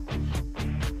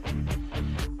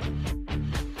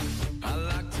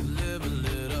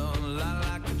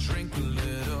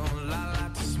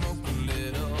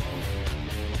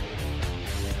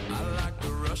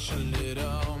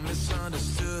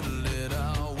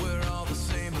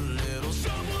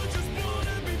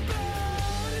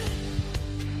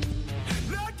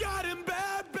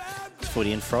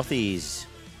Footy and Frothies,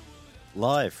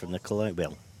 live from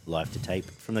the live to tape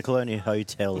from the Colonial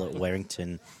Hotel at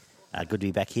Warrington. Good to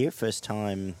be back here. First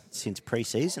time since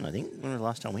pre-season, I think. When was the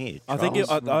last time we were here? I think it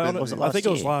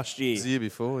was last year. It was the year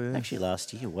before, yeah. Actually,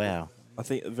 last year. Wow. I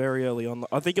think very early on.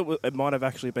 I think it might have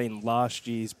actually been last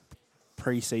year's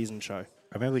pre-season show.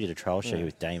 I remember we did a trial show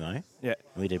with Damo. Yeah.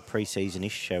 And we did a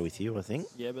pre-season-ish show with you, I think.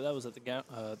 Yeah, but that was at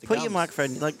the Put your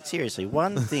microphone, seriously,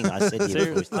 one thing I said to you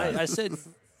before we started. I said,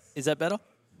 is that better?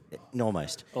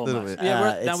 Almost. Almost. bit.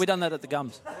 Yeah, we done that at the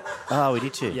Gums. Oh, we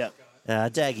did too. Yeah.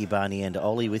 Daggy, Barney and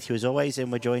Ollie with you as always,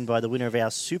 and we're joined by the winner of our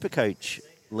Supercoach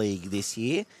League this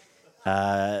year.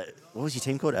 What was your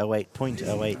team called?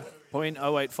 08.08.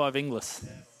 0.085 Inglis.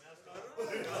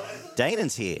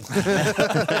 Danon's here.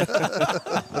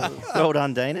 Well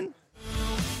done, Danon.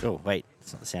 Oh, wait.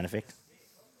 It's not the sound effect.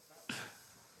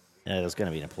 There's going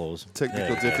to be an applause.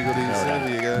 Technical difficulties.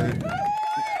 There you go.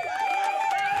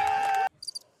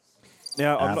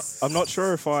 Now, I'm not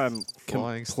sure if I'm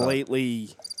Flying completely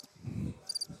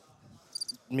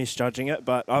misjudging it,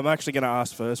 but I'm actually going to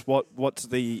ask first, what's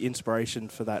the inspiration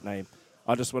for that name?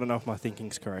 I just want to know if my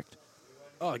thinking's correct.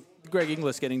 Oh, Greg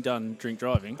Inglis getting done drink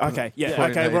driving. Okay, yeah. Yeah.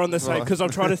 Okay, we're on the same, because I'm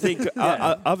trying to think,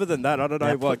 other than that, I don't know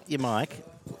Now what... put your mic.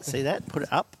 See that? Put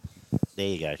it up. There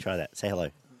you go. Try that. Say hello.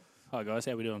 Hi, guys.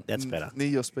 How we doing? That's better. Near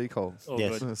your speak hole. All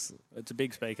Yes. good. It's a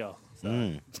big speaker.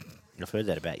 So, I've heard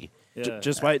that about you. yeah.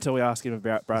 Just wait till we ask him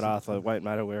about Brad Arthur. It won't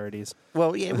matter where it is.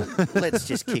 Well, yeah, let's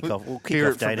just kick off. We'll kick Hear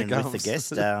off it from the Danon with the gums.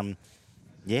 guest.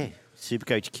 Yeah,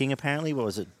 Supercoach King apparently. What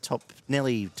was it?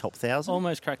 Nearly top 1,000?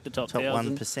 Almost cracked the top Top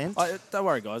 1,000. 1%? Don't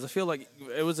worry, guys. I feel like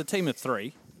it was a team of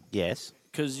three Yes.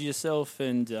 because yourself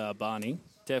and Barney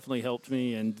definitely helped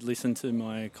me and listened to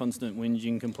my constant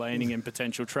whinging, complaining, and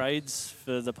potential trades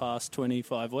for the past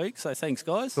 25 weeks. So thanks,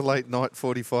 guys. The late night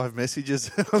 45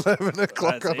 messages at 11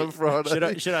 o'clock That's on a it.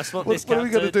 Friday. Should I spot What this? are we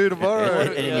going to do tomorrow?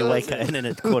 And then you wake up, and then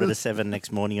at 6:45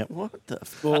 next morning, you go, what the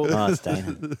Well, oh, it's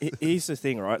Danon. Here's the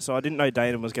thing, right? So I didn't know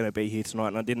Danon was going to be here tonight,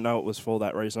 and I didn't know it was for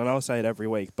that reason. And I'll say it every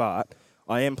week, but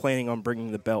I am planning on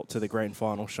bringing the belt to the grand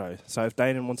final show. So if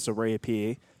Danon wants to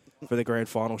reappear for the grand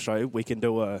final show, we can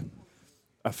do a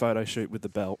photo shoot with the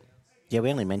belt. Yeah,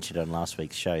 we only mentioned it on last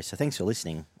week's show, so thanks for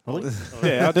listening. Ollie?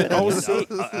 Yeah, I did. I was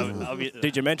sick. I'll be,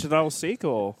 Did you mention that I was sick,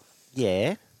 or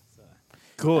Yeah.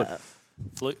 good?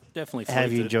 definitely.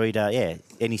 Have you fluked it. enjoyed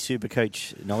any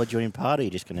Supercoach knowledge you impart, or are you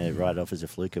just going to write it off as a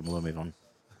fluke and we'll move on?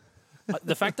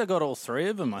 The fact I got all three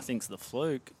of them, I think, is the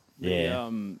fluke. Yeah.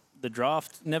 The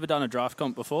draft, never done a draft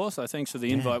comp before, so thanks for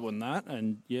the invite on that.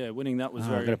 And, yeah, winning that was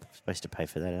very... I'm supposed to pay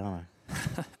for that, aren't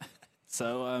I?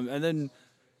 So, and then,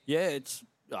 yeah, it's...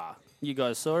 you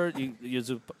guys saw it. You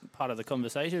was a part of the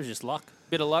conversation. It was just luck.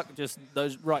 Bit of luck, just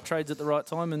those right trades at the right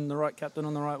time and the right captain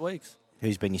on the right weeks.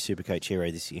 Who's been your Supercoach hero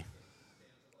this year?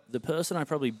 The person I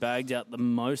probably bagged out the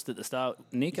most at the start,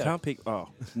 Nico. You can't pick. Oh,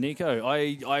 Nico.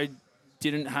 I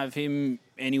didn't have him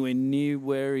anywhere near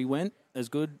where he went as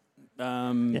good.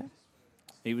 Yeah.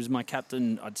 He was my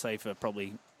captain, I'd say, for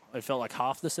probably, it felt like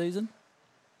half the season.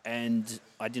 And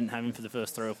I didn't have him for the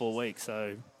first 3 or 4 weeks.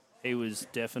 So he was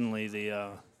definitely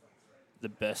the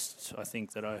best, I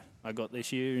think, that I got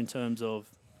this year in terms of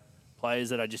players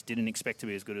that I just didn't expect to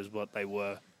be as good as what they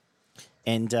were.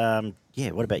 And,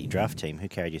 what about your draft team? Who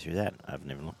carried you through that? I've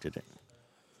never looked at it.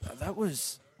 That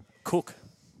was Cook.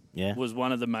 Yeah. Was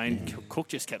one of the main. Cook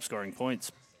just kept scoring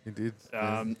points. He did.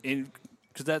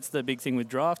 Because that's the big thing with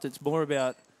draft. It's more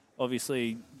about,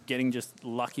 obviously, getting just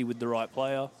lucky with the right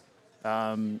player.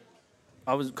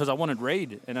 Because I wanted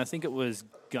Reed, and I think it was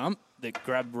Gump that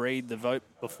grabbed Reed the vote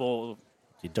before.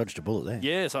 You dodged a bullet there.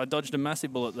 Yeah, so I dodged a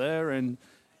massive bullet there, and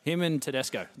him and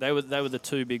Tedesco. They were the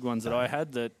two big ones that I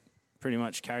had that pretty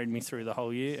much carried me through the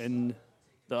whole year. And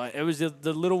it was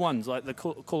the little ones, like the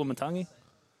Kulamatangi,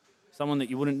 someone that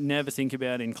you wouldn't never think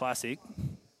about in Classic,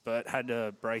 but had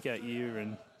a breakout year.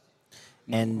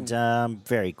 And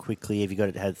very quickly, have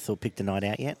you picked a night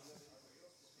out yet?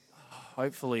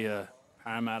 Hopefully a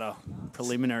Parramatta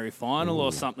preliminary final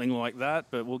or something like that,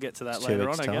 but we'll get to that It's 2 later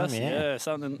weeks' on, time, I guess. yeah.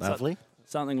 Something Lovely.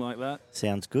 something like that.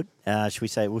 Sounds good. Should we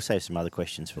say we'll save some other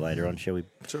questions for later on, shall we?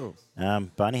 Sure.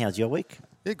 Barney, how's your week?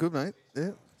 Yeah, good, mate.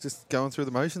 Yeah, just going through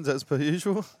the motions as per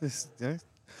usual. Just,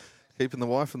 keeping the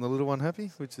wife and the little one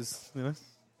happy, which is,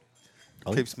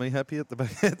 Ollie? keeps me happy at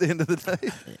the end of the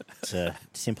day. It's a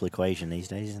simple equation these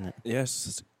days, isn't it?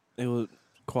 yes, it was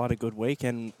quite a good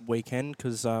weekend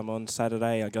because on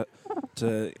Saturday I got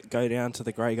to go down to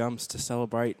the Grey Gums to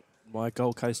celebrate my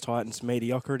Gold Coast Titans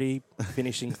mediocrity,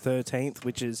 finishing 13th,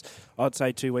 which is, I'd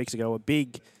say 2 weeks ago, a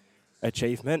big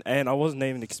achievement. And I wasn't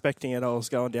even expecting it. I was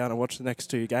going down and watch the next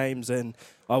 2 games, and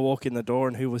I walk in the door,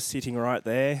 and who was sitting right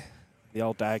there the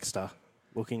old Dagster,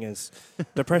 looking as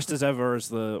depressed as ever as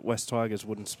the West Tigers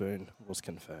wooden spoon was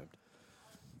confirmed.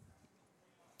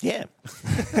 Yeah.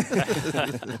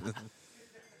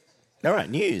 All right,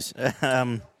 news.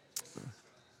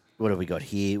 What have we got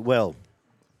here? Well,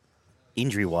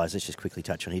 injury-wise, let's just quickly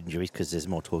touch on injuries because there's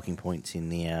more talking points in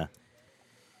the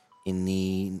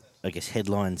I guess,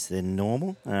 headlines than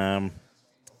normal.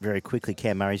 Very quickly,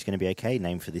 Cam Murray's going to be okay,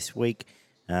 named for this week.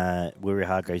 Wirra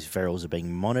Hargraves' Verrills are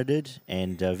being monitored,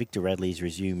 and Victor Radley's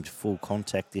resumed full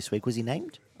contact this week. Was he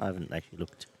named? I haven't actually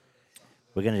looked.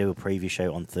 We're going to do a preview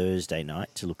show on Thursday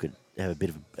night to have a bit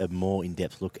of a more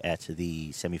in-depth look at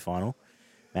the semi-final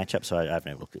matchup. So I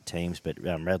haven't looked at teams, but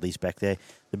Radley's back there.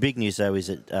 The big news, though, is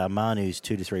that Manu's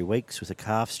 2 to 3 weeks with a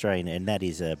calf strain, and that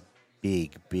is a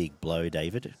big, big blow,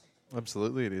 David.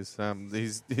 Absolutely, it is.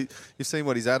 You've seen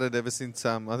what he's added ever since.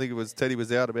 I think it was Teddy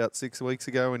was out about 6 weeks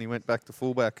ago, and he went back to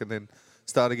fullback, and then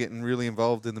started getting really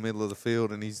involved in the middle of the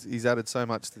field. And he's added so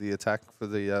much to the attack for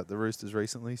the Roosters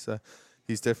recently. So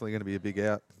he's definitely going to be a big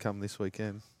out come this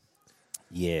weekend.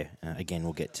 Yeah, again,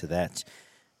 we'll get to that.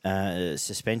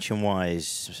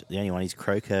 Suspension-wise, the only one is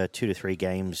Croker, 2 to 3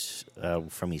 games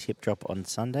from his hip drop on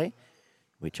Sunday,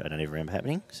 which I don't ever remember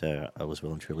happening. So I was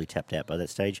well and truly tapped out by that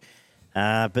stage.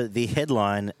 But the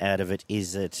headline out of it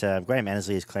is that Graham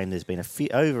Annesley has claimed there's been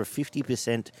over a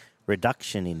 50%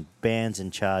 reduction in bans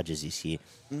and charges this year.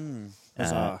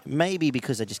 Maybe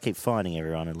because they just keep fining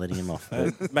everyone and letting them off.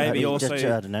 Maybe also, I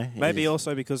don't know. Maybe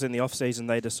also because in the off-season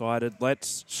they decided,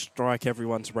 let's strike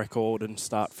everyone's record and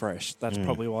start fresh. That's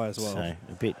probably why as well. So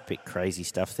a bit crazy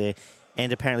stuff there.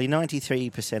 And apparently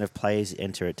 93% of players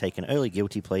take an early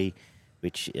guilty plea,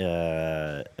 which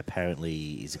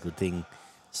apparently is a good thing.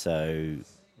 So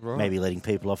maybe letting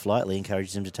people off lightly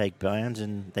encourages them to take bans,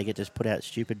 and they get to put out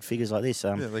stupid figures like this.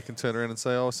 They can turn around and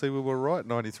say, "Oh, see, we were right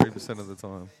 93% of the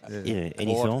time." Yeah.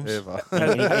 Any thoughts?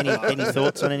 any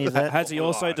thoughts on any of that? Has he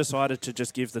also decided to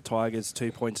just give the Tigers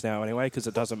 2 points now anyway, because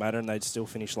it doesn't matter and they'd still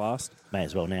finish last? May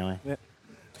as well now, eh?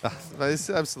 Yeah. It's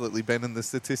absolutely bending the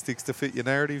statistics to fit your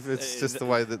narrative. It's just the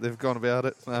way that they've gone about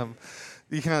it.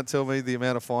 You can't tell me the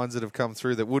amount of fines that have come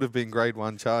through that would have been grade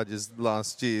 1 charges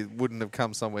last year wouldn't have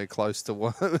come somewhere close to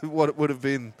what it would have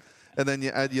been. And then you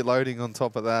add your loading on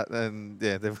top of that, and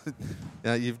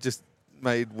you've just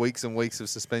made weeks and weeks of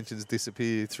suspensions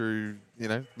disappear through,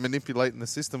 manipulating the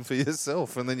system for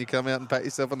yourself, and then you come out and pat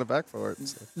yourself on the back for it.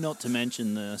 So. Not to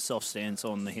mention the soft stance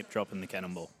on the hip drop and the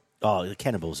cannonball. Oh, the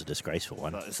cannonball's a disgraceful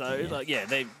one.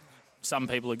 Some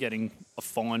people are getting a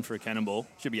fine for a cannonball.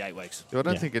 Should be 8 weeks. I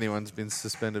don't think anyone's been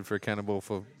suspended for a cannonball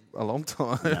for a long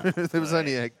time. No. There was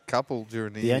only a couple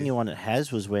during the year. The only one it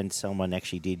has was when someone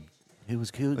actually did. Who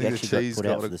actually got put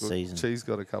out for the season? Cheese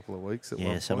got a couple of weeks.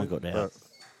 Someone got out.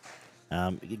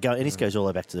 And this goes all the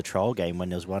way back to the trial game when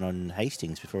there was one on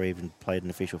Hastings before he even played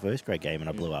an official first grade game, and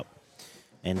I blew up.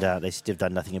 And they've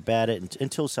done nothing about it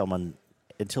until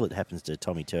it happens to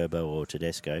Tommy Turbo or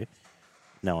Tedesco.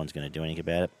 No one's going to do anything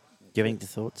about it. Do you have any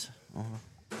thoughts?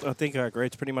 I think I agree.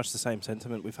 It's pretty much the same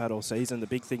sentiment we've had all season. The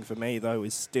big thing for me, though,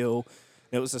 is still,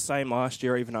 it was the same last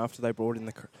year, even after they brought in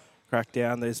the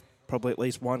crackdown. There's probably at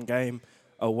least one game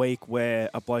a week where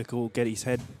a bloke will get his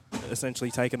head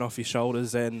essentially taken off his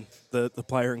shoulders, and the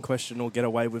player in question will get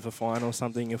away with a fine or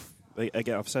something.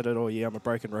 Again, I've said it all year, I'm a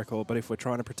broken record, but if we're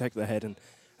trying to protect the head and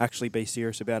actually be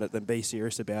serious about it, then be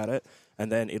serious about it, and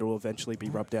then it'll eventually be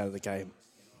rubbed out of the game.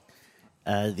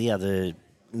 The other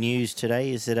news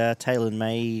today is that Taylor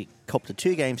May copped a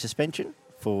 2-game suspension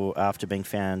after being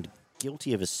found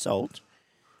guilty of assault,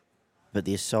 but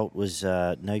the assault was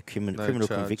no criminal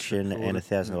conviction and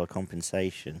 $1,000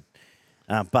 compensation.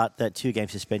 But that 2-game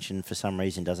suspension for some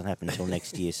reason doesn't happen until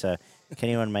next year. So can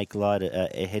anyone make light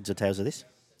heads or tails of this?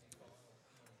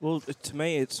 Well, to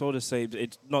me, it sort of seems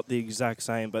it's not the exact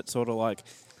same, but sort of like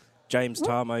James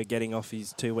Tarmo getting off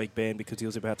his 2-week ban because he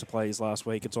was about to play his last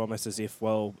week. It's almost as if,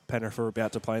 Penrith are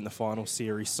about to play in the final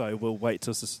series, so we'll wait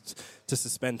to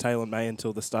suspend Taylor May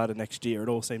until the start of next year. It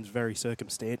all seems very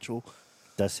circumstantial.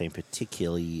 Does seem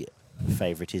particularly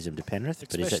favouritism to Penrith,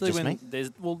 but is that Especially just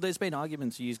me? There's been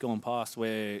arguments years gone past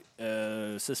where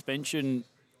suspension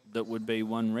that would be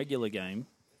one regular game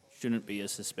shouldn't be a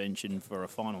suspension for a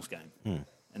finals game.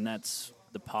 And that's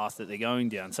the path that they're going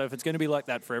down. So if it's going to be like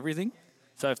that for everything,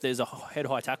 so if there's a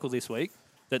head-high tackle this week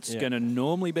that's going to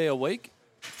normally be a week,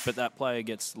 but that player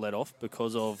gets let off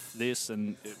because of this,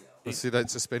 and so you don't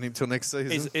suspend him till next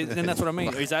season. And that's what I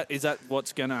mean. Is that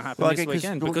what's going to happen this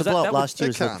weekend? Because the blow up last year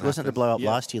wasn't the blow up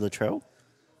last year Latrell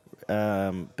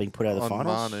being put out of the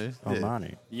finals Manu. on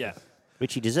Manu, yeah,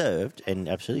 which he deserved and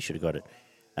absolutely should have got it.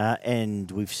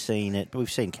 And we've seen it, but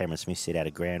we've seen Cameron Smith sit out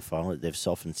a grand final. They've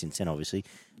softened since then, obviously.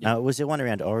 Was there one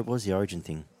around, what was the Origin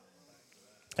thing?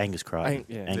 Angus Crichton.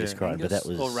 Angus Crichton, but that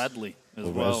was... Or Radley as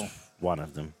That well. was one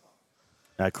of them.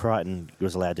 No, Crichton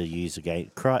was allowed to use the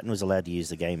game. Crichton was allowed to use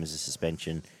the game as a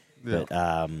suspension, but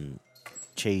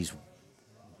Cheese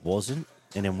wasn't,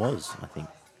 and then was, I think.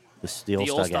 The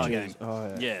All-Star game.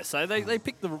 Oh, Yeah, so they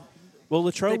picked the... Well,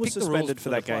 They Latrell was picked the rules suspended for for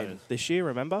the that game players. this year,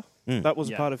 remember? That was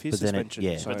Yeah. part of his But then it- suspension.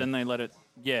 yeah. so- But then they let it...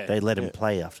 Yeah. They let him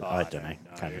play after. I don't know.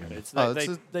 Can't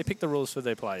remember. They pick the rules for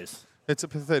their players. It's a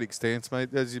pathetic stance, mate.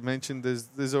 As you mentioned,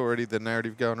 there's already the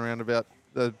narrative going around about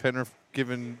Penrith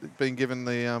being given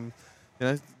the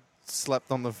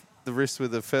slapped on the wrist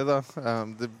with a feather.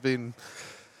 They've been.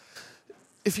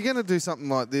 If you're going to do something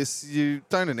like this, you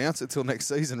don't announce it till next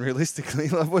season. Realistically,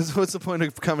 like, what's the point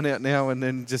of coming out now and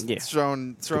then just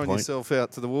throwing yourself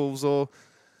out to the wolves? Or,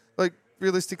 like,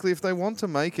 realistically, if they want to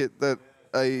make it that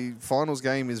a finals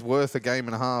game is worth a game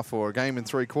and a half or a game and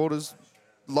 3/4,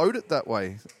 load it that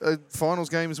way. A finals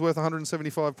game is worth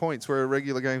 175 points, where a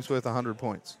regular game's worth 100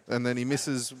 points. And then he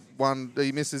misses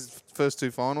first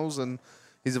two finals, and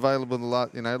he's available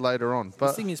later on. But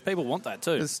The thing is, people want that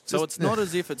too. It's So just- it's not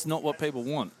as if it's not what people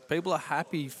want. People are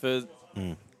happy for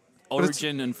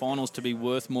Origin and finals to be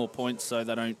worth more points so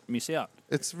they don't miss out.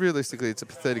 it's a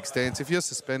pathetic stance. If you're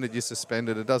suspended, you're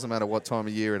suspended. It doesn't matter what time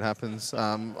of year it happens.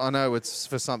 I know it's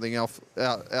for something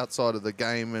outside of the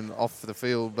game and off the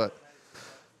field, but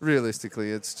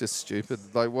realistically, it's just stupid.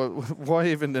 Like, why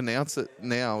even announce it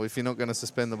now if you're not going to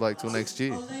suspend the bloke till next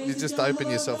year? You just open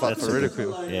yourself up for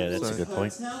ridicule. Yeah, that's a good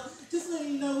point. Now, just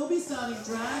letting you know, we'll be starting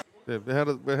drag. Yeah,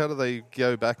 but how do they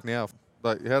go back now?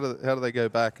 Like, how do they go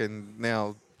back and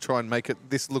now try and make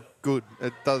this look good?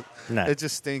 It does. No. It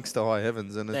just stinks to high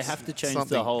heavens, and They have to change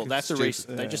something the whole. They have to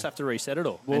stupid. they just have to reset it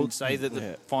all and say that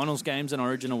the finals games and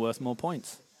Origin are worth more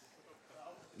points.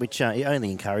 Which it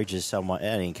only encourages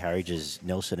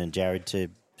Nelson and Jared to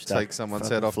start Take someone's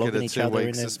fucking head off, flogging get a each other 2-week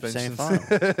in the suspension,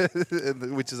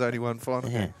 semi-final. which is only one final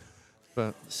Yeah. game.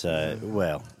 But So,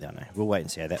 well, I don't know. We'll wait and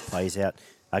see how that plays out.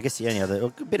 I guess the only other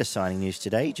bit of signing news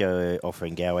today, Joe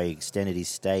Offering-Gowie extended his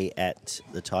stay at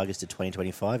the Tigers to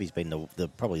 2025. He's been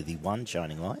probably the one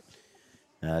shining light.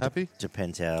 Happy?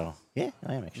 Depends how... Yeah,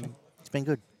 I am actually. It's been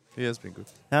good. he has been good.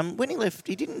 When he left,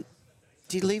 he didn't...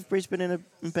 Did he leave Brisbane in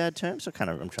bad terms? I'm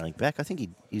trying to think back. I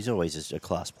think he's always a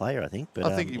class player, I think. But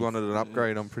I think he wanted an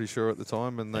upgrade, I'm pretty sure, at the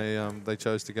time, and they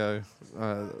chose to go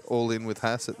all in with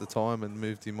Haas at the time and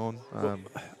moved him on.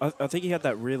 I think he had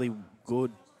that really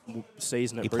good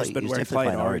season at He Brisbane was where he definitely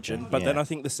played playing Origin. Origin, But then yeah. I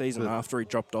think the season But after he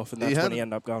dropped off, and he that's had- when he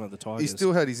ended up going to the Tigers. He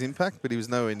still had his impact, but he was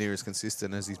nowhere near as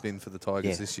consistent as he's been for the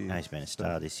Tigers this year. No, he's been a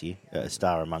star this year. A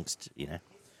star amongst,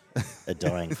 a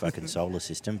dying fucking solar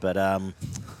system. But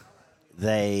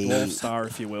they... Wolf star,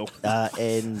 if you will.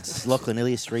 and Lachlan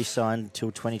Ilias re-signed till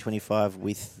 2025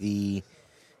 with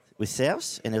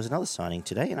South, and there was another signing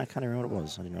today, and I can't remember what it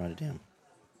was. I didn't write it down.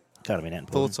 Can't have been out in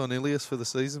Thoughts on Ilias for the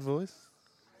season, boys?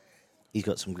 He's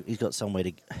got somewhere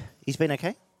to... He's been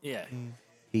okay. Yeah.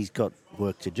 He's got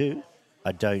work to do.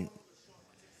 I don't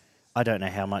know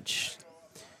how much...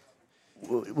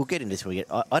 We'll get into this when we get...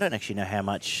 I don't actually know how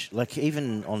much... Like,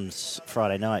 even on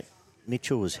Friday night,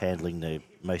 Mitchell was handling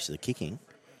most of the kicking,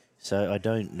 so I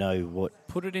don't know what...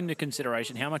 Put it into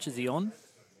consideration. How much is he on?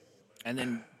 And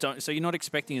then don't. So you're not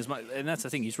expecting as much. And that's the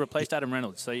thing. He's replaced Adam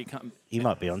Reynolds, so you can't. He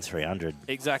might be on 300.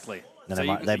 Exactly. And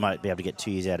So they might be able to get 2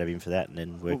 years out of him for that and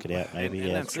then work it out, maybe. And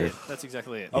Yeah, that's true. it. That's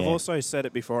exactly it. I've Yeah. also said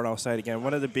it before, and I'll say it again.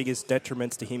 One of the biggest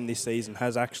detriments to him this season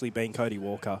has actually been Cody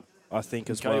Walker, I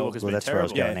think, as Cody well. Walker's Well, been that's where I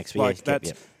was terrible. going next week. Like Yep, that's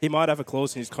yep. he might have a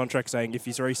clause in his contract saying if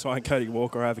he's re-signed Cody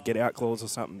Walker, have a get-out clause or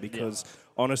something. Because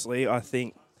honestly, I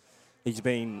think he's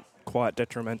been quite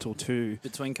detrimental to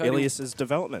Between Cody, Ilias's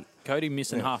development. Cody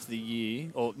missing half the year,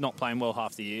 or not playing well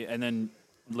half the year, and then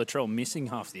Latrell missing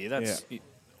half the year. That's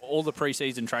all the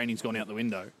preseason training's gone out the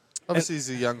window. Obviously, he's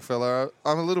a young fella.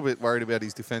 I'm a little bit worried about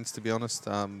his defence, to be honest.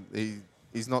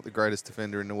 He's not the greatest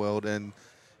defender in the world, and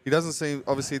he doesn't seem...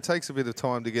 Obviously, it takes a bit of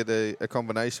time to get a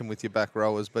combination with your back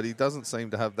rowers, but he doesn't seem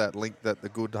to have that link that the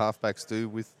good halfbacks do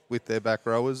with their back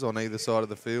rowers on either side of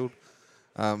the field.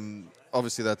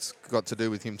 Obviously, that's got to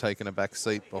do with him taking a back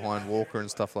seat behind Walker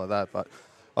and stuff like that. But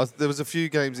there was a few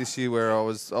games this year where I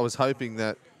was hoping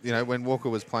that, when Walker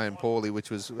was playing poorly, which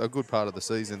was a good part of the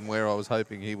season, where I was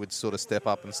hoping he would sort of step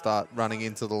up and start running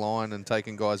into the line and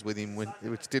taking guys with him,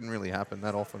 which didn't really happen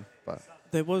that often. But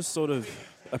There was sort of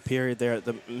a period there at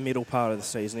the middle part of the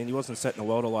season, and he wasn't setting a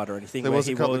world alight or anything. There where was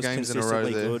a he couple of was games in a row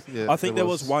consistently there. good. Yeah, I think there there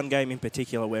was was. one game in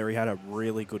particular where he had a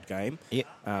really good game. Yeah.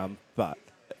 But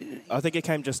I think it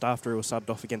came just after he was subbed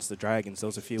off against the Dragons. There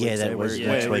was a few Yeah, weeks that there was- where,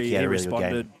 that's where week he he had a really good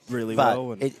responded really But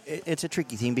well. And it's a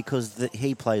tricky thing because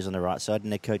he plays on the right side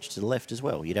and they're coached to the left as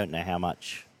well. You don't know how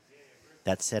much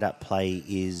that setup play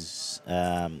is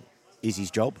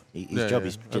his job. His job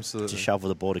is to absolutely. shovel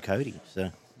the ball to Cody. So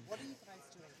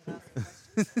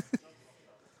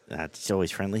it's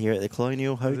always friendly here at the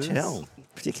Colonial Hotel,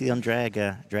 particularly on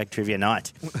drag trivia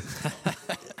night.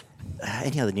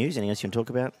 Any other news? Anything else you want to talk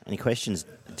about? Any questions,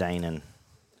 Dane?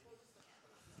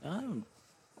 And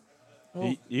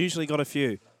you usually got a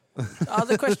few.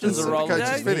 The questions are rolling.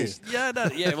 Supercoach is finished.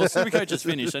 Well, Supercoach is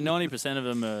finished, so 90% of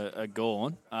them are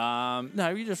gone. No,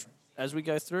 you just, as we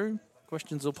go through,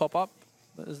 questions will pop up.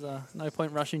 There's no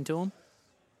point rushing to them.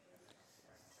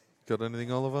 Got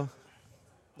anything, Oliver?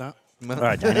 No. No. all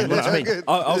right, Dane. What's been,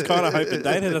 I was kind of hoping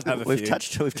Dana would have a we've few.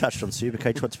 touched on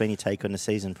Supercoach. What's been your take on the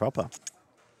season proper?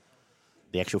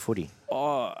 The actual footy.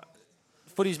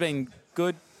 Footy's been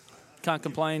good. Can't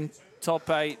complain. Top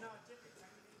 8.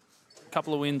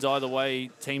 Couple of wins either way.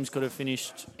 Teams could have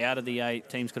finished out of the 8.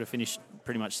 Teams could have finished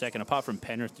pretty much second, apart from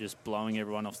Penrith just blowing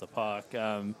everyone off the park.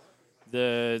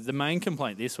 The main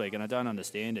complaint this week, and I don't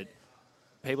understand it,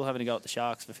 people having to go at the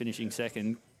Sharks for finishing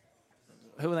second.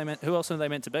 Who else are they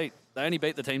meant to beat? They only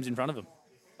beat the teams in front of them.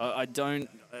 I don't.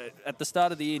 At the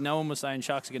start of the year, no one was saying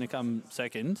Sharks are going to come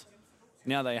second.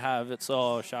 Now they have. It's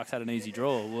Sharks had an easy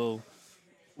draw. Well,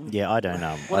 Yeah, I don't.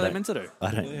 what are I they meant to do?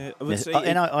 I don't. Yeah, well, see,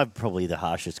 and I'm probably the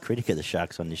harshest critic of the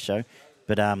Sharks on this show,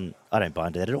 but I don't buy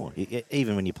into that at all.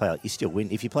 Even when you play, you still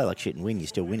win. If you play like shit and win, you're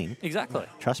still winning. Exactly.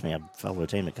 Trust me, I follow a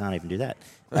team that can't even do that.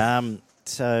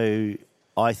 So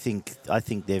I think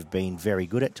they've been very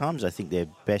good at times. I think their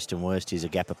best and worst is a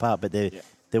gap apart, but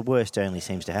their worst only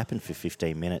seems to happen for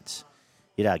 15 minutes.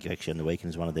 You'd argue actually on the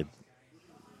weekends one of the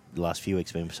last few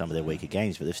weeks have been some of their weaker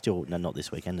games, but they've still not this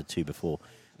weekend, the two before.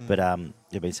 But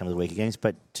they've been some of the weaker games.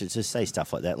 But to say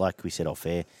stuff like that, like we said off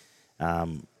air,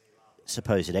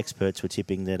 supposed experts were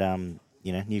tipping that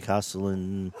Newcastle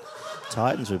and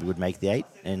Titans would make the 8,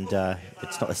 and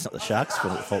it's not the Sharks'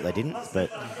 fault they didn't. But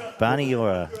Barney, you're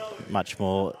a much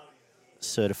more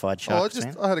certified Sharks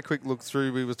fan. I had a quick look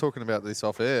through. We were talking about this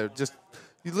off air. Just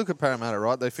you look at Parramatta,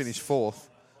 right? They finished 4th.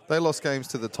 They lost games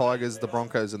to the Tigers, the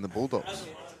Broncos, and the Bulldogs.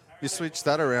 You switch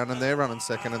that around and they're running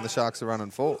second and the Sharks are running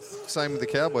 4th. Same with the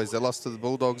Cowboys. They lost to the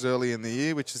Bulldogs early in the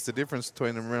year, which is the difference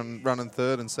between them running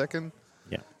 3rd and 2nd.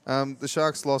 Yeah. The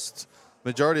Sharks lost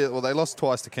they lost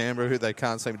twice to Canberra, who they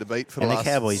can't seem to beat for And the the last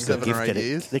Cowboys got 7 or 8 gifted.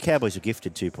 years. The Cowboys were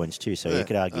gifted 2 points too, so you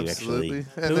could argue absolutely.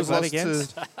 actually. And Who was they've that lost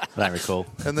against? I don't recall.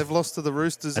 and they've lost to the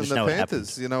Roosters I and just the know it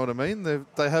Panthers. You know what I mean?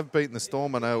 They have beaten the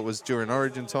Storm. I know it was during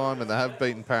Origin time, and they have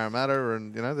beaten Parramatta,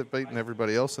 and they've beaten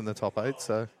everybody else in the top 8.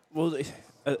 So Well,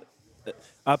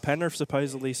 are Penrith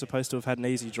supposedly supposed to have had an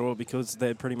easy draw because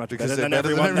they're pretty much Because better they're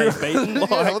than better everyone than they've beaten? yeah,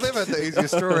 well, they've had the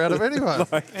easiest draw out of anyone.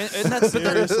 And that's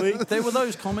Seriously? there were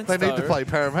those comments. They need to though. play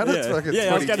Parramatta. It's Yeah. fucking Yeah,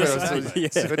 I was 20 gonna times. say,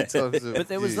 yeah. 20 times a But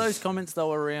there was year. those comments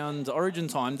though around Origin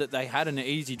time that they had an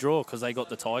easy draw because they got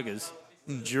the Tigers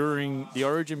during the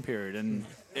Origin period, and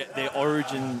their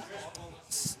Origin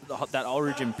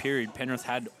period, Penrith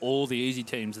had all the easy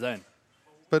teams then.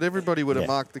 But everybody would have Yeah.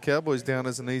 marked the Cowboys down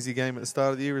as an easy game at the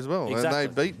start of the year as well. Exactly.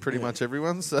 And they beat pretty much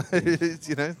everyone. So,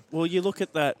 Well, you look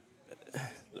at that,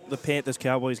 the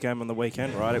Panthers-Cowboys game on the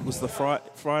weekend, right? It was the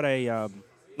Friday, it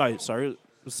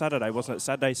was Saturday, wasn't it?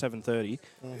 Saturday, 7:30.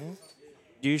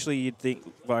 Usually you'd think,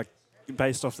 like,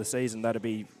 based off the season, that'd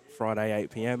be Friday,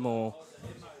 8 p.m. or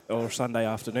Sunday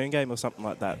afternoon game or something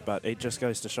like that. But it just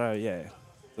goes to show,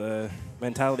 the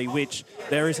mentality, which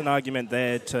there is an argument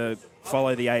there to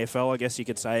follow the AFL, I guess you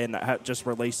could say, and just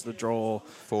release the draw.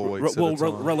 4 weeks at a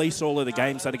time. Release all of the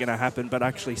games that are going to happen, but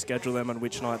actually schedule them on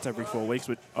which nights every 4 weeks,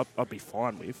 which I'd be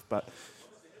fine with. But,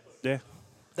 yeah.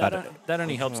 That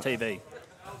only helps TV.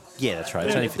 Yeah, that's right.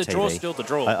 It's only for The TV. draw's still the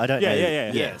draw. I don't know.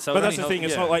 Yeah, so but it that's only the thing. help-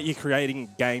 It's yeah. not like you're creating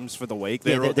games for the week.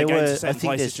 Yeah, The there games were- are set I in think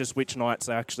place. there's- It's just which nights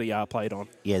they actually are played on.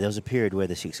 Yeah, there was a period where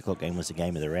the 6 o'clock game was the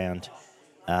game of the round.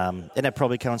 And that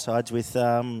probably coincides with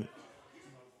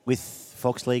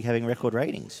Fox League having record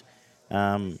ratings.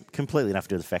 Completely enough to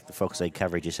do with the fact that Fox League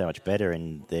coverage is so much better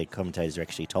and their commentators are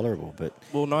actually tolerable. But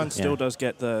Well, Nine still Yeah. does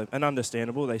get and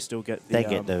understandable, they still get they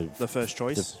get the first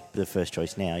choice. the first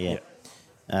choice now, yeah.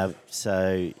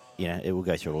 So, it will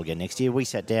go through it all again next year. We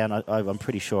sat down, I'm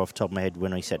pretty sure off the top of my head,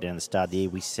 when we sat down at the start of the year,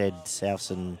 we said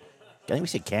Souths and I think we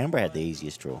said Canberra had the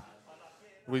easiest draw.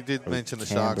 We did Or mention the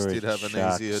Sharks Canberra did have an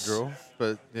Sharks. easier draw.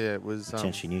 But, yeah, it was...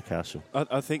 Potentially Newcastle.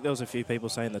 I think there was a few people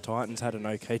saying the Titans had an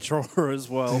okay draw as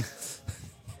well.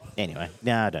 Anyway,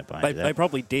 no, I don't buy they into that.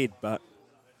 probably did, but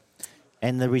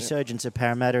And the resurgence of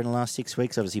Parramatta in the last 6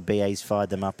 weeks, obviously BA's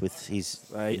fired them up with his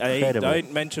Hey, incredible...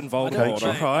 don't mention Voldemort, coaching.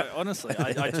 all right? Honestly,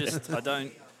 I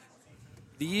don't.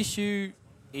 The issue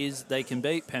is they can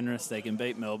beat Penrith, they can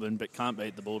beat Melbourne, but can't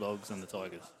beat the Bulldogs and the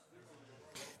Tigers.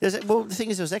 Well, the thing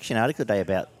is, there was actually an article today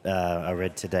about, I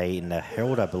read today in the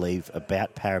Herald, I believe,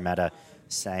 about Parramatta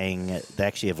saying they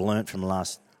actually have learnt from the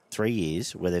last 3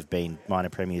 years where they've been minor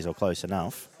premiers or close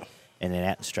enough and then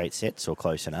out in straight sets or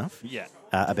close enough Yeah.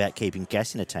 about keeping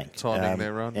gas in the tank. Timing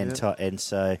their run, And, yeah. and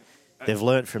so they've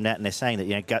learnt from that, and they're saying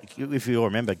that, if you all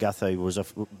remember, Gutho was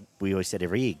off, we always said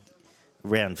every year,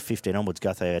 round 15 onwards,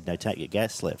 Gutho had no tank of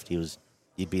gas left.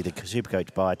 He'd be the super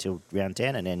coach by till round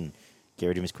 10 and then get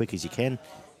rid of him as quick as you can.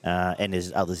 And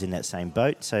there's others in that same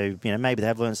boat. So, maybe they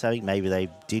have learned something. Maybe they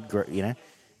did,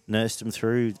 nurse them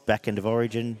through back end of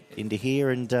Origin into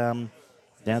here, and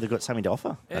now they've got something to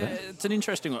offer. It's an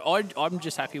interesting one. I'm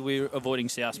just happy we're avoiding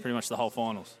South pretty much the whole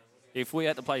finals. If we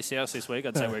had to play South this week,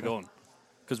 I'd say we're gone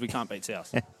because we can't beat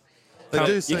South.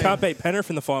 You can't beat Penrith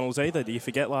in the finals either. Do you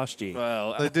forget last year?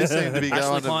 Well, They do seem to be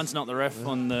Ashley going... Klein's not the ref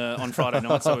on Friday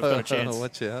night, so we've got a chance.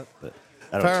 Watch out.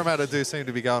 I don't- Parramatta do seem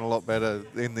to be going a lot better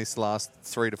in this last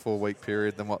 3 to 4 week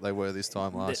period than what they were this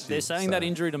time last year. They're saying that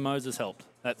injury to Moses helped.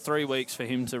 That 3 weeks for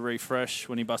him to refresh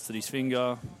when he busted his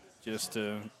finger, just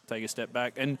to take a step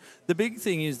back. And the big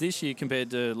thing is this year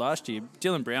compared to last year,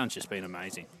 Dylan Brown's just been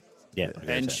amazing. Yeah.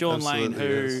 And Sean Lane, Absolutely,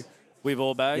 who yes. we've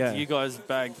all bagged. Yeah. You guys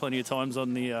bagged plenty of times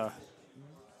on the...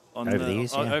 Over the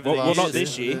years, yeah. over the Well, years. not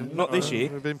this year. Not this year.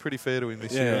 We've been pretty fair to him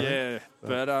this Yeah. year.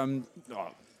 Yeah, but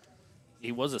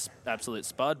he was an absolute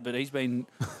spud, but he's been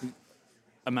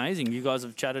amazing. You guys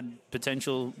have chatted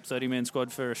potential 30-man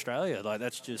squad for Australia. Like,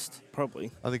 that's just... Probably.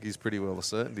 I think he's pretty well a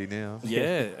certainty now.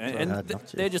 Yeah, and hard not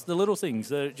to. they're just the little things.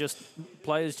 They're just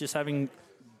players just having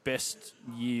best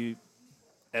year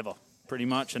ever, pretty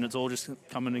much, and it's all just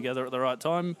coming together at the right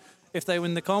time. If they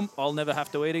win the comp, I'll never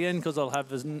have to eat again because I'll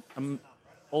have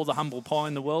all the humble pie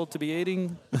in the world to be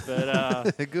eating.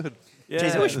 But Good. yeah,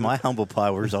 Jeez, I wish my humble pie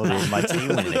resulted in my team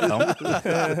winning the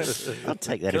comp. I'll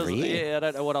take that every year. Yeah, I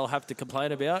don't know what I'll have to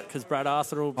complain about because Brad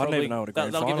Arthur will probably... I don't even know what a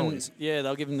grand they'll give final him, is. Yeah,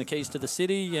 they'll give him the keys to the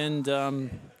city and,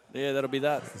 that'll be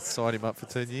that. Sign him up for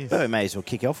 10 years. Oh, we may as well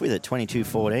kick off with it.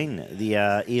 22-14.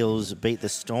 The Eels beat the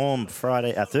Storm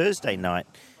Thursday night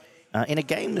in a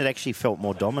game that actually felt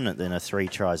more dominant than a 3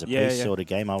 tries apiece sort of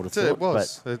game, I would have thought. It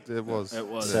was. It was. It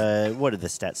was. So what did the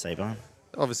stats say, Brian?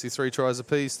 Obviously, 3 tries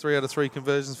apiece, 3 out of 3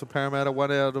 conversions for Parramatta,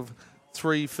 1 out of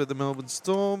 3 for the Melbourne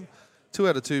Storm, 2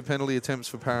 out of 2 penalty attempts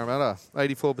for Parramatta.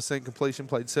 84% completion,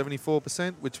 played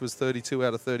 74%, which was 32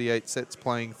 out of 38 sets,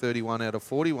 playing 31 out of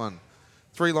 41.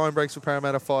 3 line breaks for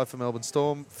Parramatta, 5 for Melbourne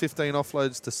Storm, 15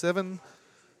 offloads to 7,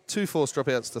 2 forced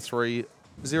dropouts to 3,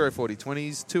 0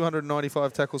 40-20s,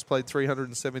 295 tackles played,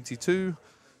 372,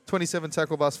 27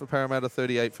 tackle busts for Parramatta,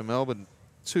 38 for Melbourne,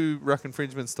 2 ruck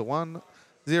infringements to 1,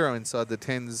 0 inside the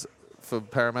 10s for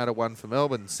Parramatta, 1 for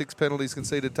Melbourne, 6 penalties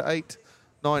conceded to 8,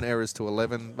 9 errors to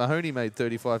 11. Mahoney made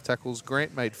 35 tackles,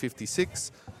 Grant made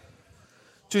 56.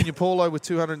 Junior Paulo with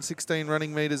 216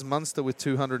 running metres, Munster with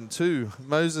 202.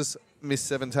 Moses missed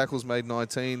 7 tackles, made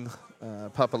 19.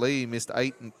 Papali'i missed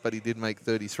 8, but he did make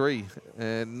 33.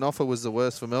 And Noffa was the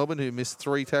worst for Melbourne, who missed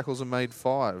 3 tackles and made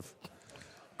 5.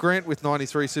 Grant with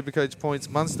 93 Supercoach points,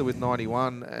 Munster with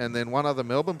 91, and then one other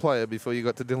Melbourne player before you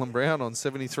got to Dylan Brown on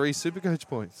 73 Supercoach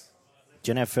points. Do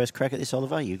you want to have first crack at this,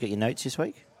 Oliver? You get your notes this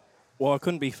week? Well, I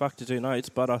couldn't be fucked to do notes,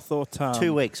 but I thought...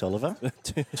 2 weeks, Oliver.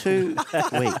 2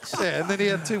 weeks. Yeah, and then he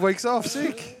had 2 weeks off,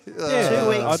 sick. Yeah. 2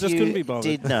 weeks I just you couldn't be bothered.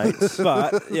 did notes.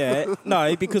 But, yeah,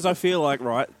 no, because I feel like,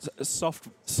 right, soft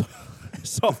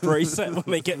reset when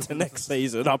we get to next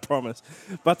season, I promise.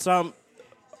 But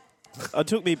it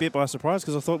took me a bit by surprise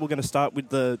because I thought we were going to start with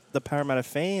the Parramatta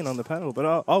fan on the panel,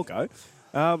 but I'll go.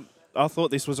 I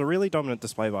thought this was a really dominant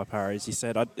display by Parra. As you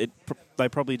said, they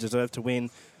probably deserved to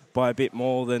win by a bit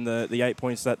more than the 8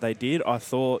 points that they did. I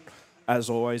thought, as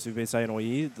always, we've been saying all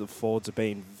year, the forwards have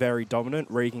been very dominant.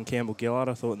 Regan Campbell-Gillard,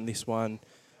 I thought in this one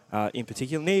in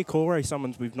particular. Nia Corey,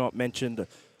 someone we've not mentioned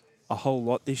a whole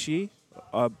lot this year.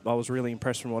 I was really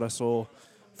impressed from what I saw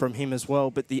from him as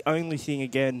well. But the only thing,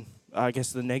 again, I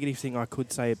guess the negative thing I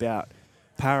could say about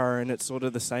Parra, and it's sort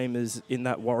of the same as in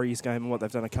that Warriors game and what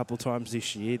they've done a couple of times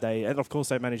this year. And of course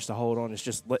they managed to hold on. It's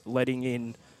just letting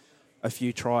in a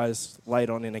few tries late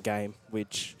on in a game,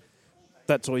 which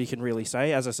that's all you can really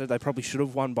say. As I said, they probably should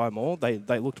have won by more. They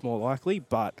looked more likely,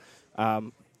 but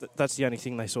that's the only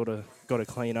thing they sort of got to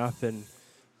clean up. And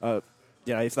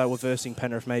if they were versing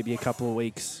Penrith maybe a couple of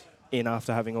weeks in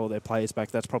after having all their players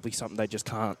back, that's probably something they just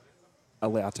can't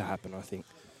allow to happen, I think.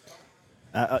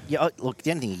 Look,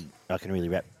 the only thing I can really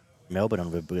wrap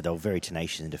Melbourne, they were very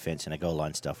tenacious in defence, and their goal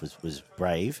line stuff was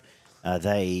brave.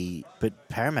 But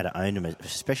Parramatta owned them,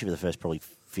 especially for the first probably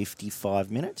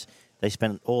 55 minutes. They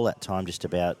spent all that time just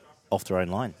about off their own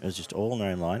line. It was just all on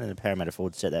their own line, and the Parramatta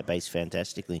forward set that base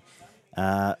fantastically.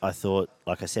 I thought,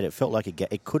 like I said, it felt like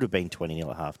it could have been 20-0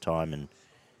 at half time,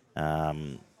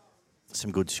 and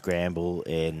some good scramble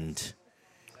and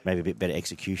maybe a bit better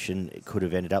execution. It could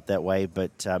have ended up that way,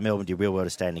 but Melbourne did real well to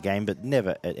stay in the game, but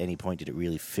never at any point did it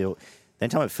really feel... The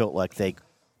only time it felt like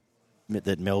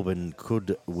that Melbourne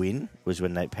could win was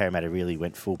when Parramatta really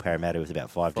went full Parramatta with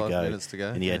about 5 to go. Minutes to go.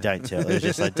 And don't tell. It was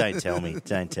just like, don't tell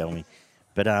me.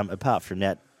 But apart from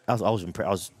that, I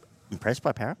was impressed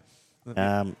by Parra.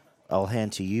 I'll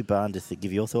hand to you, Barn, to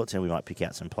give your thoughts, and we might pick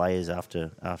out some players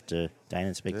after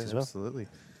Danon speaks as well. Absolutely.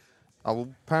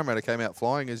 Parramatta came out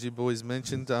flying, as you boys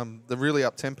mentioned. They're really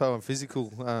up tempo and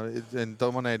physical, and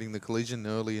dominating the collision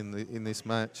early in this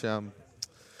match.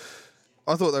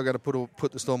 I thought they were going to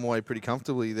put the Storm away pretty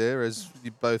comfortably there, as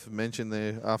you both have mentioned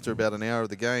there. After about an hour of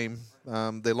the game,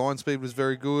 their line speed was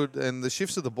very good, and the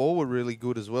shifts of the ball were really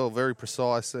good as well. Very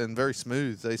precise and very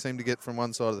smooth. They seemed to get from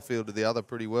one side of the field to the other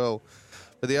pretty well.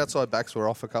 But the outside backs were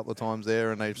off a couple of times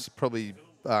there, and they probably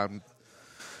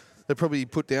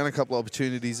put down a couple of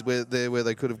opportunities where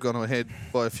they could have gone ahead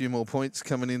by a few more points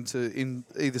coming in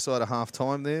either side of half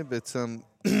time there. But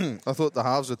I thought the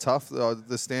halves were tough. The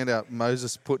standout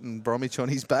Moses putting Bromwich on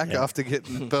his back after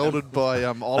getting belted by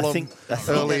Olam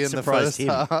early in the first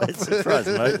half. That surprised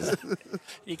Moses.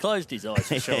 He closed his eyes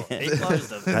for sure. He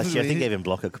closed them. Actually, I think even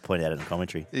Blocker could point out in the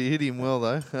commentary. He hit him well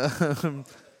though.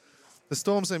 The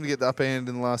Storm seemed to get the upper hand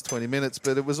in the last 20 minutes,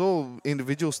 but it was all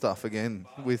individual stuff again,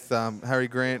 with Harry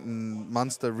Grant and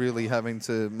Munster really having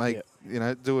to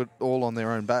do it all on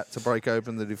their own bat to break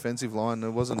open the defensive line.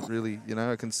 There wasn't really,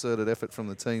 a concerted effort from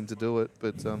the team to do it.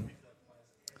 But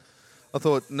I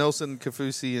thought Nelson,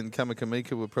 Kafusi and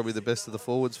Kamakamika were probably the best of the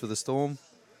forwards for the Storm.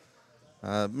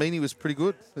 Meany was pretty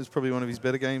good. It was probably one of his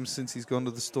better games since he's gone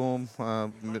to the Storm.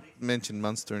 Mentioned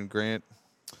Munster and Grant.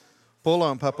 Paulo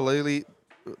and Papalili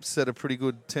set a pretty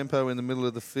good tempo in the middle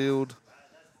of the field.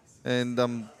 And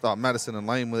Madison and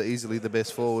Lane were easily the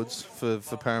best forwards for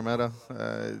Parramatta.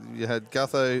 You had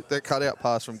Gutho, that cut-out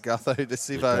pass from Gutho to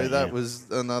Sivo. That was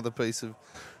another piece of,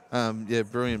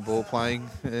 brilliant ball playing.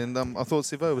 And I thought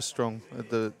Sivo was strong at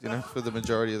for the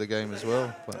majority of the game as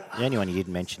well. But the only one you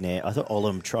didn't mention there, I thought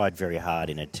Olam tried very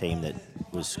hard in a team that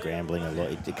was scrambling a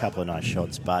lot. He did a couple of nice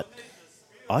shots, but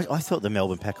I thought the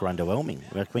Melbourne pack were underwhelming.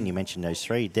 Like when you mentioned those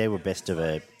three, they were best of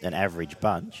an average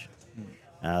bunch.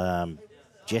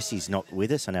 Jesse's not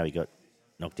with us. I know he got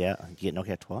knocked out. Did he get knocked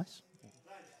out twice?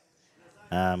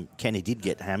 Kenny did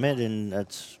get hammered, and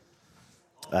that's...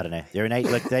 I don't know. They're an 8.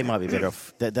 Like they might be better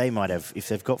off. They might have, if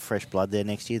they've got fresh blood there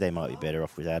next year, they might be better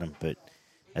off without him. But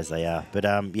as they are. But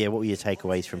what were your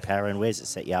takeaways from Parra, and where's it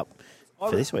set you up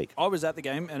for this week? I was at the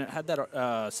game, and it had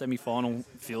that semi-final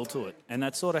feel to it, and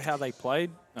that's sort of how they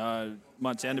played.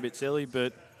 Might sound a bit silly,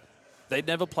 but they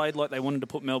never played like they wanted to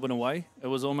put Melbourne away. It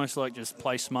was almost like just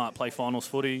play smart, play finals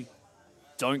footy.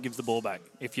 Don't give the ball back.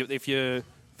 If you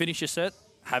finish your set,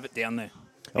 have it down there.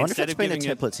 I wonder if it's been a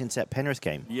template since that Penrith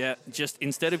game. Yeah, just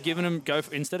instead of giving them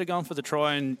instead of going for the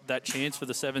try and that chance for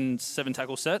the seven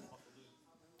tackle set,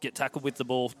 get tackled with the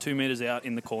ball 2 meters out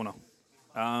in the corner.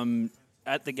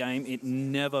 At the game, it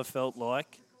never felt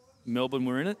like Melbourne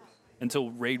were in it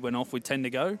until Reid went off with 10 to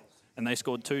go, and they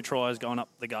scored 2 tries going up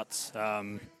the guts.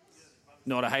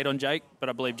 Not a hate on Jake, but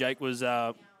I believe Jake was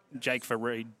Jake for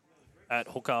Reid at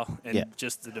hooker, and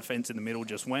just the defence in the middle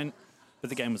just went. But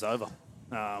the game was over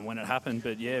when it happened.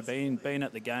 But yeah, being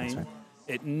at the game,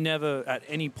 it never at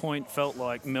any point felt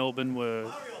like Melbourne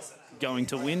were going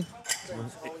to win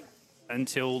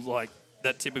until like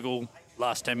that typical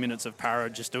last 10 minutes of Parra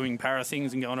just doing Parra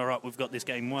things and going, all right, we've got this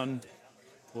game won.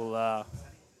 We'll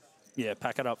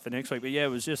pack it up for next week. But yeah, it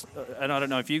was just, and I don't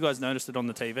know if you guys noticed it on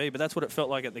the TV, but that's what it felt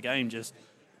like at the game, just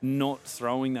not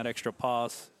throwing that extra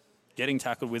pass, getting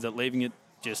tackled with it, leaving it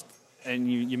just,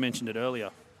 and you mentioned it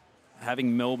earlier,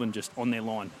 having Melbourne just on their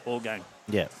line all game.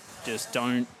 Yeah. Just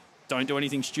don't do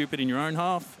anything stupid in your own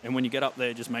half, and when you get up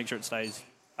there, just make sure it stays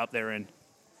up their end.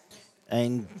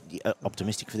 And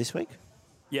optimistic for this week?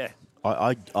 Yeah.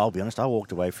 I'll be honest, I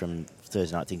walked away from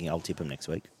Thursday night thinking I'll tip them next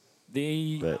week.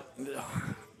 But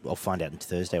I'll find out on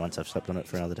Thursday once I've slept on it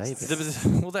for another day.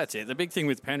 Well, that's it. The big thing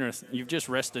with Penrith, you've just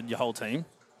rested your whole team.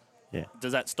 Yeah.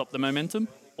 Does that stop the momentum,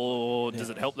 or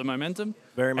does it help the momentum?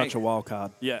 Very much a wild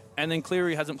card. Yeah, and then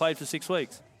Cleary hasn't played for 6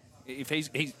 weeks. If he's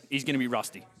going to be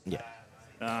rusty. Yeah.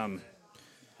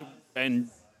 And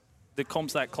the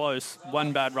comp's that close,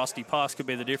 one bad rusty pass could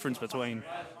be the difference between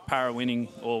Para winning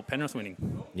or Penrith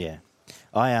winning. Yeah.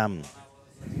 I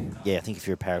think if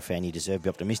you're a Para fan, you deserve to be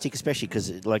optimistic, especially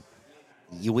because, like,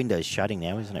 your window's shutting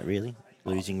now, isn't it, really?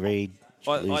 Losing Reid,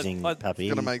 losing Puppy.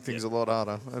 It's going to make things a lot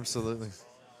harder. Absolutely.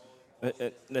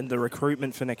 And the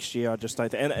recruitment for next year, I just don't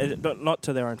think, and not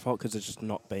to their own fault, because it's just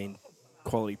not been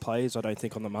quality players, I don't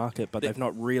think, on the market, but they've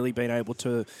not really been able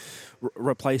to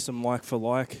replace them like for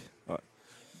like.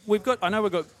 I know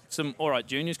we've got some all right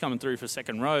juniors coming through for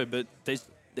second row, but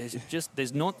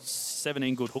there's not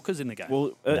 17 good hookers in the game.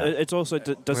 Well, it's also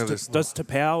does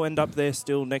Tapau end up there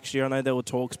still next year? I know there were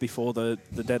talks before the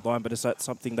deadline, but is that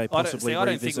something they possibly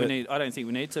revisit? I don't think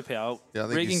we need Tapau. Yeah,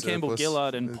 Regan Campbell,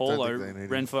 Gillard, and Paulo ran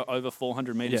ran for over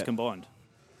 400 metres combined.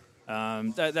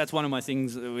 That's one of my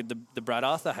things with the Brad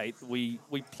Arthur hate. We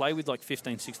play with like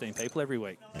 15, 16 people every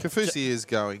week. Kafusi is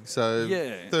going, so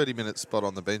 30-minute spot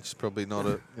on the bench is probably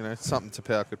not something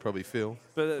Tapau could probably fill.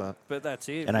 But that's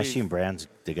it. And I assume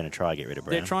they're going to try to get rid of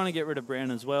Brown. They're trying to get rid of Brown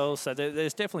as well, so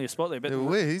there's definitely a spot there. But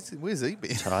where's he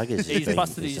been? Tigers. He's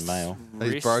busted his male.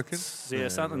 wrists. He's broken? Yeah,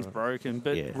 something's broken.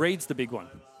 But Reid's the big one.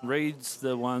 Reid's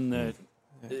the one that...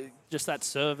 just that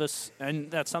service,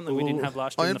 and that's something we didn't have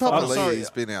last year.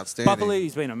 Papali'i's been outstanding.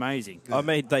 Papali'i's been amazing. I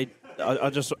mean,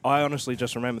 I honestly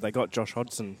just remember they got Josh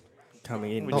Hodgson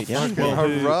coming in.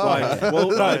 Hurrah!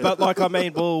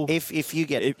 If you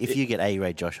get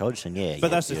A-grade Josh Hodgson,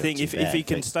 But that's the thing. If he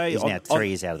can stay, he's now 3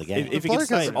 years out of the game. If he can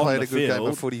stay on the field, played a good game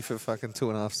of footy for fucking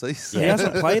 2.5 seasons. He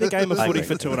hasn't played a game of footy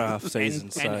for 2.5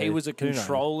 seasons. And he was a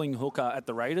controlling hooker at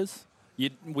the Raiders.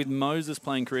 With Moses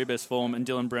playing career best form and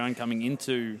Dylan Brown coming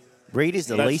into... Reid is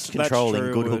the least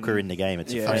controlling good hooker in the game.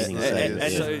 It's a funny thing to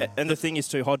say. And the thing is,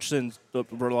 too, Hodgson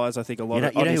relies, I think, a lot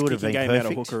on his kicking game out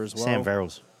of hooker as well. Sam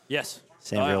Verrills. Yes.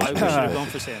 Sam Verrills. I should have gone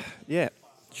for Sam. Yeah.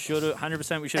 Should have,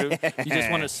 100% we should have. You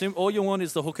just want all you want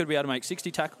is the hooker to be able to make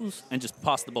 60 tackles and just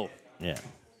pass the ball. Yeah.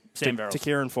 Sam Verrills. To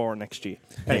Kieran Foran next year.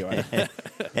 Anyway.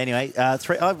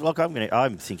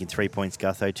 I'm thinking 3 points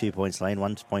Gutho, 2 points Lane,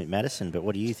 1 point Madison, but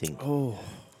what do you think? Oh.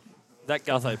 That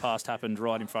Gutho pass happened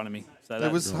right in front of me. So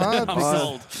it was hard. I'm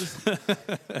sold.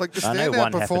 Like the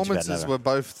standout performances were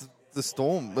both the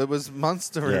Storm. It was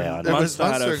Munster and Munster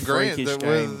and Grant that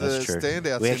were the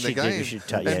standouts in the game.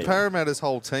 And Parramatta's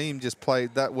whole team just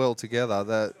played that well together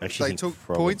that they took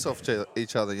points off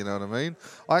each other, you know what I mean?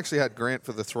 I actually had Grant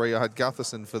for the 3, I had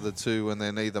Gutherson for the 2, and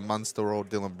then either Munster or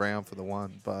Dylan Brown for the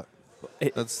 1. But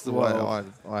that's the way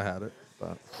I had it.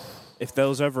 But if there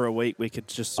was ever a week, we could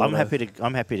just. I'm happy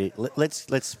to. Let's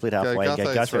split halfway. Go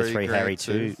Gutho 3, Harry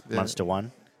 2, Munster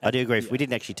 1. I do agree. We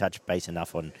didn't actually touch base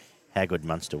enough on how good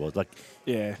Munster was.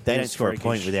 They don't score a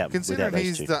point without. Considering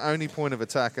he's the only point of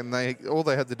attack, and all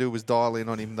they had to do was dial in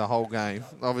on him the whole game.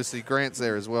 Obviously, Grant's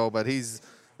there as well, but as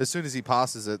soon as he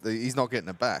passes it, he's not getting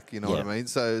it back. You know what I mean?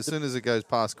 So as soon as it goes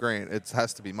past Grant, it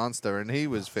has to be Munster, and he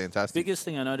was fantastic. Biggest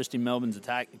thing I noticed in Melbourne's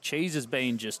attack, Cheese has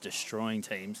been just destroying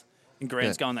teams. And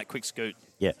Grant's going that quick scoot.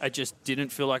 Yeah. I just didn't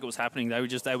feel like it was happening. They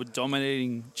were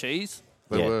dominating Cheese.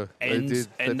 They were. And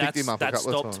that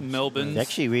stopped Melbourne. They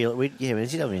actually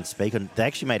they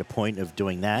actually made a point of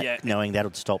doing that, knowing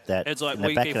that'll stop that. It's like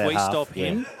if we stop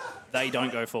him, they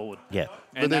don't go forward. Yeah.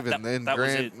 And but even then,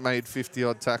 Grant made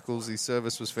 50-odd tackles. His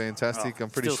service was fantastic.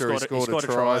 I'm pretty sure he scored a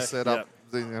try, set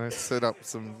up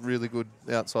some really good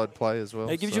outside play as well.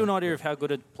 It gives you an idea of how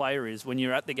good a player is when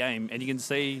you're at the game and you can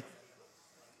see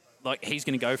he's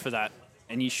going to go for that,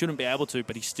 and you shouldn't be able to,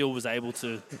 but he still was able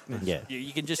to. Yeah,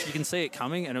 you can see it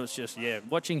coming, and it was just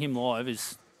watching him live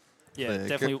is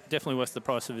definitely worth the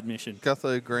price of admission.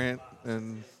 Gutho, Grant,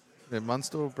 and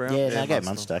Munster, Brown. Yeah, go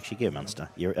Munster. Actually, go Munster.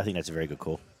 I think that's a very good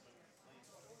call.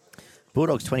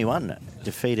 Bulldogs 21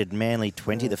 defeated Manly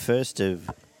 20, the first of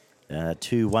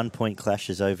 2 1-point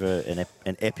clashes over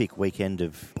an epic weekend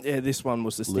of. Yeah, this one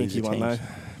was the sneaky one though.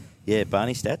 Yeah,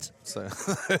 Barney stats. So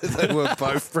they were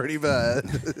both pretty bad.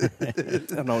 I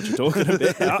don't know what you're talking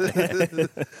about.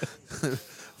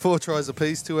 4 tries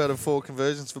apiece, 2 out of 4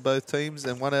 conversions for both teams,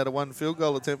 and 1 out of 1 field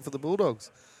goal attempt for the Bulldogs.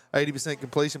 80%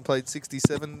 completion, played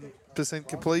 67%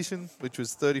 completion, which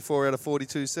was 34 out of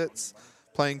 42 sets,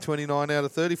 playing 29 out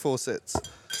of 34 sets.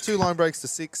 2 line breaks to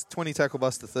 6, 20 tackle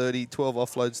busts to 30, 12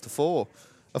 offloads to 4.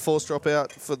 A forced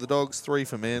dropout for the Dogs, 3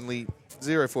 for Manly,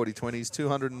 0 40-20s,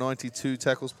 292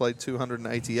 tackles played,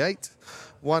 288.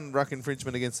 1 ruck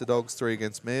infringement against the Dogs, 3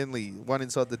 against Manly. 1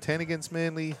 inside the 10 against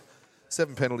Manly.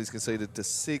 7 penalties conceded to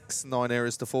 6, 9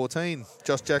 errors to 14.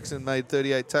 Josh Jackson made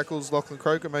 38 tackles, Lachlan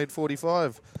Croker made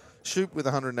 45. Shoop with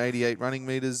 188 running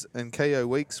metres, and KO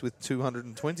Weeks with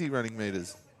 220 running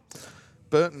metres.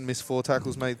 Burton missed 4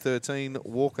 tackles, made 13.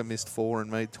 Walker missed 4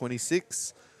 and made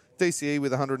 26. DCE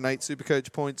with 108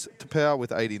 Supercoach points, Tapau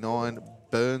with 89,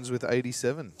 Burns with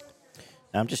 87.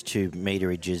 Just 2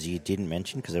 meteurages you didn't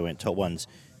mention because they weren't top ones.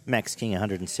 Max King,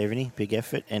 170, big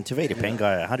effort. And Tavita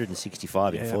Pangai,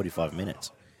 165 in 45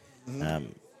 minutes.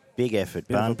 Big effort,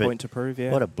 Bit of Barn. a point to prove,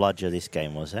 yeah. What a bludger this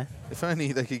game was, eh? If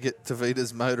only they could get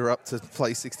Tavita's motor up to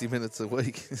play 60 minutes a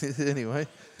week. Anyway.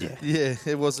 Yeah,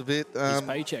 it was a bit. His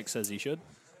paycheck says he should.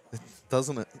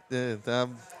 Doesn't it? Yeah.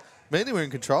 Manly were in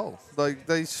control. Like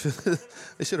they should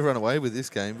have run away with this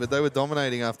game, but they were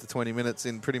dominating after 20 minutes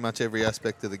in pretty much every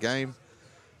aspect of the game.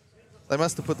 They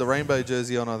must have put the rainbow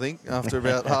jersey on, I think, after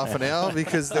about half an hour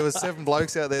because there were 7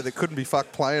 blokes out there that couldn't be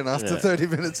fucked playing after 30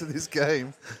 minutes of this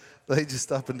game. They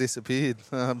just up and disappeared.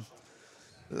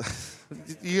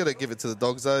 You got to give it to the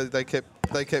Dogs though. They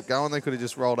kept going. They could have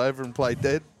just rolled over and played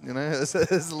dead. You know, as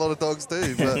a lot of Dogs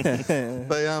do. But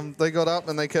they got up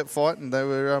and they kept fighting. They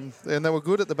were and they were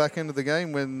good at the back end of the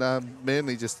game when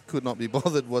Manly just could not be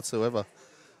bothered whatsoever.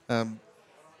 They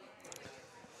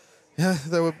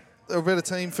were a better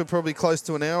team for probably close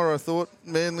to an hour, I thought,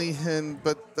 Manly,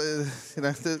 but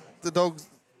the Dogs.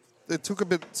 It took a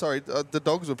bit. Sorry, the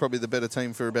Dogs were probably the better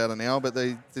team for about an hour, but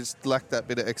they just lacked that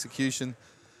bit of execution.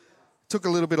 Took a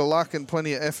little bit of luck and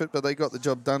plenty of effort, but they got the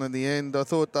job done in the end. I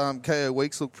thought KO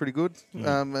Weeks looked pretty good,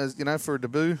 as you know, for a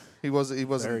debut. He wasn't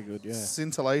very good, yeah.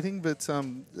 Scintillating, but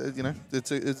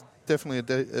it's definitely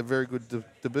a very good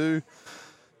debut.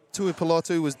 Tui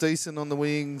Pilotu was decent on the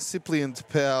wing. Sipley and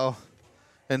Tapau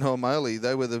and Homoli,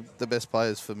 they were the best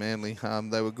players for Manly.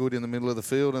 They were good in the middle of the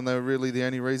field, and they were really the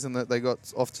only reason that they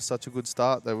got off to such a good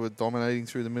start. They were dominating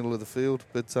through the middle of the field,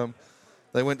 but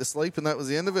they went to sleep, and that was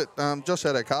the end of it. Josh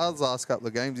Addo-Carr's last couple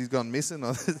of games, he's gone missing.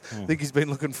 I think he's been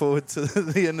looking forward to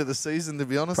the end of the season, to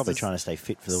be honest. Probably trying to stay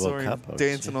fit for the World Cup.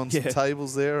 Dancing on some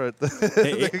tables there. At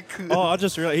I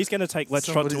just realised he's going to take Let's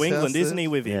Trot to England, isn't he,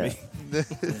 with him? Yeah.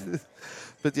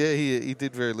 But yeah, he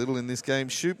did very little in this game.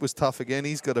 Shoop was tough again.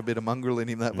 He's got a bit of mongrel in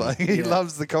him, that bloke. He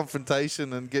loves the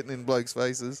confrontation and getting in blokes'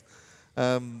 faces.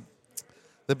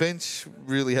 The bench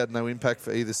really had no impact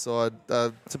for either side.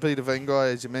 Tavita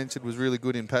Pangai, as you mentioned, was really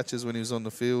good in patches when he was on the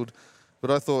field.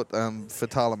 But I thought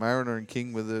Fatala Mariner and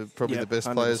King were probably the best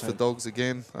 100%. Players for Dogs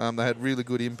again. They had really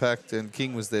good impact, and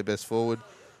King was their best forward.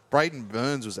 Braden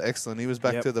Burns was excellent. He was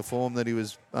back to the form that he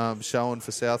was showing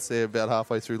for Souths there about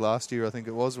halfway through last year, I think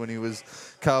it was, when he was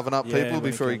carving up people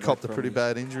before he copped a pretty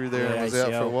bad injury there and was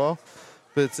out for a while.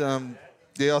 But,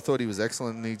 I thought he was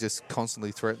excellent, and he just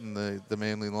constantly threatened the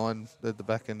Manly line at the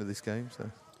back end of this game. So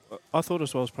I thought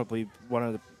as well was probably one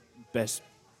of the best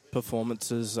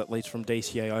performances, at least from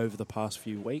DCA, over the past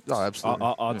few weeks. Oh, absolutely.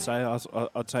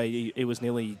 I'd say it was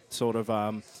nearly sort of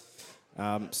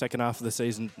second half of the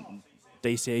season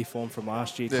DCE form from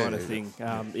last year kind of thing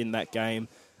in that game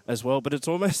as well. But it's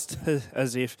almost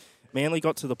as if Manly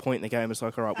got to the point in the game, it's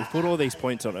like, all right, we've put all these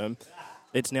points on them.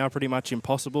 It's now pretty much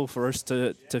impossible for us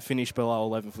to finish below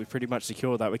 11th. We've pretty much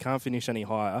secured that. We can't finish any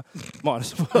higher. Might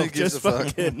as well just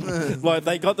fucking... like,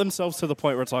 they got themselves to the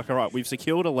point where it's like, all right, we've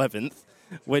secured 11th.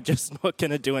 We're just not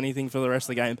going to do anything for the rest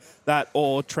of the game. That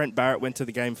or Trent Barrett went to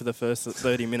the game for the first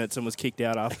 30 minutes and was kicked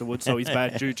out afterwards, so his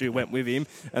bad juju went with him,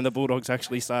 and the Bulldogs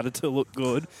actually started to look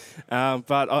good.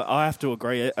 But I have to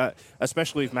agree,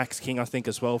 especially with Max King, I think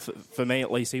as well. For me,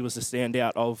 at least, he was the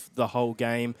standout of the whole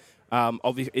game.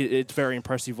 It's very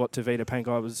impressive what Tavita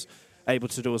Pangai was able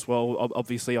to do as well,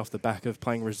 obviously off the back of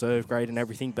playing reserve grade and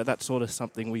everything, but that's sort of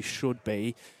something we should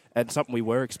be. And something we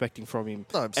were expecting from him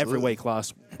every week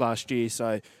last year.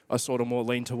 So I sort of more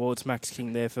lean towards Max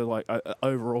King there for like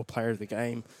overall player of the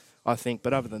game, I think.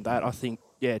 But other than that, I think,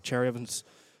 Cherry Evans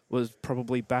was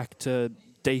probably back to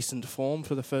decent form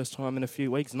for the first time in a few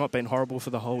weeks. Not been horrible for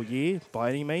the whole year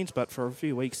by any means, but for a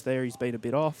few weeks there, he's been a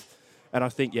bit off. And I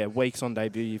think, weeks on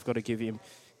debut, you've got to give him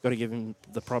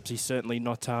the props. He's certainly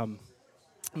not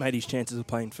made his chances of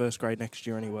playing first grade next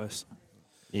year any worse.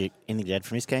 Anything to add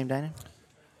from this game, Dana?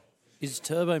 Is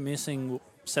Turbo missing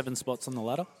 7 spots on the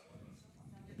ladder?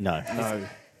 No.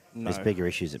 There's bigger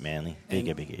issues at Manly.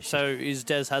 Bigger issues. So is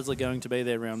Des Hasler going to be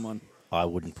there round 1? I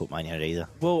wouldn't put money on it either.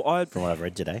 Well, from what I've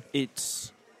read today.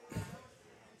 It's,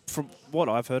 from what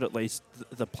I've heard at least,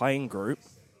 the playing group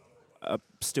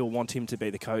still want him to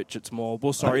be the coach. It's more,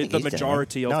 the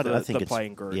majority of the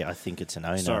playing group. Yeah, I think it's an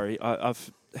owner. Sorry,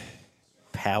 I've...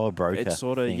 Power broker. It's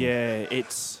sort of,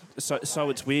 it's... So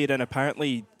it's weird, and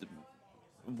apparently...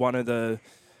 one of the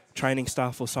training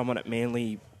staff or someone at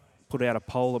Manly put out a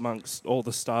poll amongst all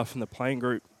the staff in the playing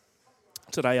group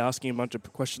today asking a bunch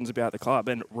of questions about the club,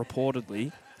 and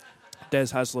reportedly Des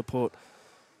Hasler put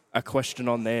a question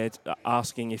on there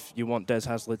asking if you want Des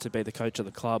Hasler to be the coach of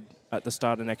the club at the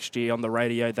start of next year. On the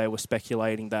radio, they were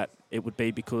speculating that it would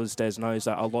be because Des knows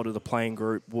that a lot of the playing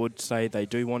group would say they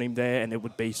do want him there, and it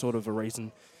would be sort of a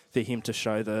reason for him to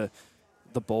show the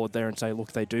board there and say,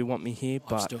 look, they do want me here. I've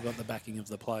But still got the backing of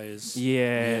the players.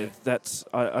 yeah, that's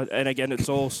and again, it's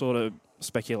all sort of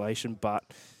speculation, but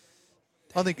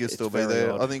I think he'll It's still be very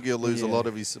there. odd. I think you'll lose a Yeah. lot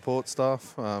of his support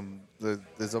staff.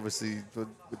 There's obviously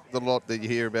the lot that you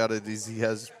hear about it is he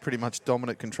has pretty much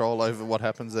dominant control over what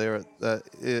happens there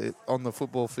on the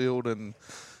football field and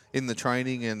in the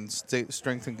training and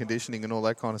strength and conditioning and all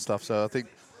that kind of stuff. So I think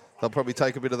they'll probably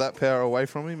take a bit of that power away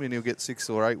from him, and he'll get 6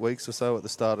 or 8 weeks or so at the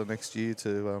start of next year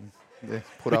to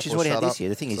put up Which is or what he had shut this up. year.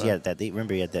 The thing is, So- he had that.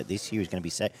 Remember, he had that this year. He was going to be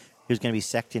sacked. He was going to be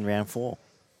sacked in round 4,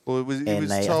 Well, he was and I think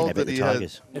they told beat that the he had.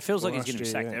 Tigers. It feels like he's Last going to be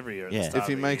year, sacked yeah. every year. At Yeah. the start If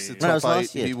he of makes the year. No, it was top last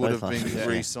 8, year. he It's would have both last been year.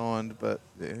 re-signed. But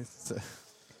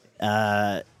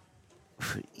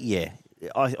Yeah,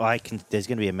 I can. There's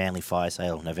going to be a Manly fire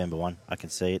sale November 1. I can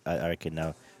see it. I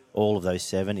reckon all of those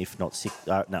 7, if not 6,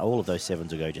 no, all of those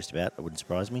 7s will go just about. It wouldn't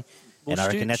surprise me. Well, and I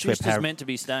reckon that's where Schuster's meant to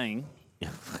be staying.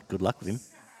 Good luck with him.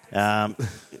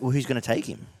 Well, who's going to take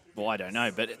him? Well, I don't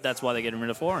know, but that's why they're getting rid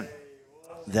of Foreign.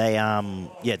 They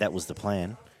yeah, that was the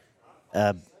plan.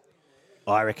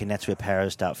 I reckon that's where Parra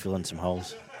start filling some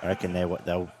holes. I reckon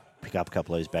they'll pick up a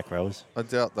couple of those back rowers. I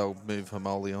doubt they'll move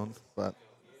Hamoli on, but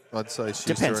I'd say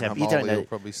Schuster Depends and how you don't Hamoli know. will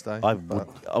probably stay. I but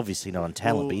would obviously not on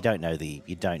talent, but you don't know the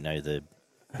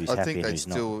who's I happy think and they'd who's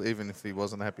not. still, even if he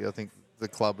wasn't happy, I think the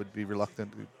club would be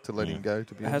reluctant to let him go.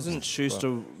 To be honest. hasn't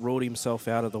Schuster ruled himself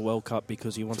out of the World Cup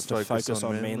because he wants to focus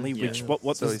on Manly? Yeah. Which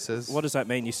what So he does, says. what does that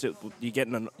mean? You're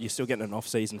still getting an off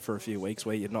season for a few weeks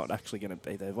where you're not actually going to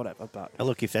be there, whatever. But Oh,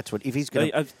 look, if he's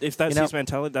going to, if that's you know, his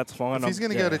mentality, that's fine. If he's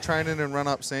going to yeah. go to training and run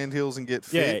up sandhills and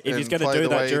get Yeah, fit, if he's and gonna play do the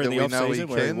that way during that the we know off-season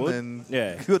he where he can, would, then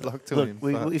yeah. good luck to look, him.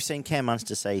 we, but- we've seen Cam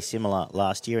Munster say similar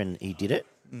last year, and he did it.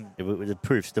 The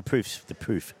proof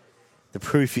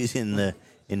is in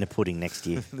the pudding next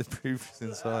year. the proof's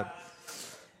inside.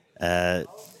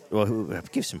 Well,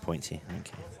 give some points here.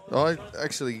 Okay. I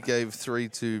actually gave 3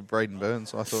 to Braden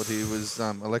Burns. I thought he was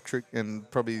electric and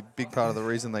probably a big part of the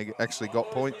reason they actually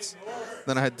got points.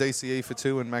 Then I had DCE for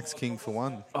 2 and Max King for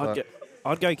 1.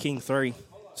 I'd go King 3,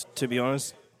 to be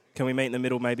honest. Can we meet in the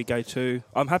middle? Maybe go 2.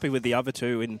 I'm happy with the other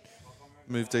 2 in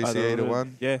Move either DCE to order.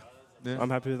 1. Yeah, Yeah. I'm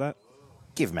happy with that.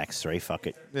 Give Max 3. Fuck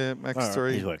it. Yeah, Max All right.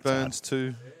 3, He's worked Burns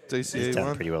 2, He's DCE done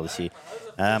 1. pretty well this year.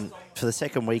 For the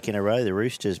second week in a row, the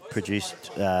Roosters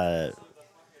produced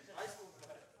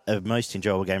a most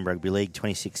enjoyable game of rugby league,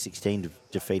 26-16,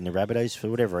 defeating the Rabbitohs. For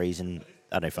whatever reason,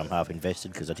 I don't know if I'm half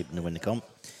invested because I tipped them to win the comp.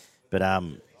 But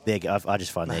I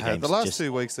just find their games The last just,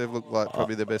 2 weeks, they've looked like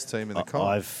probably the best team in the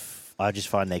comp. I just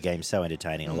find their games so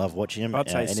entertaining. I love watching them. I'd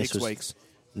say and 6 weeks.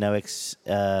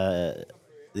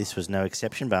 This was no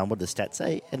exception, but what does the stats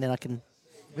say? And then I can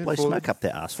blow four- smoke up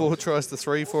their arse. 4 tries to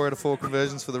 3, 4 out of 4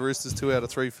 conversions for the Roosters, 2 out of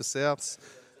 3 for Souths,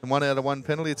 and 1 out of 1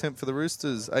 penalty attempt for the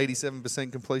Roosters.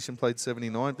 87% completion, played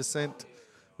 79%,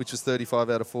 which was 35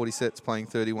 out of 40 sets, playing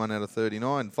 31 out of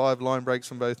 39. 5 line breaks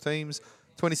from both teams,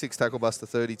 26 tackle busts to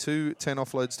 32, 10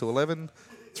 offloads to 11,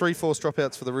 3 forced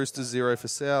dropouts for the Roosters, 0 for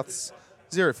Souths,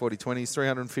 0 40-20s,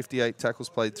 358 tackles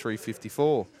played,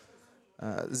 354.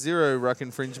 0 ruck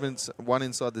infringements, 1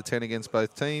 inside the 10 against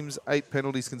both teams, 8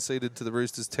 penalties conceded to the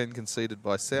Roosters, 10 conceded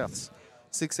by Souths.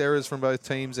 6 errors from both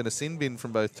teams and a sin bin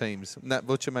from both teams. Nat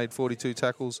Butcher made 42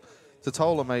 tackles,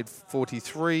 Totola made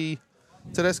 43,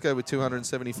 Tedesco with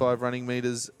 275 running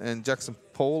metres, and Jackson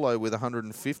Paulo with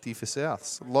 150 for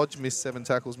Souths. Lodge missed 7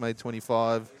 tackles, made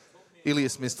 25.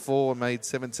 Ilias missed 4, made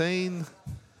 17.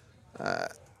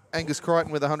 Angus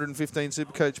Crichton with 115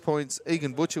 Supercoach points,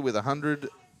 Egan Butcher with 100,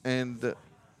 and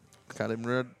I can't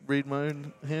even read my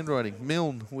own handwriting.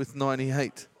 Milne with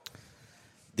 98.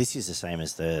 This is the same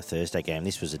as the Thursday game.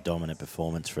 This was a dominant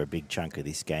performance for a big chunk of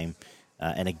this game,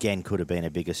 and again could have been a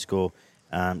bigger score.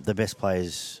 The best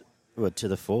players were to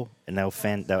the fore, and they were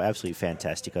absolutely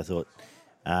fantastic. I thought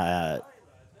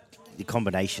the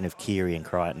combination of Keary and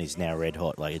Crichton is now red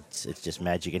hot. Like it's just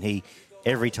magic. And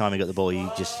every time he got the ball, he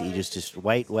just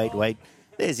wait.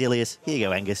 There's Ilias. Here you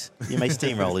go, Angus. You may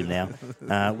steamroll him now.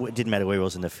 It didn't matter where he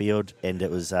was in the field, and it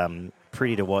was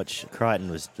pretty to watch. Crichton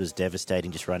was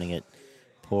devastating, just running it.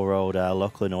 Poor old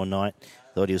Lachlan all night.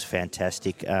 Thought he was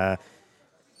fantastic.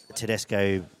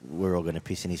 Tedesco, we're all going to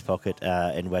piss in his pocket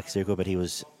and wax circle, but he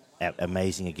was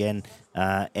amazing again.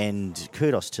 And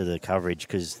kudos to the coverage,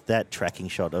 because that tracking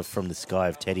shot from the sky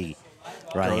of Teddy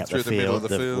running Going up the through the middle field, of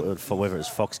the field. for whether it was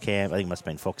Foxcam, I think it must have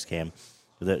been Foxcam,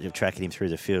 tracking him through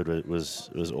the field was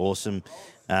awesome.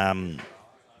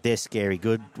 They're scary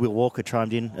good. Will Walker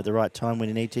chimed in at the right time when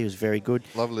he needed to. He was very good.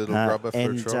 Lovely little rubber for a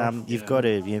and try. you've got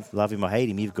to love him or hate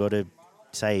him. You've got to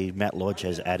say Matt Lodge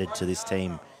has added to this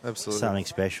team Absolutely. something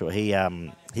special. He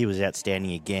was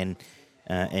outstanding again,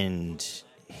 and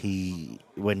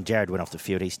when Jared went off the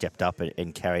field, he stepped up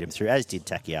and carried him through, as did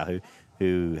Takiaho,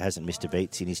 who hasn't missed a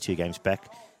beat in his 2 games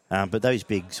back. But those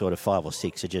big sort of 5 or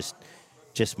 6 are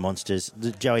just monsters.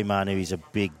 Joey Manu is a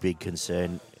big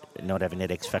concern, not having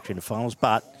that X factor in the finals,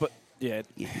 but yeah,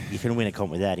 you can win a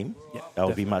comp without him. Yeah, I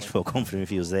would be much more confident if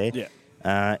he was there. Yeah.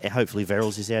 Hopefully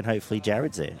Verrills is there, and hopefully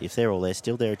Jared's there. If they're all there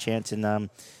still, they're a chance. And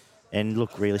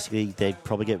look, realistically, they'd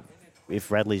probably get,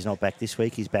 if Radley's not back this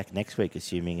week, he's back next week,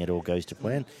 assuming it all goes to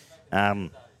plan.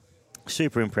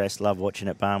 Super impressed. Love watching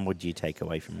it. Barn, what do you take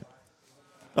away from it?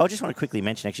 I just want to quickly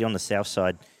mention, actually, on the south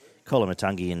side,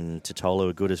 Kolomatangi and Totola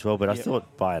were good as well, but I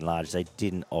thought, by and large, they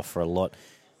didn't offer a lot.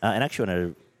 And actually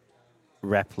want to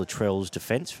wrap Latrell's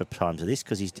defence for times of this,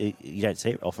 because you don't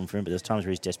see it often from him, but there's times where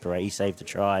he's desperate. He saved a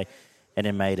try and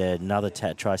then made another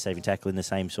try-saving tackle in the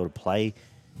same sort of play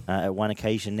at one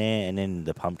occasion there, and then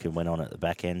the pumpkin went on at the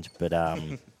back end. But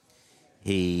and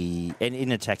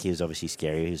in attack, he was obviously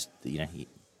scary. He was,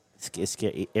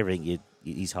 scary, everything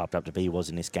he's hyped up to be was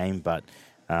in this game, but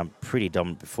pretty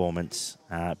dominant performance.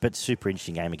 But super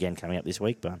interesting game again coming up this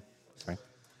week. But sorry.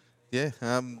 Yeah,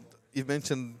 you've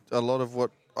mentioned a lot of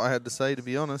what I had to say, to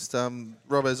be honest.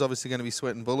 Robbo's obviously going to be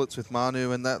sweating bullets with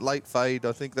Manu, and that late fade,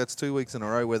 I think that's 2 weeks in a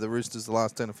row where the Roosters, the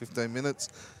last 10 or 15 minutes,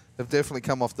 have definitely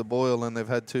come off the boil, and they've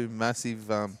had 2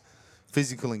 massive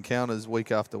physical encounters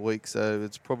week after week. So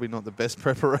it's probably not the best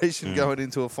preparation going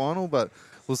into a final, but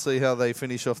we'll see how they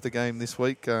finish off the game this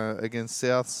week against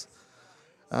Souths.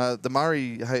 The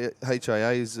Murray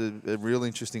HIA is a real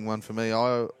interesting one for me.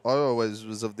 I always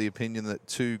was of the opinion that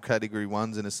 2 Category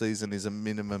 1s in a season is a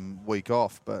minimum week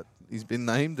off, but he's been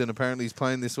named and apparently he's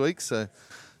playing this week, so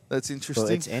that's interesting.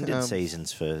 Well, it's ended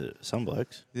seasons for some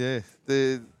blokes. Yeah.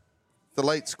 The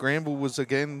late scramble was,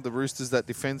 again, the Roosters, that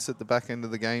defence at the back end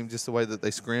of the game, just the way that they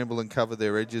scramble and cover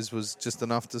their edges was just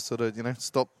enough to sort of,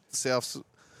 stop Souths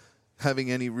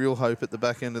having any real hope at the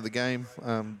back end of the game.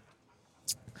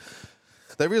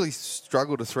 They really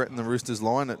struggle to threaten the Roosters'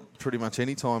 line at pretty much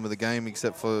any time of the game,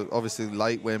 except for obviously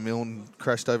late where Milne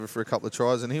crashed over for a couple of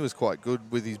tries, and he was quite good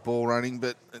with his ball running.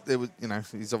 But there was,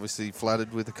 he's obviously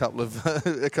flattered with a couple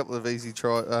of easy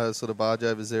sort of barge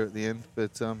overs there at the end.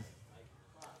 But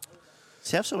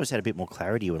Souths always had a bit more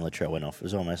clarity when Latrell went off. It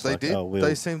was almost they like, did.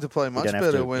 They seemed to play much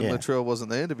better when Latrell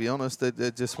wasn't there, to be honest.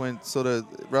 It just went sort of,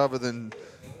 rather than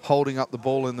holding up the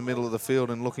ball in the middle of the field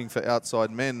and looking for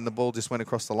outside men, the ball just went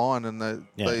across the line, and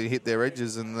they hit their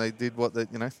edges, and they did what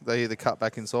they either cut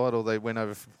back inside or they went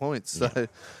over for points. So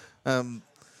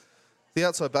the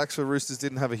outside backs for Roosters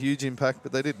didn't have a huge impact,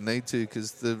 but they didn't need to,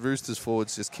 because the Roosters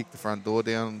forwards just kicked the front door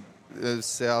down.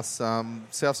 Souths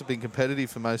have been competitive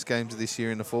for most games this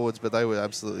year in the forwards, but they were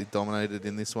absolutely dominated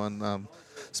in this one,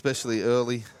 especially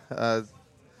early.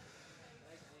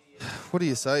 What do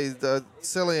you say?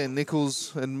 Selly and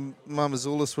Nichols and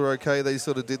Mamazoulis were okay. They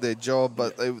sort of did their job,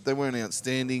 but they weren't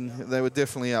outstanding. They were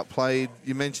definitely outplayed.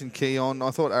 You mentioned Keon.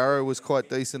 I thought Arrow was quite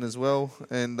decent as well.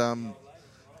 And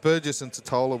Burgess and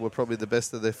Totola were probably the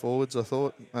best of their forwards, I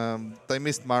thought. They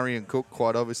missed Murray and Cook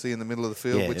quite obviously in the middle of the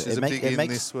field, which is a big in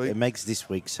this week. It makes this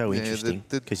week so interesting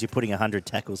because you're putting 100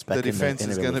 tackles back in the defence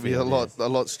is going to be a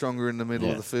lot stronger in the middle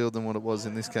of Yeah. the field than what it was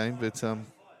in this game. But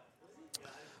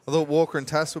I thought Walker and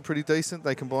Tass were pretty decent.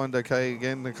 They combined okay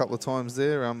again a couple of times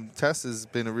there. Tass has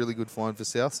been a really good find for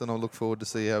Souths, and I look forward to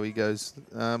see how he goes.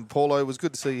 Paulo, was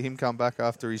good to see him come back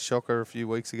after his shocker a few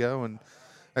weeks ago and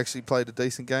actually played a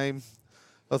decent game.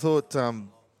 I thought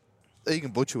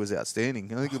Egan Butcher was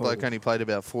outstanding. I think the bloke only played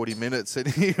about 40 minutes, and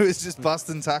he was just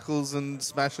busting tackles and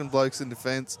smashing blokes in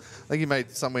defence. I think he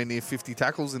made somewhere near 50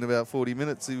 tackles in about 40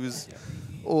 minutes. He was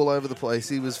all over the place.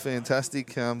 He was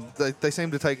fantastic. They seem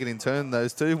to take it in turn,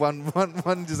 those two. One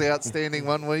just outstanding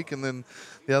one week, and then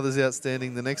the other's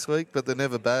outstanding the next week. But they're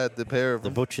never bad, the pair of The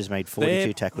them. Butchers made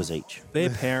 42 tackles each.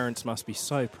 Their parents must be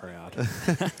so proud.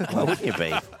 Why wouldn't you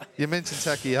be? You mentioned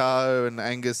Takiao and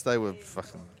Angus. They were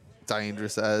fucking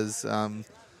dangerous as.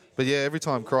 But yeah, every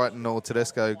time Crichton or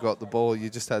Tedesco got the ball, you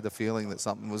just had the feeling that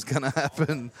something was going to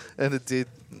happen, and it did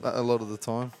a lot of the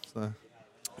time. So.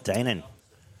 Danon.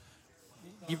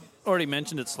 You've already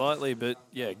mentioned it slightly, but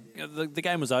yeah, the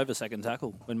game was over second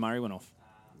tackle when Murray went off.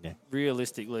 Yeah.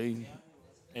 Realistically,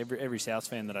 every South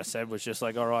fan that I said was just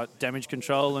like, all right, damage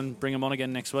control and bring him on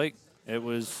again next week. It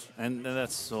was, and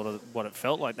that's sort of what it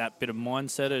felt like. That bit of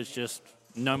mindset is just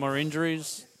no more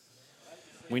injuries.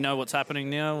 We know what's happening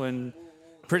now, and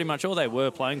pretty much all they were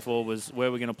playing for was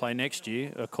where we're going to play next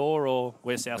year, a core or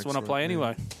where Souths want to play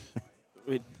anyway.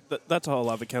 That's a whole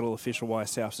other kettle of fish of why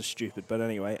Souths are stupid. But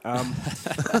anyway,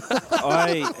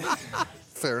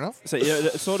 Fair enough. So yeah,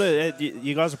 sort of.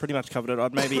 You guys have pretty much covered it.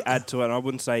 I'd maybe add to it. I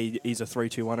wouldn't say he's a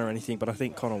 3-2-1 or anything, but I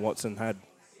think Connor Watson had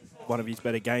one of his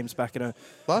better games back in a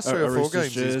Last 3 or 4 Roosters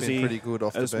games, he's been jersey pretty good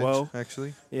off the as bench, well.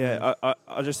 actually. Yeah,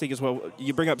 I just think as well.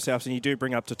 You bring up Souths and you do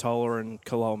bring up Totola and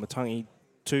Kalal Matangi.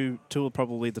 Two are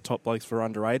probably the top blokes for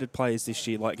underrated players this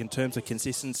year. Like in terms of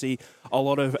consistency,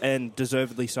 and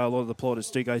deservedly so, a lot of the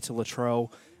plaudits do go to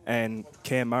Latrell and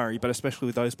Cam Murray, but especially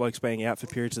with those blokes being out for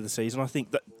periods of the season, I think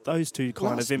that those two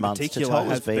kind Last of in month, particular Totola's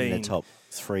have been been the top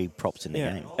 3 props in the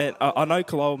game. And I know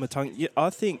Kalal Matangi. I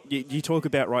think you talk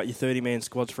about your 30-man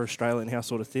squads for Australia and how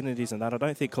sort of thin it is, and that I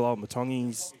don't think Kalal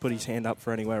Matangi's put his hand up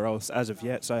for anywhere else as of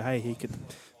yet. So hey, he could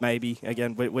maybe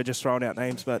again we're just throwing out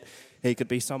names, but he could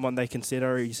be someone they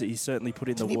consider. He's certainly put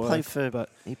in the work.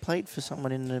 He played for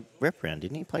someone in the rep round,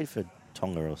 didn't he? He played for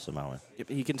Tonga or Samoa.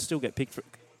 He can still get picked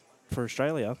for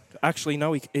Australia. Actually,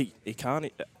 no, he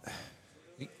can't.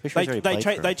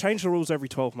 They change the rules every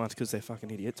 12 months because they're fucking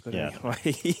idiots. But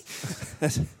anyway,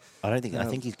 I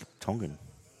think he's Tongan.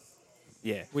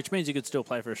 Yeah, Which means you could still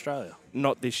play for Australia.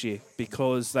 not this year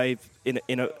because they've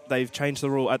changed the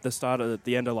rule at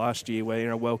the end of last year, where in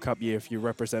a World Cup year, if you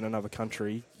represent another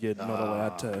country, you're not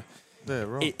allowed to. Yeah,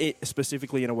 right.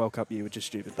 Specifically in a World Cup year, which is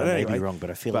stupid. I may be wrong, but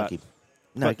I feel like he.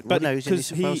 No, But he was in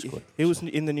the New South Wales squad. he was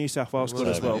in the New South Wales squad was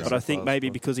as in the well. New But I South think Wales maybe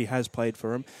squad. because he has played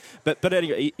for him. But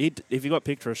anyway, if he got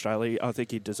picked for Australia, I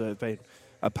think he'd deserve being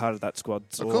a part of that squad.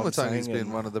 Kumatangi's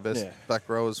been one of the best back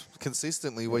rowers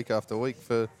consistently week after week.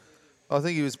 I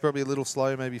think he was probably a little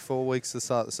slow, maybe 4 weeks to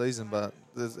start the season, but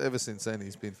ever since then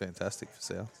he's been fantastic for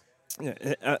South. Yeah,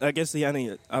 I guess the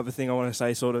only other thing I want to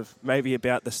say, sort of maybe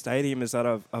about the stadium, is that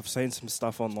I've seen some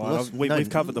stuff online. We've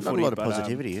covered the not footy, a lot of but,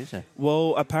 positivity, is there?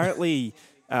 well, apparently.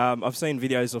 I've seen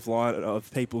videos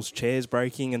of people's chairs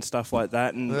breaking and stuff like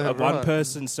that, and one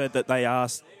person said that they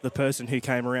asked the person who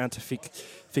came around to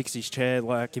fix his chair,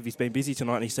 like, if he's been busy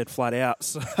tonight, and he said flat out.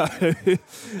 So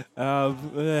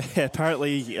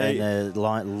apparently,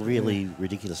 And really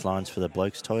ridiculous lines for the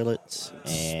blokes' toilets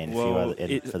and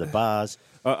for the bars.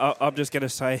 I'm just going to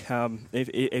say,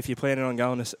 if you're planning on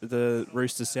going to the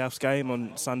Roosters Souths game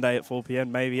on Sunday at 4 p.m,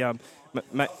 maybe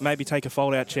maybe take a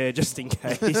fold-out chair just in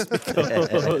case,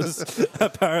 because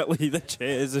apparently the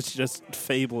chairs are just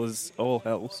feeble as all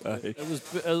hell. So It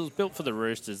was built for the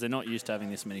Roosters. They're not used to having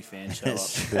this many fans show up.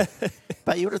 That's true.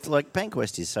 But you would have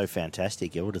Bankwest is so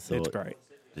fantastic. You would have thought it's great.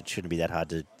 it shouldn't be that hard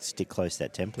to stick close to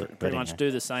that template. Pretty much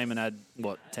do the same and add,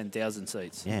 10,000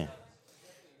 seats. Yeah,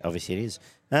 obviously it is.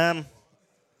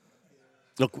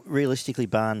 Look, realistically,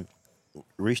 Barn,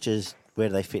 Roosters, where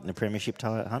do they fit in the premiership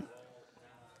hunt?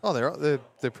 Oh,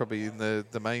 they're probably in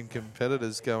the main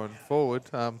competitors going forward.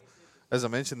 As I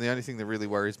mentioned, the only thing that really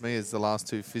worries me is the last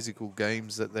 2 physical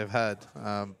games that they've had.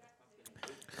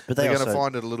 But They're going to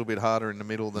find it a little bit harder in the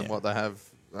middle than Yeah. what they have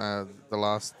the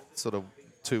last sort of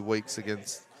 2 weeks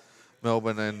against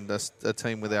Melbourne and a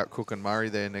team without Cook and Murray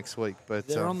there next week. But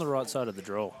They're on the right side of the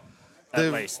draw.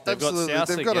 At least they've got South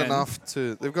they've got again. enough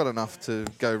to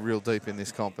go real deep in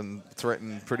this comp and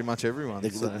threaten pretty much everyone.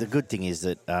 The good thing is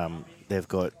that they've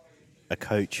got a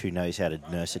coach who knows how to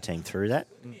nurse a team through that,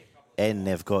 and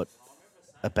they've got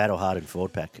a battle-hardened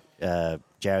forward pack.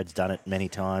 Jared's done it many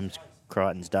times.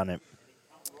 Crichton's done it.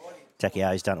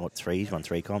 Takiao's done it. 3? He's won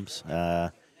 3 comps.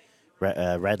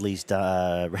 Radley's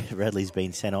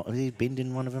been sent off. Has he binned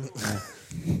in one of them?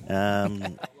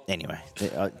 Anyway,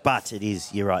 but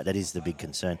you're right, that is the big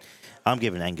concern. I'm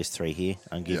giving Angus 3 here.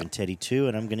 I'm giving Teddy 2,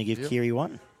 and I'm going to give Kiri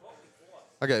 1.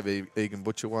 I gave Egan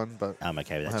Butcher 1, but I'm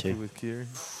okay with I'm that happy too. with Kiri.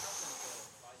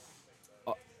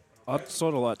 I'd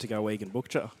sort of like to go Egan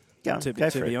Butcher, Go to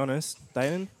for be it. honest.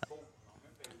 Damon?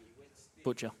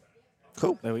 Butcher.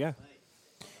 Cool. There we go.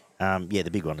 The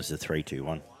big one is the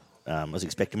 3-2-1. I was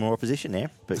expecting more opposition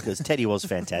there because Teddy was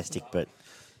fantastic, but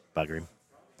bugger him.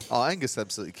 Oh, Angus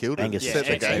absolutely killed it. Angus He set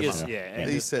set the game Angus, up. yeah,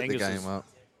 He set the Angus game was up.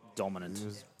 Dominant. He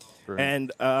was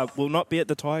brilliant. And will not be at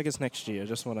the Tigers next year. I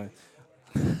just want to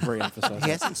re-emphasise He that.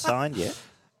 hasn't signed yet.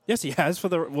 Yes, he has for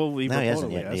the. Well, No, he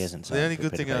hasn't yet. He hasn't signed. The only for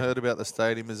good thing I Peter heard about the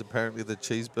stadium is apparently the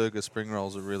cheeseburger spring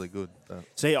rolls are really good. But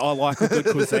See, I like a good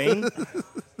cuisine.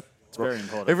 It's very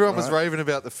important. everyone was raving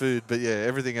about the food, but yeah,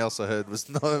 everything else I heard was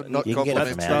not You can get it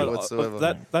from complimentary Aldi.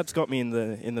 whatsoever. That's got me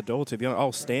in the door. To be honest,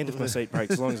 I'll stand if my seat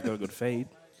breaks as long as it's got a good feed.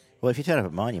 Well, if you turn up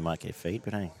at mine, you might get a feed,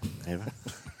 but hey, whatever.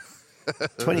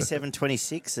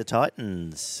 27-26, the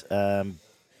Titans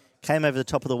came over the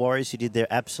top of the Warriors, who did their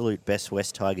absolute best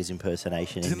West Tigers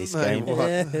impersonation in this game.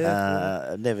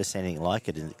 I've never seen anything like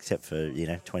it, except for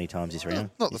 20 times this round.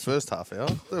 Not the first half hour.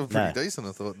 They were pretty decent,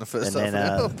 I thought, in the first half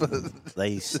hour. But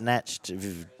they snatched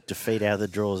defeat out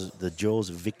of the jaws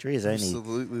of victory, as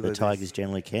only the Tigers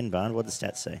generally can. Barn, what do the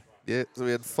stats say? Yeah, so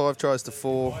we had 5 tries to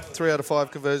 4, 3 out of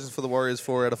 5 conversions for the Warriors,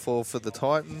 4 out of 4 for the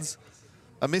Titans.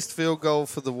 A missed field goal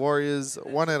for the Warriors,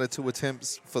 1 out of 2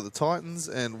 attempts for the Titans,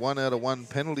 and 1 out of 1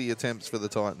 penalty attempts for the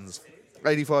Titans.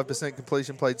 85%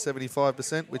 completion, played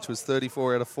 75%, which was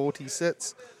 34 out of 40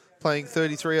 sets, playing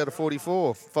 33 out of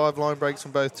 44. 5 line breaks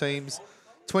from both teams,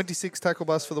 26 tackle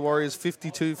busts for the Warriors,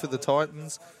 52 for the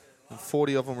Titans, and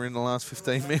 40 of them were in the last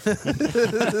 15 minutes. 7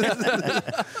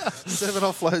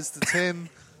 offloads to 10.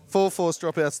 4 forced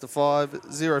dropouts to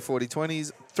 5, 0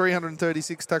 40-20s,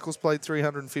 336 tackles played,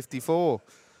 354.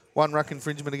 1 ruck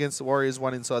infringement against the Warriors,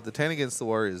 1 inside the 10 against the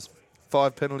Warriors.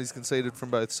 5 penalties conceded from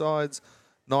both sides,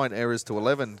 9 errors to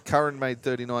 11. Curran made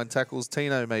 39 tackles,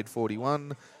 Tino made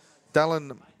 41.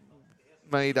 Dallin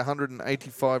made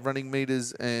 185 running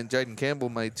metres, and Jaden Campbell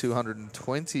made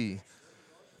 220.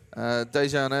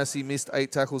 Dejan Assi missed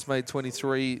 8 tackles, made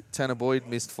 23. Tanner Boyd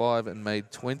missed 5 and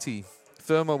made 20.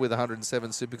 Firma with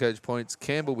 107 Supercoach points,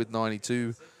 Campbell with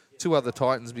 92, 2 other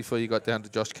Titans before you got down to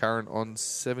Josh Curran on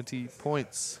 70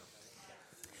 points.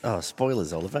 Oh,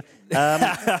 spoilers, Oliver.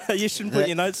 You shouldn't put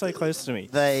your notes so close to me.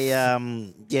 They,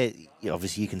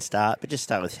 obviously you can start, but just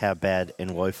start with how bad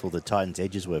and woeful the Titans'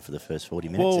 edges were for the first 40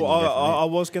 minutes. Well, I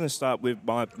was going to start with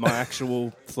my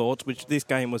actual thoughts, which this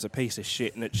game was a piece of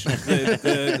shit, and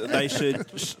they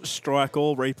should strike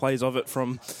all replays of it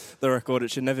from the record. It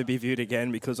should never be viewed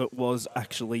again because it was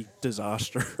actually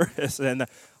disastrous. And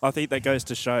I think that goes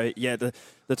to show, the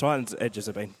Titans' edges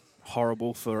have been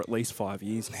horrible for at least 5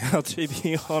 years now, to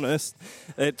be honest.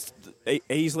 It's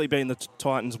easily been the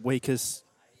Titans' weakest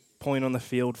point on the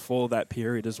field for that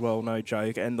period as well, no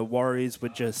joke. And the Warriors were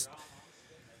just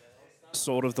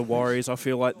sort of the Warriors. I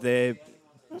feel like their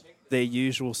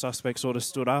usual suspects sort of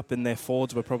stood up, and their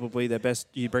forwards were probably their best.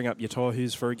 You bring up your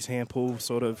Tohus, for example,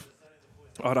 sort of,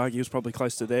 I'd argue was probably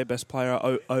close to their best player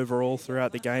overall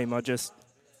throughout the game.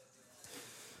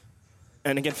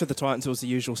 And again, for the Titans, it was the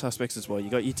usual suspects as well. You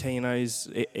got your Tinos,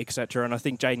 etc. And I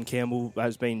think Jaden Campbell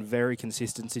has been very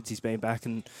consistent since he's been back,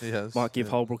 and might give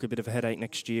Holbrook a bit of a headache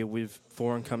next year with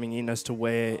Foran coming in as to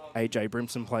where AJ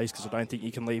Brimson plays, because I don't think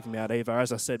you can leave him out either.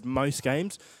 As I said, most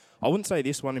games, I wouldn't say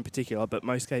this one in particular, but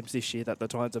most games this year that the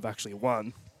Titans have actually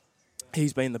won,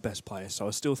 he's been the best player. So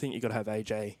I still think you've got to have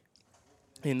AJ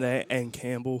in there and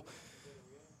Campbell.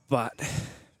 But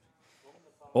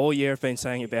all year I've been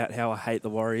saying about how I hate the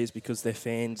Warriors because their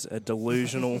fans are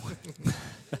delusional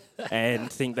and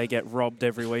think they get robbed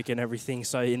every week and everything.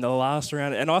 So in the last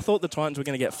round, and I thought the Titans were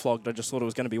going to get flogged. I just thought it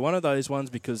was going to be one of those ones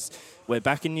because we're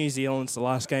back in New Zealand. It's the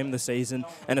last game of the season,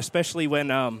 and especially when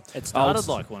it started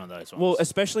like one of those ones. Well,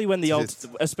 especially when the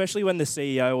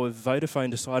CEO of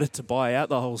Vodafone decided to buy out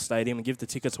the whole stadium and give the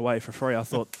tickets away for free. I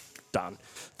thought, done.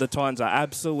 The Titans are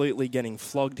absolutely getting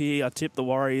flogged here. I tipped the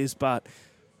Warriors, but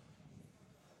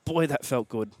boy, that felt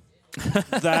good.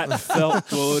 That felt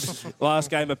good. Last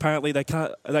game, apparently they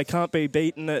can't be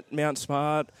beaten at Mount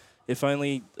Smart. If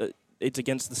only it's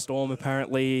against the Storm,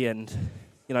 apparently, and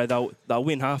they'll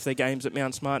win half their games at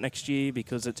Mount Smart next year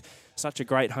because it's such a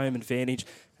great home advantage.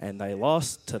 And they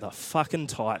lost to the fucking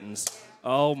Titans.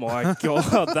 Oh my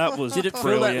god, that was Did it feel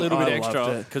brilliant. that little bit I extra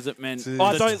loved because it meant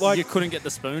I don't like you couldn't get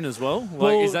the spoon as well?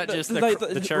 Well, is that just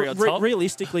the cherry on top?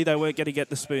 Realistically, they weren't going to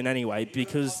get the spoon anyway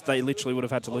because they literally would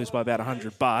have had to lose by about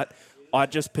 100. But I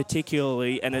just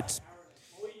particularly, and it's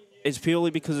purely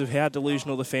because of how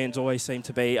delusional the fans always seem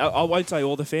to be. I won't say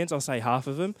all the fans, I'll say half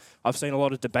of them. I've seen a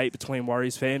lot of debate between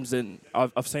Warriors fans, and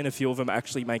I've seen a few of them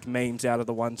actually make memes out of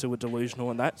the ones who are delusional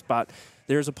and that. But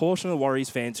there is a portion of Warriors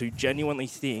fans who genuinely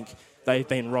think they've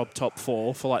been robbed top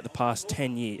 4 for like the past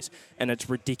 10 years, and it's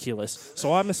ridiculous.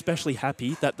 So I'm especially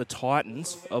happy that the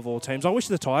Titans, of all teams, I wish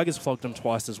the Tigers flogged them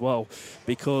twice as well,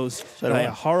 because they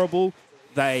are horrible.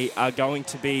 They are going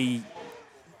to be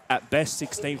at best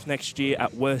 16th next year,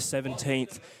 at worst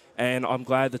 17th, and I'm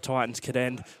glad the Titans could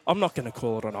end. I'm not going to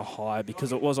call it on a high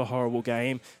because it was a horrible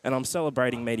game, and I'm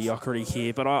celebrating mediocrity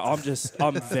here, but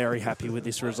I'm very happy with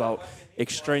this result.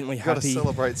 Extremely happy. Got to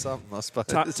celebrate something, I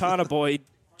suppose. Tanner Boyd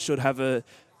should have a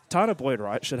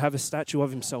statue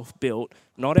of himself built,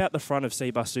 not out the front of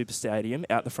Seabus Super Stadium,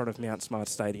 out the front of Mount Smart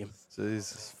Stadium.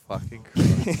 Jesus fucking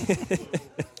Christ.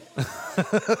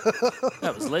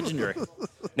 That was legendary.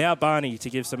 Now, Barney, to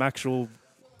give some actual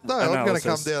No, I'm going to come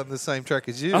analysis. down the same track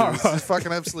as you. Oh, It was a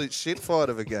fucking absolute shit fight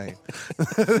of a game.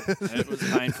 It was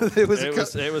painful.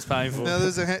 It was painful. Now,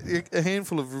 there's a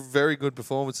handful of very good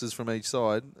performances from each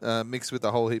side, mixed with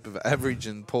a whole heap of average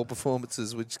and poor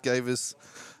performances, which gave us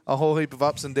a whole heap of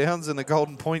ups and downs and a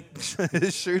golden point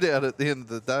shootout at the end of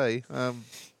the day.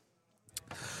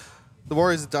 The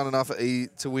Warriors have done enough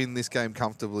to win this game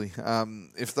comfortably.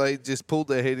 If they just pulled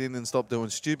their head in and stopped doing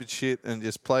stupid shit and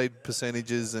just played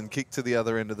percentages and kicked to the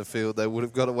other end of the field, they would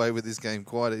have got away with this game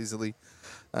quite easily.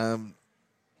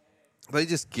 They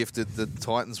just gifted the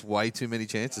Titans way too many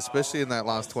chances, especially in that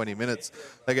last 20 minutes.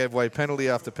 They gave away penalty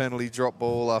after penalty, drop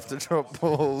ball after drop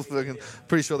ball.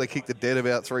 Pretty sure they kicked it dead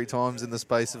about 3 times in the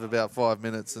space of about 5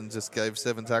 minutes and just gave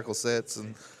 7 tackle sets.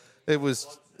 And it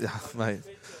was, mate...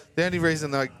 The only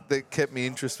reason that kept me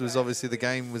interest was obviously the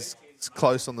game was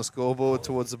close on the scoreboard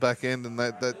towards the back end, and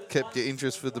that kept your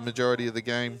interest for the majority of the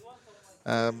game.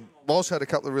 Walsh had a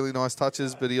couple of really nice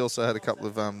touches, but he also had a couple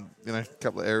of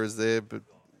couple of errors there. But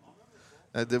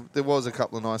there was a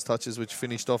couple of nice touches which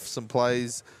finished off some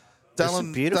plays.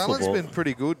 Dallin's been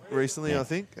pretty good recently, I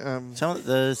think.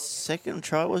 The second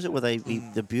try, was it? Where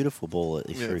the beautiful ball that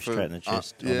he threw straight in the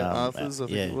chest? Arthurs, I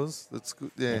think it was. That's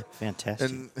good. Yeah, fantastic.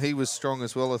 And he was strong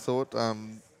as well, I thought.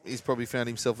 He's probably found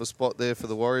himself a spot there for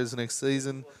the Warriors next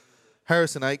season.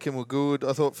 Harris and Aitken were good.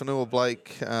 I thought Fanua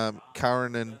Blake,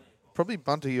 Curran, and probably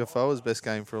Bunter Ufoa's best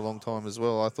game for a long time as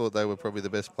well. I thought they were probably the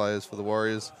best players for the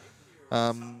Warriors.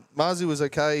 Mazu was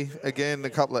okay. Again, a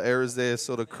couple of errors there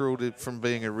sort of cruelled it from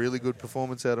being a really good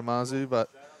performance out of Mazu, but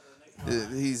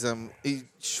he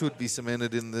should be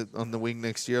cemented on the wing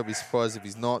next year. I'll be surprised if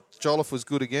he's not. Jolliffe was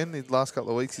good again. The last couple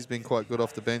of weeks he's been quite good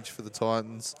off the bench for the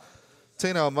Titans.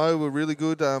 Tino and Mo were really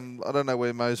good. I don't know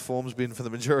where Mo's form's been for the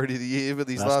majority of the year, but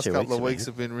these last couple of weeks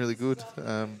have been really good.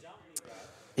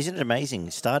 Isn't it amazing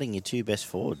starting your 2 best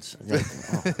forwards? Not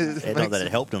that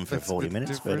it helped them for 40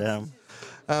 minutes, but...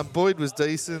 Boyd was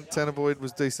decent. Tanner Boyd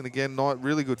was decent again.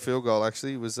 Really good field goal,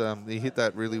 actually. He hit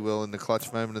that really well in the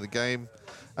clutch moment of the game.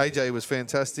 AJ was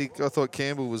fantastic. I thought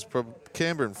Canberra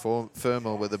and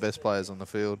Fermor were the best players on the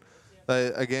field. They,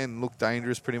 again, looked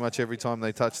dangerous pretty much every time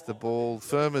they touched the ball.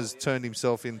 Fermor's turned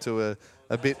himself into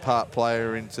a bit part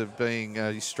player into being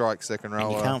a strike second rower.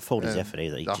 And you can't fault his effort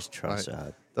either. He just tries so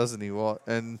hard. Doesn't he, what?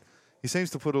 And... he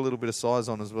seems to put a little bit of size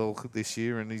on as well this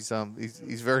year, and he's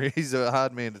a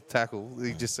hard man to tackle.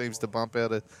 He just seems to bump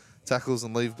out of tackles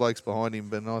and leave blokes behind him.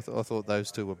 But I thought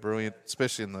those two were brilliant,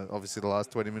 especially in the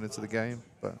last 20 minutes of the game.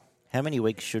 But how many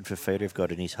weeks should Fafita have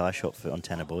got in his high shot on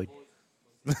Tanner Boyd?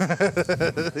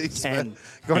 He's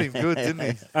got him good, didn't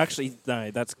he? Actually,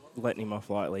 no, that's letting him off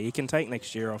lightly. He can take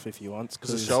next year off if he wants.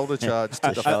 It's a shoulder charge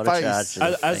to the face.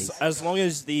 As long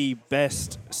as the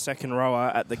best second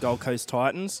rower at the Gold Coast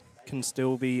Titans can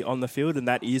still be on the field, and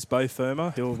that is Bo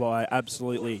Fermor, who I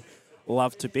absolutely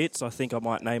love to bits. I think I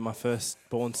might name my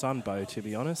firstborn son Bo, to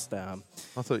be honest. I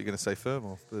thought you were going to say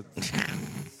Fermor.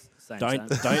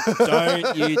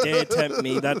 Don't you dare tempt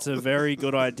me. That's a very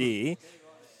good idea.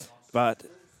 But,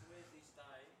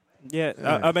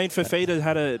 I mean, Fafita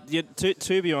had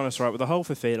to be honest, right, with the whole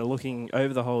Fafita, looking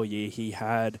over the whole year, he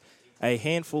had a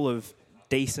handful of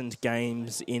decent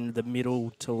games in the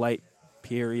middle to late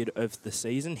period of the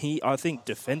season. I think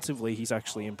defensively he's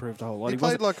actually improved a whole lot. He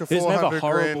played like a 400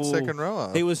 grand second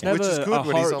rower. He was never which is good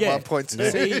when he's on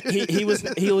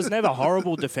 1.2. he was never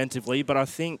horrible defensively, but I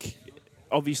think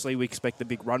obviously we expect the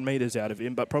big run meters out of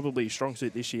him, but probably his strong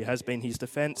suit this year has been his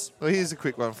defence. Well, here's a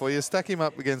quick one for you. Stack him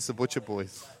up against the Butcher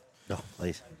Boys. Oh,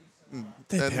 please. And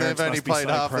they've only played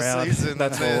half a season.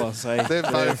 That's all I'll say. They've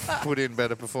both put in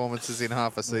better performances in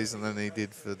half a season than he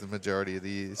did for the majority of the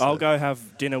year. So. I'll go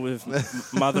have dinner with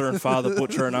mother and father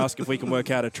Butcher and ask if we can work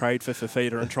out a trade for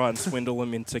Fafita and try and swindle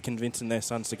them into convincing their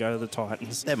sons to go to the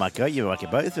Titans. They might go. You might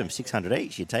get both of them, 600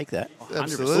 each. You take that.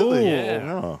 Absolutely.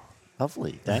 Yeah. Oh,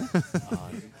 lovely, Dan.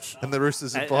 And the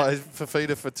Roosters would buy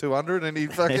Fafita for 200, and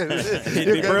he'd fucking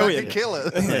be go brilliant. back and kill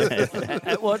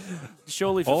it. What?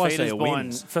 Surely All I say are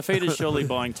Fafita's surely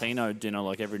buying Tino dinner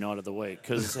like every night of the week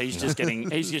because he's just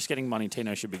getting money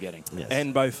Tino should be getting. Yes.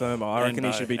 And Bo Fermor. I reckon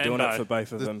he should be doing it for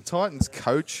both of The them. Titans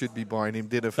coach should be buying him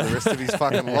dinner for the rest of his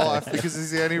fucking life because it's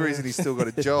the only reason he's still got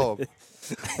a job.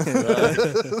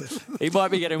 He might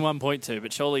be getting 1.2,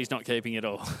 but surely he's not keeping it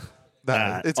all.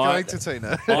 No, it's going to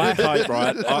Tino. I hope,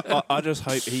 right? I just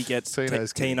hope he gets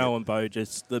Tino's Tino and Bo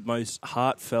just the most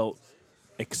heartfelt,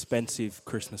 expensive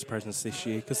Christmas presents this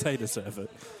year because they deserve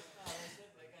it.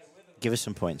 Give us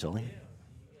some points, Ollie.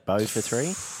 Bo for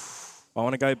 3? I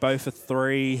want to go Bo for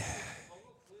 3.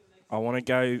 I want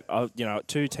to go,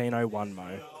 2 Tino, 1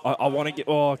 Mo. I want to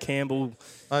get, Campbell.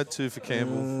 I had 2 for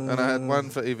Campbell, and I had 1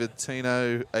 for either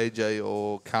Tino, AJ,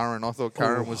 or Curran. I thought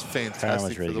Curran was fantastic Curran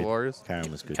was really for the good. Warriors.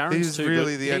 Curran was good. Curran's He's too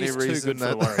really good. the only He's too reason good for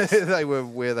the that Warriors. they were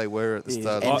where they were at the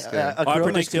start of this game. I I could almost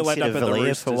predict he'll end up consider at the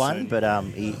Villiers for Roosters one, soon. but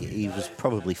he was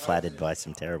probably flattered by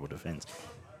some terrible defence.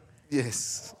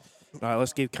 Yes. No,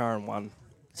 let's give Curran 1.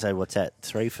 So what's that?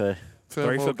 3 for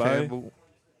 3 for Bo. Campbell.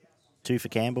 2 for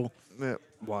Campbell, Yeah.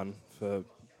 1 for...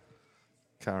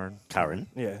 Curran. Curran.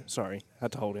 Yeah, sorry.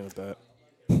 Had to hold in a burp.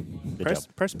 Good job.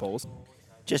 Press pause.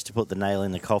 Just to put the nail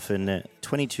in the coffin,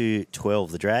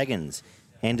 22-12, the Dragons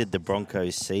ended the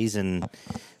Broncos season.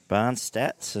 Barnes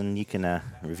stats, and you can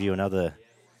review another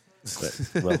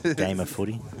game of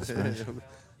footy, I suppose. It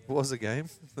was a game.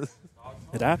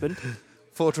 It happened.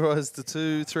 4 tries to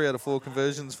 2, 3 out of 4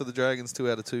 conversions for the Dragons, 2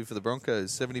 out of 2 for the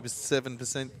Broncos.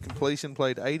 77% completion,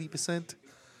 played 80%,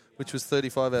 which was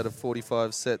 35 out of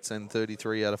 45 sets and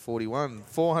 33 out of 41.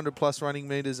 400 plus running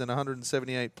metres and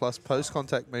 178 plus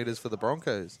post-contact metres for the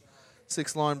Broncos.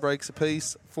 6 line breaks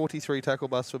apiece, 43 tackle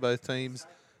busts for both teams,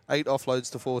 8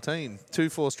 offloads to 14, 2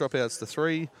 forced dropouts to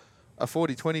 3, a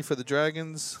 40-20 for the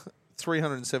Dragons,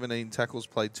 317 tackles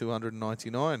played,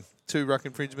 299. 2 ruck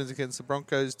infringements against the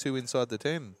Broncos, 2 inside the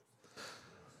 10.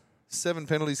 7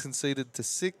 penalties conceded to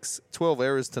 6, 12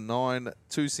 errors to 9,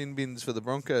 2 sin bins for the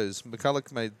Broncos.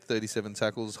 McCulloch made 37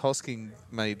 tackles, Hosking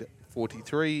made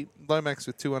 43, Lomax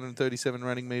with 237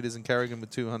 running metres and Carrigan with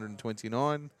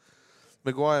 229.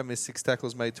 Maguire missed 6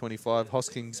 tackles, made 25.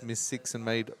 Hoskins missed 6 and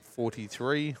made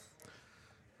 43.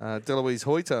 Deloise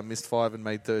Hoyter missed 5 and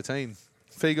made 13.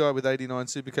 Feagai with 89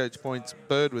 Supercoach points,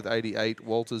 Bird with 88,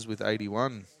 Walters with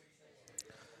 81.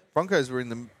 Broncos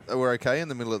were okay in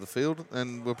the middle of the field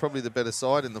and were probably the better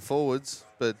side in the forwards,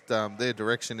 but their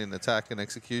direction in attack and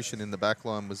execution in the back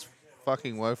line was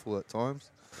fucking woeful at times.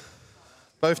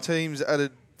 Both teams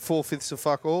added 4/5 of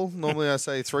fuck all. Normally I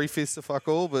say 3/5 of fuck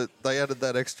all, but they added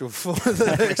that extra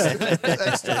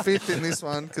extra fifth in this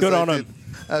one. Good on they them. did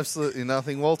absolutely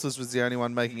nothing. Walters was the only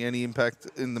one making any impact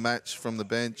in the match from the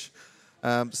bench.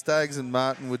 Staggs and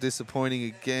Martin were disappointing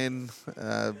again.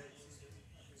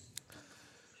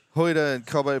 Hoyter and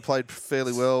Cobbo played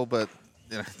fairly well, but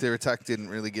their attack didn't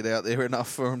really get out there enough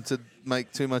for them to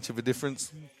make too much of a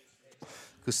difference.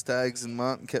 Because Staggs and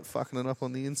Martin kept fucking it up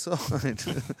on the inside.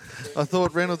 I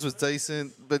thought Reynolds was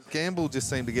decent, but Gamble just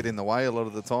seemed to get in the way a lot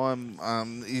of the time.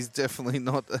 He's definitely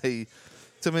not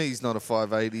to me, he's not a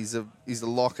 5'8". He's a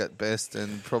lock at best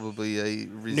and probably a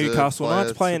reserve Newcastle player,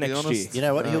 Knights playing to be next honest. year. You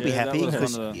know what? He'll be Yeah, that happy was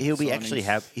because one of the he'll be signings. actually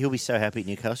he'll be so happy at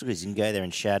Newcastle because he can go there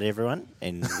and shout at everyone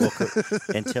and walk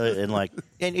and tell it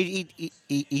and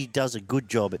he does a good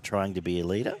job at trying to be a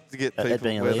leader. To get at people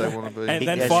being a where leader. they want to be. And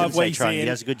then I 5 shouldn't say weeks trying, in- he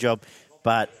does a good job,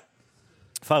 but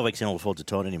 5 weeks in, all the forwards are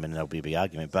taunting him, and there'll be a big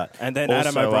argument. But And then also,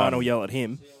 Adam O'Brien will yell at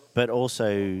him. But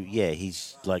also,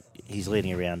 he's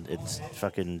leading around. It's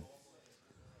fucking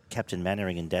Captain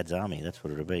Mannering and Dad's Army. That's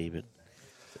what it'll be. But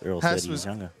they're all 30 years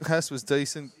younger. Haas was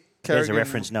decent. There's a Carrigan-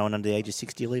 reference no one under the age of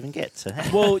 60 will even get. So, hey.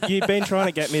 Well, you've been trying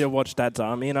to get me to watch Dad's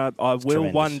Army, and I will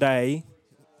tremendous. one day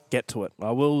get to it.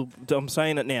 I will. I'm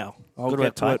saying it now. I'll Good get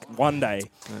work, to Pike. it one day.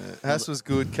 Haas was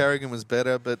good. Carrigan was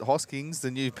better, but Hoskins,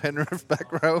 the new Penrith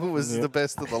back rower, was Yep. the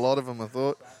best of the lot of them, I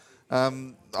thought.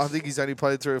 I think he's only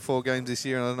played 3 or 4 games this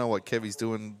year, and I don't know what Kevy's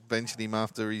doing, benching him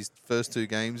after his first 2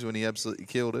 games when he absolutely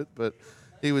killed it, but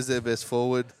he was their best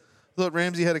forward. I thought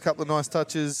Ramsey had a couple of nice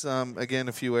touches. Again,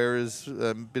 a few errors,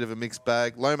 a bit of a mixed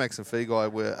bag. Lomax and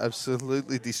Feagai were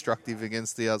absolutely destructive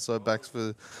against the outside backs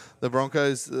for the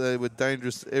Broncos. They were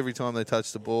dangerous every time they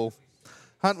touched the ball.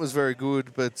 Hunt was very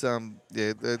good, but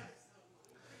that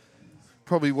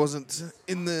probably wasn't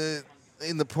in the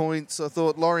points. I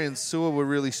thought Laurie and Sewer were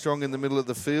really strong in the middle of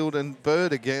the field, and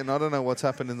Bird again. I don't know what's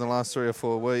happened in the last 3 or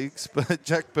 4 weeks, but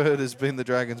Jack Bird has been the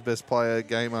Dragons' best player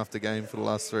game after game for the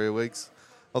last 3 weeks.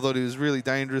 I thought he was really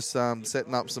dangerous,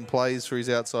 setting up some plays for his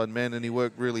outside men, and he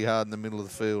worked really hard in the middle of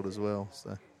the field as well.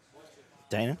 So.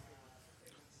 Dana?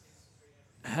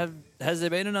 Has there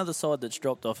been another side that's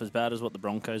dropped off as bad as what the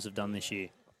Broncos have done this year?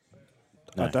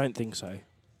 No. I don't think so.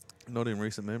 Not in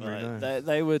recent memory, no.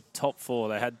 They were top 4.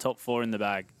 They had top 4 in the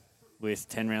bag with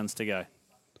 10 rounds to go.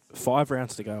 5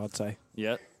 rounds to go, I'd say.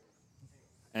 Yep.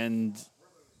 And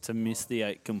to miss the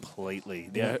 8 completely.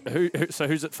 Yeah. So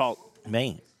who's at fault?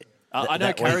 Me. I know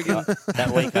That Carrigan. Week,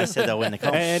 that week I said they'll win the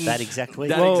comp. And That exact week.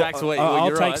 That exact week. Well, I'll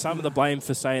you're take right. some of the blame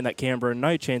for saying that Canberra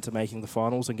no chance of making the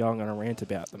finals and going on a rant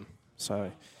about them.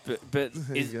 So But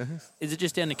There is, you go. is it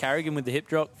just down to Carrigan with the hip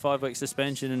drop, 5-week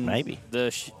suspension, and Maybe.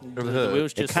 the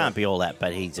wheels It just can't be all that,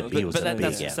 but he was a big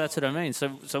that's out. what I mean. So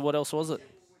what else was it?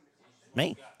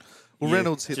 Me. Well,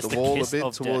 Reynolds hit Just the the wall a kiss bit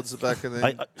of towards death.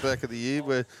 the back of the year,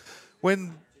 where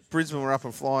when Brisbane were up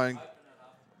and flying,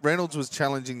 Reynolds was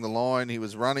challenging the line. He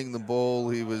was running the ball.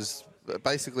 He was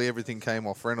basically everything came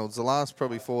off Reynolds. The last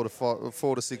probably 4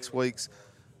 to 6 weeks,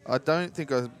 I don't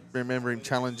think I remember him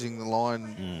challenging the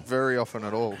line very often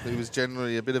at all. He was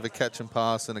generally a bit of a catch and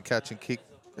pass and a catch and kick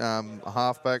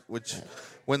halfback, which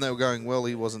when they were going well,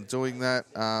 he wasn't doing that.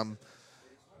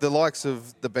 The likes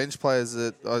of the bench players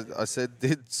that I said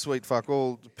did sweet fuck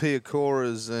all,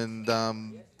 Piakoras and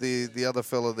the other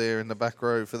fella there in the back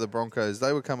row for the Broncos,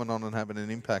 they were coming on and having an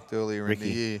impact earlier in the Ricky.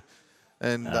 year.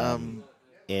 And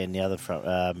And the other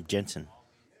front, Jensen.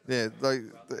 yeah,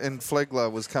 and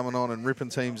Flegler was coming on and ripping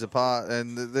teams apart,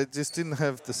 and they just didn't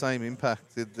have the same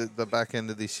impact at the back end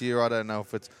of this year. I don't know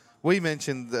if it's... We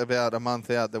mentioned about a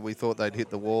month out that we thought they'd hit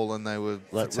the wall and they were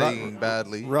fatiguing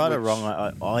badly. Right or which-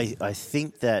 wrong, I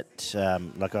think that,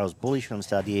 like I was bullish from the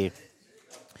start of the year.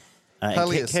 And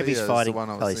Paliasia Kevy's is fighting. the one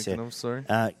I was Paliasia. thinking of, sorry.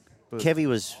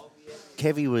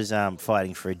 Kevy was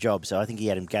fighting for a job, so I think he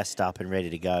had him gassed up and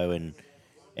ready to go, and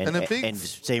And a big-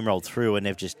 steamrolled through, and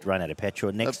they've just run out of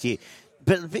petrol next year.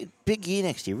 But a big year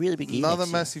next year, really big year. Another next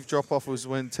year. massive drop-off was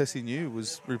when Tessie New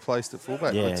was replaced at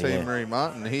fullback Yeah, with Team yeah. Marie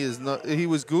Martin. He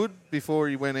was good before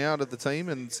he went out of the team,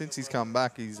 and since he's come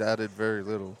back, he's added very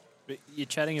little. But you're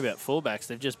chatting about fullbacks.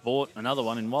 They've just bought another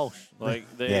one in Walsh. Like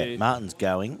Yeah, Martin's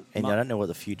going, and I don't know what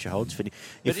the future holds for.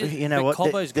 If But you know but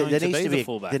what, Cobbo's going to needs be to the be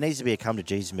fullback. there needs to be a come to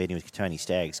Jesus meeting with Tony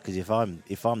Staggs, because if I'm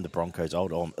the Broncos,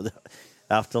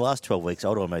 after the last 12 weeks,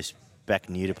 I'd almost back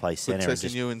you to play centre and Tessie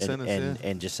just New in centres,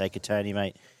 and just say, Tony,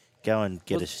 mate, go and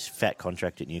get a fat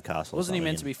contract at Newcastle. Wasn't he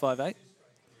meant to be 5'8"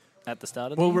 at the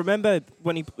start of the Well, year? remember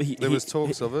when he There was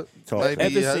talks of it. Talk. Maybe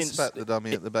he Ever has since- spat the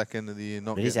dummy at the back end of the year,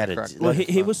 not But he's getting added- cracked. Well,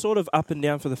 he was sort of up and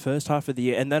down for the first half of the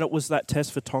year, and then it was that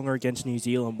test for Tonga against New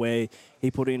Zealand where he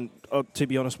put in, to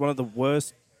be honest, one of the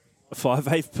worst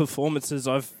 5'8" performances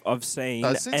I've seen,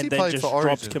 Since he and then played just for dropped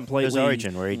Origin. It completely. was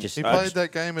Origin where he just He played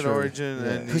that game at Origin,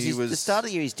 and because he was the start of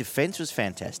the year his defence was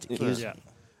fantastic. He was, Yeah.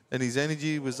 and his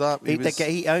energy was up. he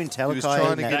owned Talakai. was trying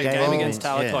in to that get that it game going. against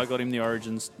Talakai Yeah. got him the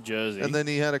Origins jersey. And then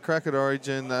he had a crack at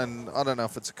Origin, and I don't know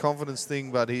if it's a confidence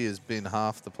thing, but he has been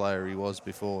half the player he was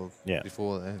before. Yeah.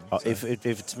 Before then. Oh, So- if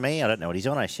it's me, I don't know what he's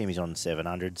on. I assume he's on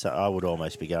 700, so I would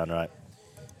almost be going, right,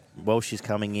 Welsh is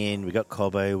coming in, we've got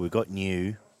Cobbo, we've got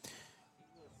New.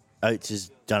 Oates has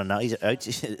done enough.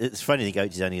 It's funny to think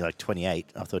Oates is only like 28.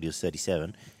 I thought he was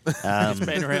 37. He's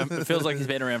been around. It feels like he's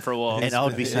been around for a while. And I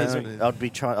would be saying, Yeah. I'd be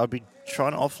trying to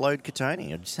offload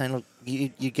Katoni. I'd be saying, look, you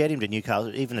get him to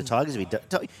Newcastle. Even the Tigers,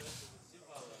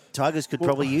 Tigers could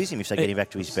probably use him if they get him back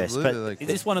to his best. But Absolutely, they Is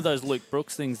this one of those Luke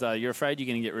Brooks things, though? You're afraid you're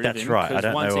going to get rid That's of him. right. I Because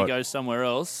don't once know he what- goes somewhere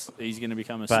else, he's going to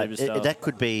become a But superstar. that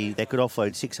could be, they could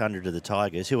offload 600 to the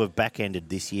Tigers, who have back-ended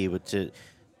this year.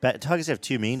 Tigers have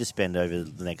 $2 million to spend over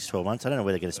the next 12 months. I don't know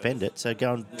where they're going to spend it, so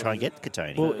go and try and get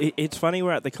Katoni. Well, it's funny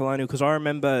we're at the Colonial because I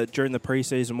remember during the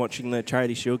preseason watching the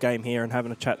Charity Shield game here and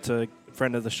having a chat to a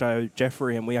friend of the show,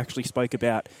 Jeffrey, and we actually spoke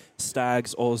about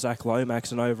Staggs or Zach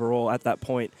Lomax, and overall at that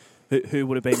point, who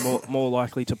would have been more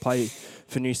likely to play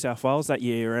for New South Wales that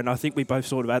year. And I think we both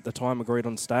sort of at the time agreed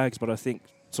on Staggs, but I think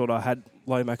sort of had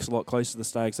Lomax a lot closer to the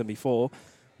Staggs than before.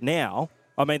 Now,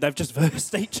 I mean, they've just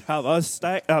versed each other.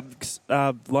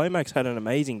 Lomax had an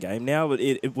amazing game. Now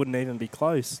it wouldn't even be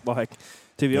close. Like,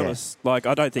 to be honest, like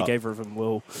I don't think either of them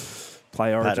will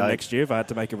play Origin next year if I had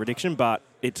to make a prediction. But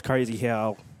it's crazy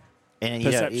how and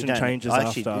perception changes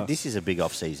after. This is a big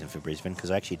off-season for Brisbane because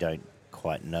I actually don't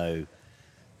quite know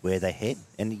where they head.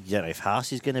 And you don't know if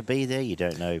Haas is going to be there. You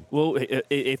don't know. Well,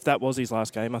 if that was his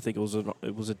last game, I think it was a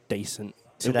decent.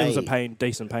 It was a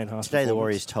decent pain half. Today the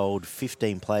Warriors told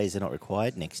 15 players they're not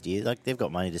required next year. Like, they've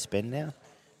got money to spend now.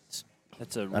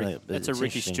 That's a know, but that's a it's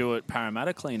Ricky interesting. Stewart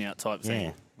Parramatta clean-out type thing.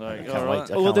 Yeah. Like, I can't all wait right.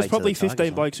 to- Well, can't there's wait probably till the 15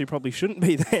 Tigers blokes who probably shouldn't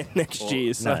be there next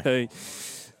year. So. no.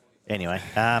 Anyway,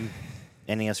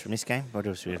 anything else from this game? What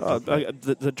else we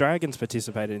The Dragons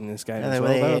participated in this game Yeah, as they well.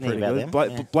 were- They yeah, were knew pretty about good. them,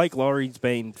 Blake, yeah. Blake Laurie's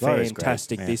been Laurie's great,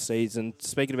 fantastic yeah. this season.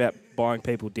 Speaking about buying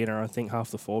people dinner, I think half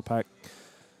the 4-pack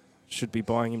should be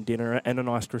buying him dinner and a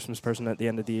nice Christmas present at the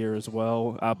end of the year as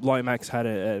well. Lomax had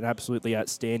an absolutely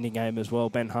outstanding game as well.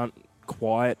 Ben Hunt,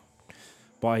 quiet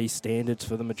by his standards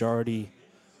for the majority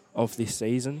of this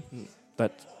season.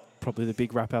 That's probably the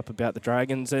big wrap-up about the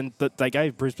Dragons. And that they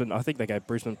gave Brisbane, I think they gave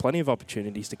Brisbane plenty of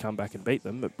opportunities to come back and beat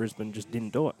them, but Brisbane just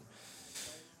didn't do it.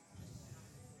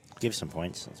 give some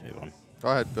points? Let's move on.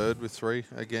 I had Bird with 3.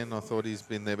 Again, I thought he's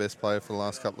been their best player for the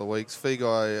last couple of weeks.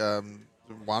 Figai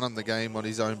won him the game on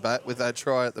his own bat with that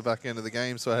try at the back end of the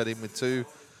game, so I had him with 2.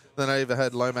 Then I either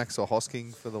had Lomax or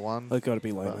Hosking for the 1. They've got to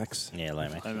be Lomax. Yeah,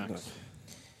 Lomax. Lomax.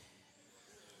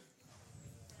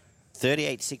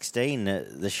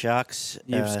 38-16, the Sharks.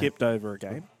 You've skipped over a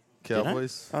game.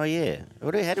 Cowboys. Oh, yeah.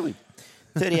 How do we...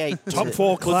 38 Top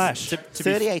four clash. To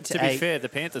 38 be, to to 8. be fair, the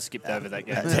Panthers skipped over that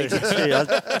game.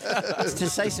 To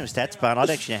say some stats, but I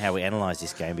don't actually know how we analyse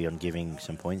this game beyond giving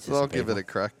some points. Well, I'll give it a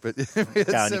crack, but we had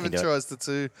Go on, you 7 can do it. tries to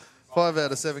 2, 5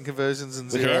 out of 7 conversions,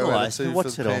 and We can 0 out of analyse, 2 but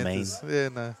what's for it the all mean? Panthers. Yeah,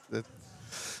 no.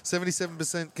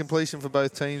 77% completion for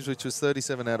both teams, which was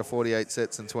 37 out of 48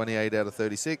 sets and 28 out of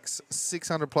 36.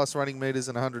 600 plus running meters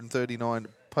and 139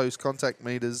 post-contact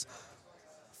meters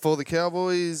for the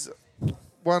Cowboys.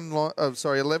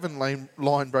 11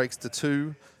 line breaks to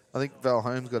 2. I think Val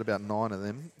Holmes got about 9 of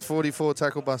them. 44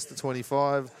 tackle busts to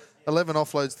 25. 11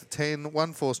 offloads to 10.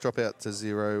 1 force dropout to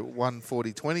 0. 1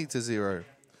 40-20 to 0.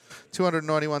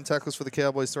 291 tackles for the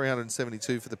Cowboys,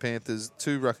 372 for the Panthers.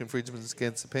 2 ruck infringements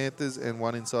against the Panthers and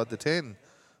 1 inside the 10.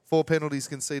 4 penalties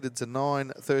conceded to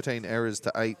 9. 13 errors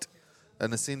to 8.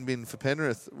 And a sin bin for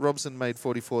Penrith. Robson made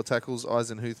 44 tackles.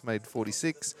 Eisenhuth made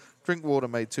 46. Drinkwater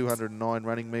made 209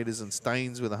 running metres and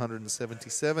Staines with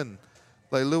 177.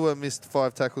 Leilua missed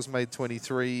 5 tackles, made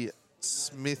 23.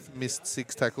 Smith missed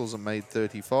 6 tackles and made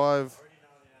 35.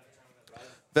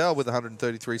 Val with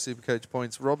 133 Supercoach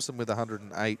points. Robson with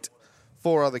 108.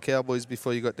 4 other Cowboys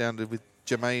before you got down to with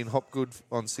Jermaine Hopgood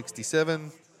on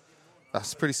 67.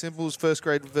 That's pretty simple. It's first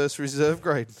grade versus reserve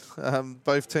grade.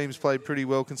 Both teams played pretty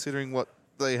well considering what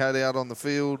they had out on the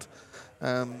field.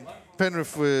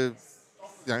 Penrith were,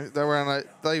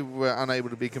 they were unable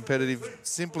to be competitive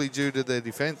simply due to their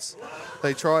defence.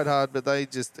 They tried hard, but they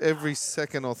just every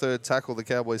second or third tackle, the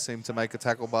Cowboys seemed to make a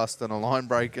tackle bust and a line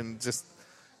break and just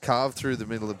carve through the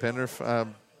middle of Penrith.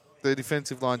 Their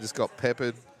defensive line just got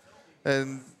peppered,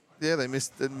 and yeah, they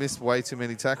missed way too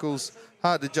many tackles.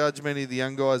 Hard to judge many of the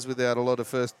young guys without a lot of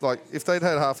first. Like, if they'd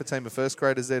had half a team of first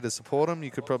graders there to support them,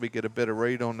 you could probably get a better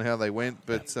read on how they went,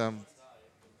 but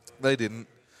they didn't.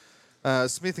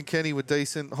 Smith and Kenny were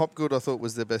decent. Hopgood, I thought,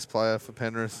 was their best player for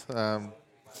Penrith.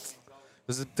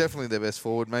 Was definitely their best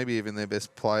forward, maybe even their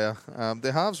best player.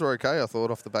 Their halves were okay, I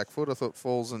thought, off the back foot. I thought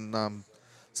Falls and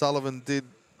Sullivan did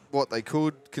what they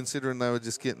could, considering they were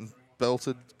just getting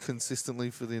belted consistently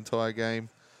for the entire game.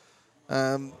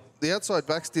 The outside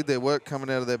backs did their work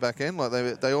coming out of their back end.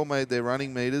 Like they all made their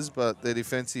running meters, but their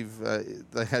defensive,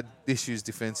 they had issues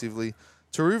defensively.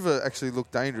 Taruva actually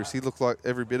looked dangerous. He looked like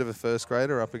every bit of a first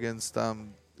grader up against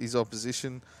his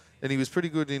opposition, and he was pretty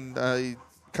good in a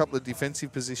couple of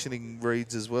defensive positioning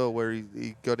reads as well, where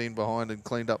he got in behind and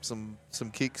cleaned up some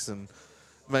kicks and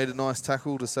made a nice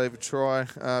tackle to save a try.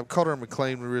 Cotter and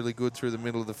McLean were really good through the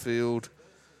middle of the field.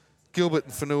 Gilbert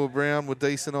and Fanua-Brown were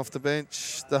decent off the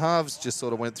bench. The halves just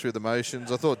sort of went through the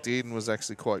motions. I thought Dearden was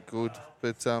actually quite good,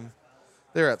 but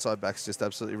their outside backs just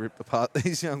absolutely ripped apart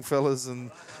these young fellas.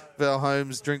 And Val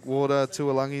Holmes, Drinkwater,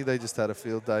 Tuolangi, they just had a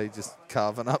field day just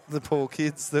carving up the poor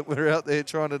kids that were out there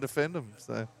trying to defend them.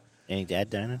 So, Any to add,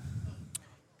 Dana?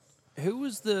 Who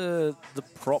was the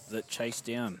prop that chased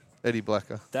down? Eddie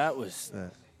Blacker. That was... Yeah.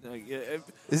 Isn't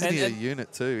Isn't he a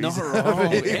unit too? Not He's wrong.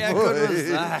 How good was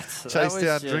that? Chased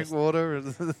down Drinkwater.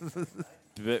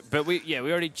 But we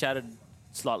already chatted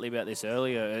slightly about this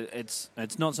earlier. It's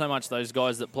not so much those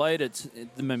guys that played, it's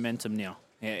the momentum now.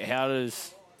 How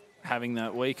does having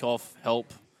that week off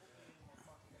help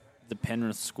the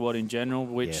Penrith squad in general,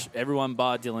 which everyone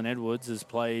bar Dylan Edwards has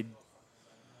played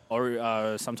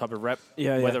some type of rep,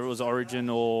 whether it was Origin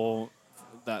or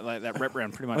that rep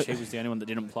round, pretty much he was the only one that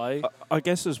didn't play. I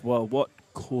guess as well, what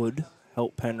could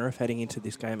help Penrith heading into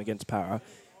this game against Para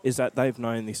is that they've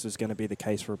known this is going to be the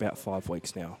case for about 5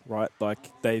 weeks now, right? Like,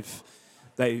 they've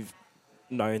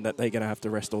known that they're going to have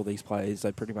to rest all these players.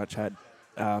 They pretty much had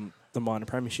the minor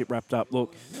premiership wrapped up.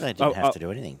 Look, They didn't have to do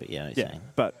anything, but saying.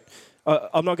 But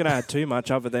I'm not going to add too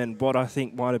much other than what I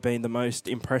think might have been the most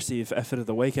impressive effort of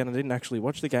the weekend. I didn't actually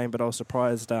watch the game, but I was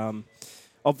surprised.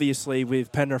 Obviously,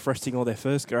 with Penrith resting all their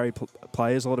first-grade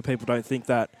players, a lot of people don't think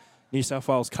that New South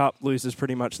Wales Cup loses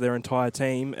pretty much their entire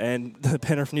team, and the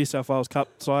Penrith New South Wales Cup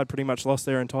side pretty much lost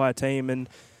their entire team and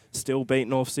still beat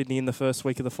North Sydney in the first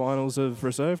week of the finals of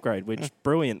reserve grade, which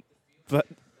brilliant. But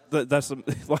that's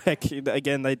like,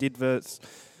 again, they did versus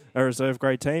a reserve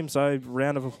grade team, so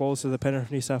round of applause to the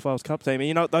Penrith New South Wales Cup team. And,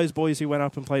 you know, those boys who went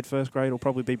up and played first grade will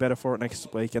probably be better for it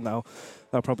next week, and they'll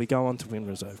probably go on to win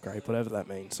reserve grade, whatever that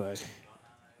means. So.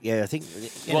 Yeah, I think...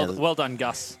 Well done,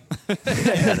 Gus.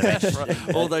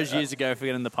 All those years ago for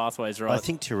getting the pathways right. I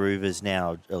think Taruva's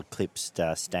now eclipsed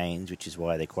Staines, which is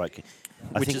why they're quite...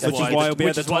 Which is why he'll be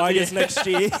at the Tigers next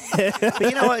year. But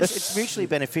you know what? It's mutually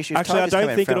beneficial. Actually, I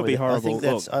don't think it'll be horrible.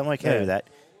 I'm okay with that,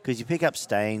 because you pick up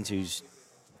Staines, who's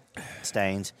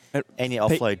Staines, And and you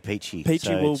offload Peachy. Peachy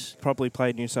So will it's- probably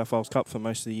play New South Wales Cup for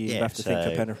most of the year. Yeah, You have to think so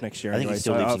for Penrith next year. I think anyway. he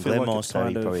still So lives I in feel like Glenmore, it's so he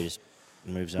kind of- probably just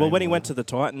moves Well, home when he or went to the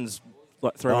Titans,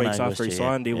 like 3 Oh, no, weeks he after was he to, yeah,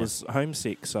 signed, he yeah. was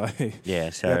homesick. So yeah,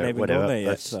 hadn't so even whatever. gone there yet,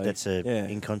 That's, so, that's a yeah.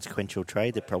 inconsequential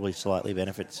trade that probably slightly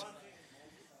benefits.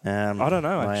 I don't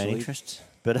know, my actually. interests,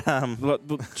 but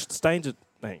Look, Staines.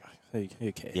 Anyway,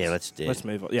 who cares? yeah, let's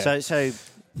move on. Yeah. So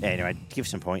anyway, give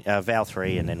some point. Val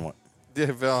 3, and then what? Yeah,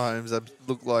 Val Holmes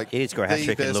looked like He did score a the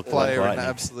hat-trick and best looked like player in lightning.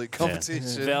 absolute Yeah.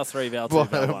 competition. Val 3, Val 2, by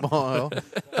Val a 1. mile.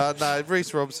 No,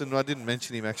 Reece Robson, I didn't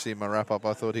mention him actually in my wrap-up.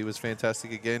 I thought he was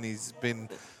fantastic again. He's been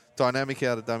dynamic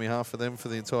out of dummy half for them for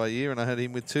the entire year, and I had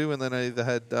him with 2, and then I either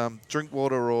had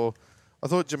Drinkwater or I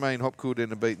thought Jermaine Hopgood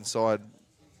in a beaten side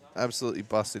absolutely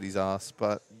busted his ass,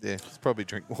 but yeah, it's probably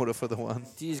Drinkwater for the 1.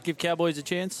 Do you give Cowboys a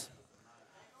chance?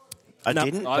 I No,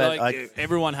 didn't, I but like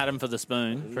everyone had him for the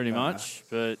spoon, pretty much.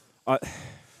 But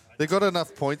They got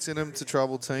enough points in them to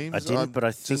trouble teams. I didn't. But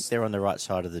I think just they're on the right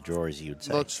side of the draw, as you would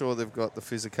say. not sure they've got the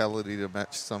physicality to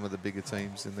match some of the bigger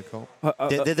teams in the comp.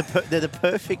 They're the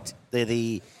perfect. They're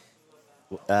the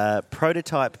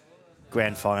prototype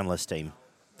grand finalist team.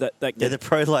 They're the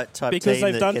prototype because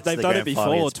team they've done that gets to the it grand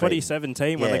final before, and gets beaten.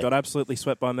 2017 when Yeah. they got absolutely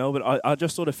swept by Melbourne. I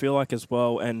just sort of feel like as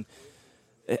well, and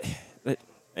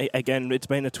again, it's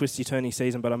been a twisty turny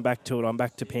season, but I'm back to it. I'm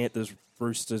back to Panthers,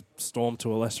 Roosters, Storm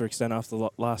to a lesser extent after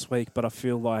last week, but I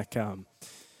feel like a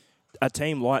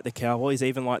team like the Cowboys,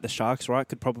 even like the Sharks, right,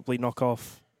 could probably knock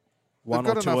off one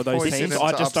They've or got two of enough those points in teams. them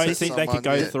I to just don't upset think they could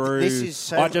go someone, yeah. through. This is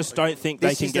so- I just don't think they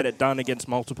this can is get the- it done against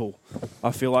multiple.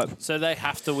 I feel like so they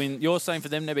have to win. You're saying for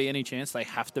them to be any chance, they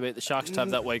have to beat the Sharks to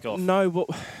have that week off. no, well,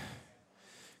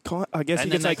 I guess And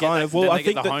you could then say they get kind that- of. Well, then I they get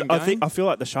think the that, home game? I feel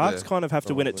like the Sharks Yeah, kind of have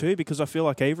to win it probably. too, because I feel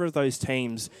like either of those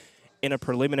teams in a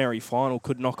preliminary final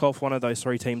could knock off one of those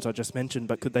 3 teams I just mentioned,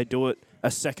 but could they do it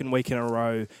a second week in a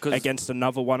row 'Cause- against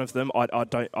another one of them? I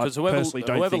Because personally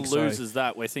don't whoever think so. loses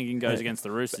that, we're thinking goes Yeah. against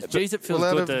the Roosters. Jeez, it feels Well,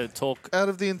 out good of- to talk Out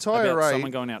of the entire about eight, someone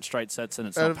going out straight sets and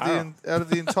it's out not of para. out of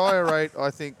the entire 8,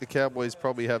 I think the Cowboys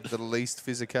probably have the least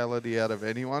physicality out of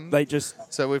anyone. They just.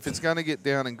 So if it's going to get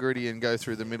down and gritty and go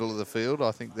through the middle of the field,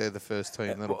 I think they're the first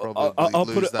team that'll probably I'll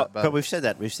put lose it- that But battle. we've said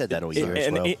that all year as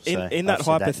In, well. in, so in that I've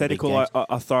said hypothetical in big games.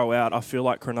 I throw out, I feel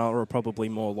like Cronulla are probably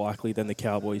more likely than the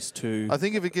Cowboys to. I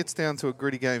think if it gets down to a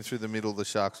gritty game through the middle, the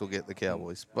Sharks will get the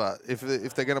Cowboys. But if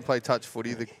they're going to play touch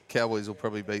footy, the Cowboys will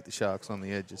probably beat the Sharks on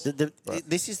the edges. But-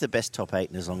 This is the best top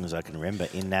 8 as long as I can remember,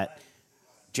 in that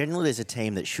generally there's a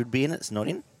team that should be in it's not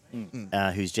in,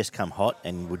 who's just come hot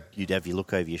and you'd have your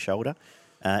look over your shoulder.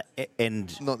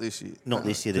 And Not this year. not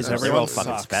this year. There's Because they're all everyone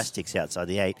fucking sucks. spastics outside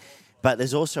the 8. But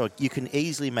there's also, you can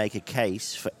easily make a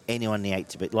case for anyone in the 8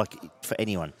 to beat, like for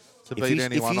anyone. To if beat you,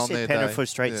 anyone if you on said their Penrith day. for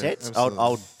straight Yeah, sets,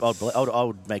 absolutely. I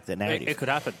would make that narrative. It could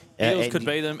happen. Yeah, Eagles and- could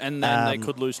beat them, and then they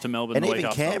could lose to Melbourne and the week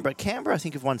even after. Canberra, I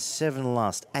think have won 7 of the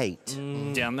last 8.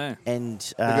 Down there. And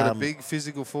They've got a big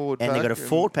physical forward and pack. they've got a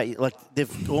forward pack. Like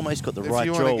they've almost got the If right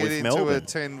you draw want to with get into Melbourne. a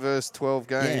 10 versus 12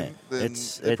 game, then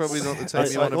they're probably not the team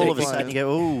it's you like want to all be of a sudden playing.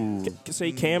 you go, ooh.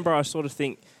 See, Canberra, I sort of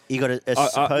think. You got a no,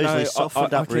 supposedly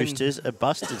softened I up can- Roosters, a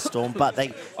busted Storm, but they.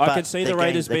 I but can see their the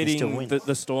Raiders games, they can still beating win.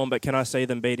 the Storm, but can I see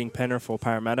them beating Penrith or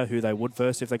Parramatta, who they would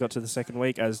verse if they got to the second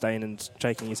week? As Danon's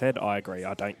shaking his head, I agree.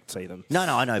 I don't see them. No,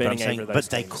 I know, but I'm beating saying, either of but those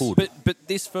they teams. could. But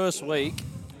this first week,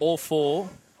 all 4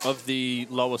 of the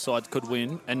lower sides could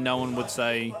win, and no one would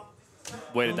say,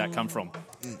 "Where did that come from?"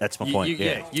 That's my point. You could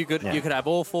Yeah. you could have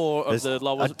all 4 of the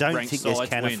lower I don't ranked think there's sides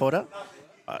cannon win. fodder.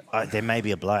 There may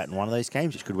be a blowout in one of those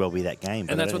games, which could well be that game.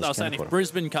 But And I that's don't what they were think saying. there's If cannon fodder.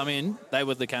 Brisbane come in, they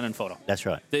were the cannon fodder. That's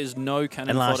right. There's no cannon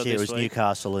And last fodder year it this was week.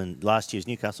 Newcastle and last year's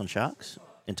Newcastle and Sharks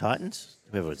and Titans.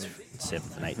 Whoever was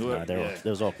 7th and 8th. No, Yeah. there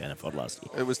was all cannon fodder last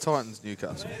year. It was Titans,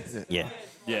 Newcastle. Yeah. Yeah.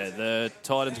 Yeah, the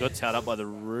Titans got towed up by the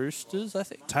Roosters, I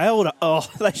think. Tailed. Oh,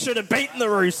 they should have beaten the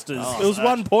Roosters. It was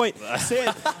 1 point.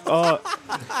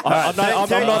 I'm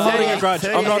not holding a grudge.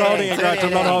 I'm not holding a grudge.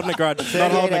 I'm not holding a grudge.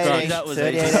 Not holding a grudge. That was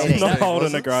 38-18. Not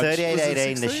holding a grudge.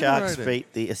 38-18, the 16 Sharks or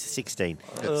beat the 16.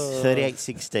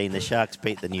 38-16, the Sharks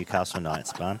beat the Newcastle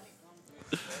Knights, man.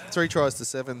 3 tries to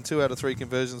 7. 2 out of 3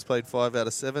 conversions, played 5 out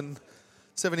of 7.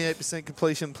 78%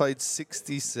 completion, played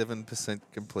 67%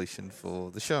 completion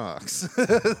for the Sharks.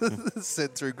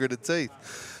 Set through gritted teeth.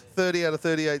 30 out of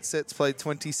 38 sets, played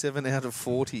 27 out of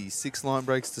 40. 6 line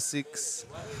breaks to 6.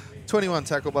 21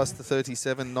 tackle busts to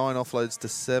 37. 9 offloads to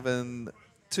 7.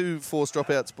 2 forced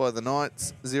dropouts by the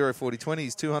Knights. 0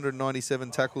 40-20s.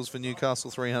 297 tackles for Newcastle,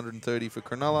 330 for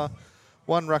Cronulla.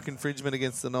 1 ruck infringement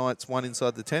against the Knights. 1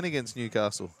 inside the 10 against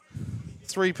Newcastle.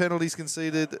 3 penalties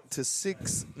conceded to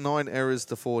 6, 9 errors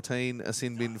to 14, a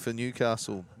sin bin for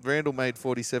Newcastle. Randall made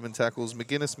 47 tackles,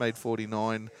 McGuinness made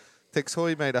 49, Tex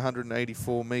Hoy made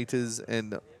 184 metres,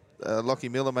 and Lockie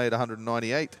Miller made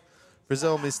 198.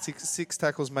 Brazil missed 6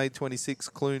 tackles, made 26.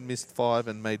 Clune missed 5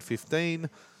 and made 15.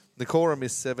 Nakora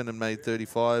missed 7 and made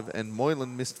 35. And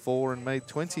Moylan missed 4 and made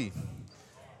 20.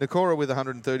 Nakora with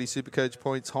 130 Supercoach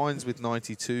points. Hines with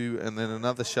 92. And then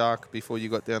another Shark before you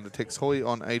got down to Tex Hoy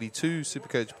on 82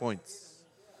 Supercoach points.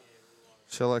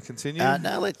 Shall I continue?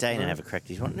 No, let Dana have a crack.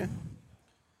 Do you want to?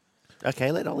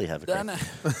 Okay, let Ollie have a crack. No.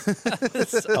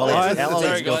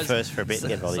 Ollie's gone guys. first for a bit.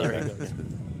 Get Ollie a crack.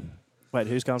 Wait,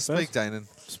 who's going first? Speak, Danon.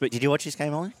 Did you watch this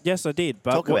game, Ollie? Yes, I did.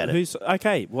 But Talk about it. who's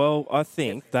okay? Well, I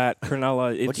think that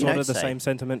Cronulla. It's What do your sort of notes the say? same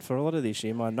sentiment for a lot of this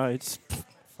year. My notes,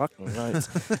 fucking notes.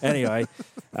 Anyway,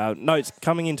 notes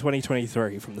coming in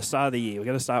 2023 from the start of the year. We're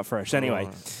going to start fresh. Anyway,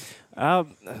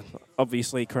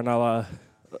 obviously Cronulla,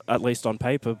 at least on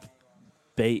paper,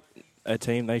 beat a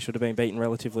team they should have been beaten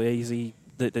relatively easy.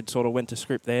 That sort of went to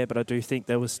script there, but I do think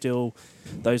there was still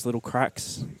those little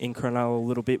cracks in Cronulla a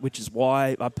little bit, which is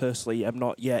why I personally am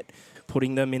not yet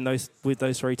putting them in those with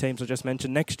those 3 teams I just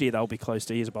mentioned. Next year they'll be close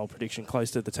to, here's a bold prediction,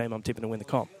 close to the team I'm tipping to win the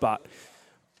comp. But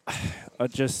I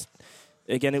just,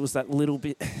 again, it was that little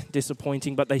bit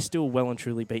disappointing, but they still well and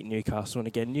truly beat Newcastle. And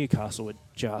again, Newcastle are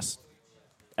just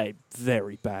a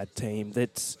very bad team.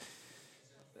 That's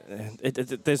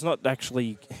there's not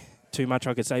actually too much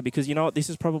I could say, because you know what, this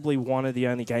is probably one of the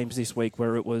only games this week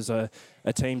where it was a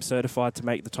team certified to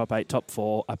make the top 8, top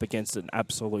 4 up against an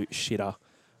absolute shitter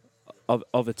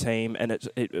of a team, and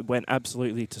it went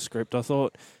absolutely to script. I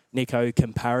thought Nico,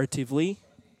 comparatively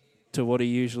to what he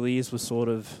usually is, was sort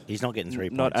of He's not getting 3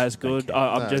 points. not as good.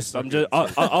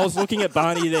 Okay. I was looking at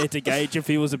Barney there to gauge if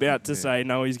he was about to say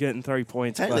no, he's getting 3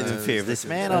 points. Don't but- live in fear of this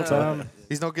man. I'll tell you.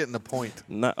 He's not getting a point.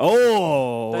 No.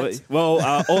 Oh,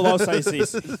 well, all I'll say is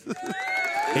this. He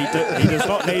does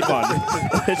not need one.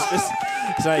 Let's just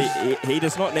say he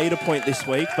does not need a point this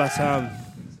week. But,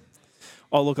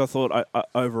 look, I thought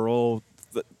overall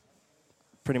that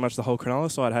pretty much the whole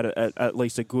Cronulla side had at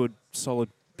least a good, solid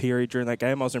period during that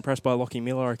game. I was impressed by Lockie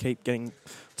Miller. I keep getting,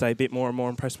 say, a bit more and more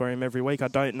impressed by him every week. I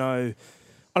don't know,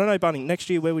 Bunny, next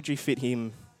year, where would you fit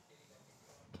him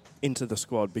into the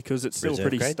squad? Because it's still Reserve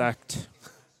pretty grade? stacked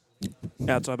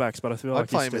outside backs, but I feel I'd like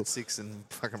play he's him still... at 6 and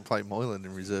fucking play Moylan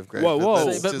in reserve grade. Whoa, whoa.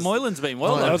 that's But just- Moylan's been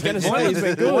well. I though. was gonna say, he's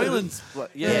been good. Moylan's,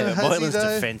 Yeah, but Has he Moylan's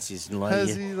though? defence is like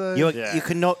Has he though? you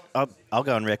cannot. I'll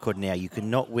go on record now. You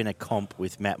cannot win a comp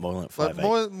with Matt Moylan at Like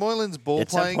 5'8". Moylan's ball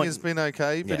At some playing point- has been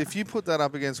okay, but Yeah. if you put that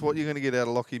up against what you're going to get out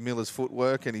of Lockie Miller's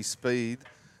footwork and his speed,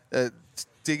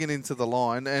 digging into the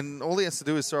line, and all he has to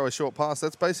do is throw a short pass.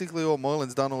 That's basically all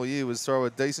Moylan's done all year, was throw a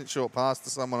decent short pass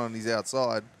to someone on his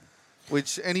outside,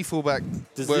 which any fullback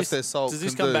worth their salt Does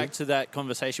this can come do. back to that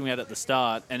conversation we had at the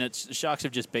start? And it's the Sharks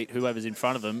have just beat whoever's in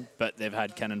front of them, but they've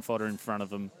had cannon fodder in front of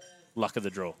them. Luck of the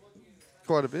draw.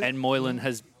 Quite a bit. And Moylan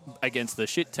has, against the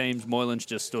shit teams, Moylan's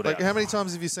just stood Like, out. how many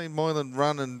times have you seen Moylan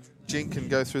run and jink and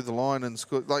go through the line and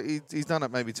score? Like, he's done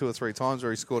it maybe 2 or 3 times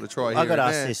where he scored a try. I here got and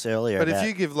asked there. this earlier. But about, if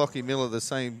you give Lockie Miller the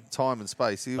same time and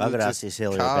space, he I will got asked just this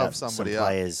earlier carve about some somebody up.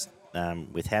 players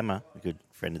with Hammer, a good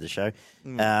friend of the show.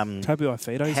 Tabu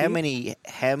Aifido's How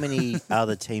here. many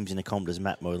other teams in the comp does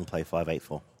Matt Moylan play 5'8"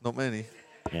 for? Not many.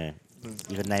 Yeah,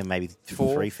 you could name maybe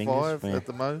 4, 3 fingers. 5 Yeah. at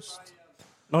the most.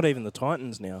 Not even the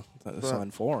Titans now. That Right.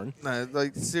 signed foreign. No,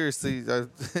 like seriously,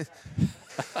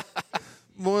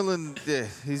 Moylan, yeah,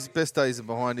 his best days are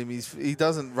behind him. He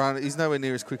doesn't run. He's nowhere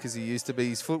near as quick as he used to be.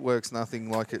 His footwork's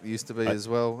nothing like it used to be as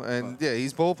well. And yeah,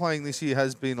 his ball playing this year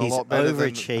has been a He's lot better than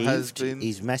has overachieved. been.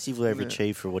 He's massively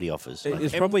overachieved for what he offers.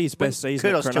 It's probably his best season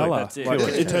at kudos to him. Cronulla. That's it. Like, Yeah.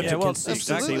 in terms Yeah, of well,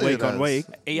 consistency absolutely week it on has. week.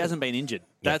 He hasn't been injured.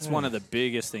 That's one of the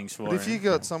biggest things for But if him. you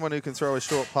got someone who can throw a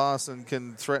short pass and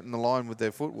can threaten the line with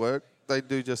their footwork, they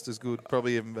do just as good,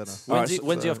 probably even better.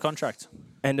 When's he off contract?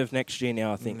 End of next year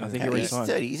now, I think. I think he He's resigned.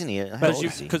 30, isn't he? How old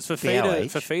is he? Because POH?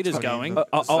 Fafita's going,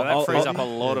 I'll- so that I'll- frees I'll- up a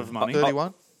lot of money.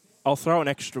 31. I'll throw an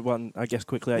extra one, I guess,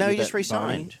 quickly. At No, you he just there,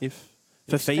 resigned. Barney. If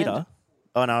Fafita,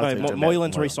 Oh no, I thought you were talking about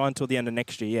Moylan's Moylan. resigned till the end of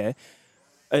next year.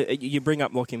 Yeah. You bring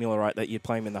up Lockie Miller, right? That you'd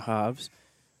play him in the halves.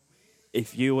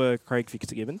 If you were Craig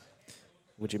Fitzgibbon,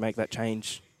 would you make that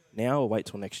change now or wait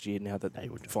till next year? Now that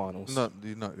finals,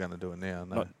 You're not going to do it now.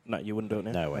 No. no, you wouldn't do it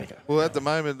now. No way. Okay. Well, at the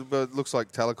moment, it looks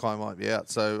like Talakai might be out,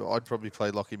 so I'd probably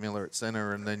play Lockie Miller at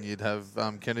centre, and then you'd have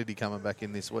Kennedy coming back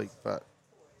in this week. But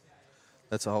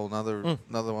that's a whole another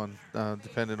one,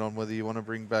 depending on whether you want to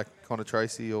bring back Connor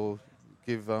Tracy or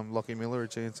give Lockie Miller a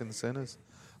chance in the centres.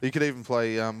 You could even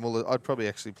play I'd probably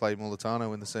actually play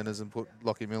Mulatano in the centres and put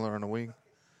Lockie Miller on a wing.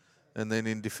 And then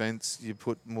in defence, you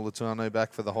put Mulitano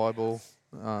back for the high ball.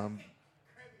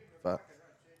 But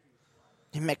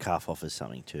Yeah, Metcalf offers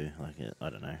something too. Like I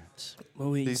don't know.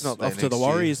 Well, He's not there off to the next year.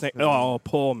 Warriors. Oh,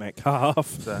 poor Metcalf.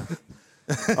 so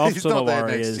Off he's to the not there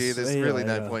Warriors. next year. There's See you really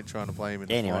no later. point trying to play him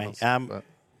in Anyway, the finals. But-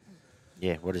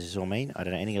 Yeah, what does this all mean? I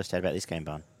don't know. Anything else to add about this game,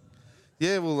 Barn?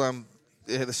 Yeah, well,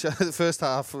 the first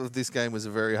half of this game was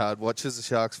a very hard watch as a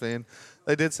Sharks fan.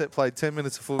 They dead set played 10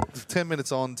 minutes of 10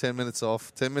 minutes on, 10 minutes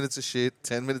off, 10 minutes of shit,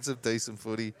 10 minutes of decent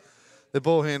footy. The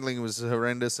ball handling was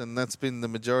horrendous, and that's been the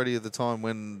majority of the time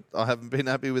when I haven't been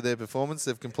happy with their performance.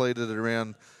 They've completed at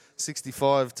around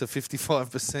 65 to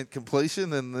 55%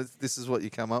 completion, and this is what you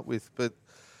come up with. But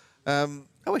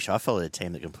I wish I followed a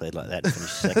team that can play like that and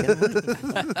finish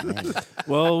second. Man.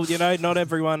 Well, not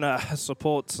everyone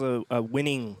supports a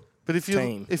winning But if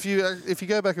team. you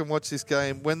go back and watch this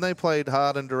game, when they played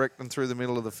hard and direct and through the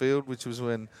middle of the field, which was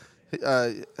when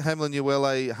Hamlin,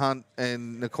 Uele, Hunt,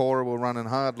 and Nakora were running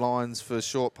hard lines for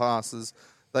short passes,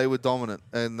 they were dominant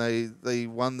and they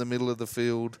won the middle of the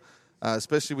field,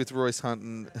 especially with Royce Hunt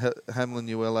and Hamlin,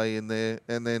 Uele in there,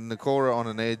 and then Nakora on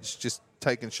an edge, just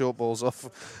taking short balls off,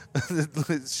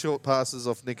 short passes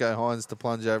off Nico Hines to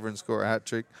plunge over and score a hat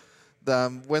trick.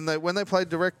 When they played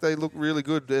direct, they looked really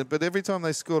good. But every time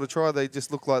they scored a try, they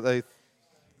just looked like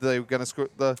they were going to score.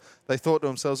 They thought to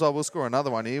themselves, "Oh, we'll score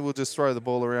another one here. We'll just throw the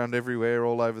ball around everywhere,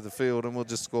 all over the field, and we'll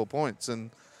just score points."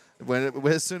 And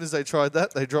as soon as they tried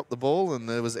that, they dropped the ball, and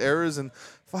there was errors and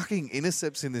fucking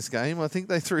intercepts in this game. I think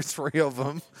they threw 3 of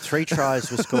them. 3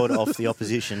 tries were scored off the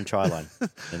opposition try line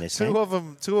in this game.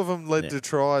 Two of them led Yeah. to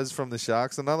tries from the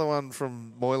Sharks. Another one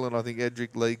from Moylan, I think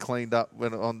Edric Lee cleaned up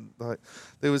when on.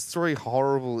 There was 3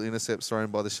 horrible intercepts thrown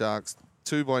by the Sharks,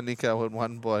 2 by Nico and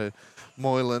 1 by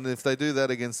Moylan. If they do that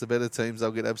against the better teams,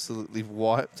 they'll get absolutely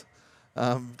wiped.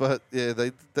 But yeah,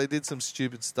 they did some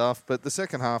stupid stuff. But the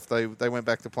second half, they went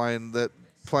back to playing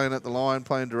at the line,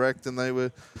 playing direct, and they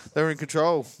were in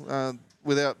control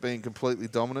without being completely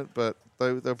dominant. But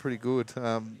they were pretty good.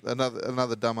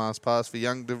 Another dumbass pass for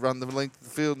Young to run the length of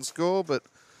the field and score, but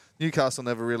Newcastle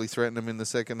never really threatened them in the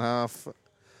second half.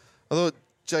 I thought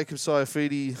Jacob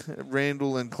Saifidi,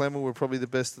 Randall, and Clemmer were probably the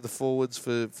best of the forwards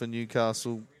for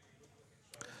Newcastle.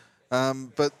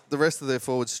 But the rest of their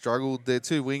forwards struggled. Their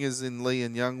 2 wingers in Lee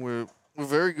and Young were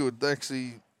very good.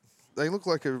 They look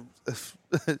like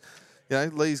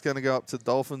Lee's going to go up to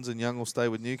Dolphins and Young will stay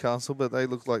with Newcastle, but they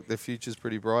look like their future's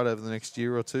pretty bright over the next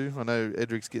year or 2. I know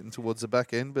Edric's getting towards the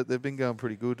back end, but they've been going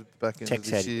pretty good at the back end Tex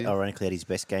of this year. ironically had his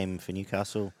best game for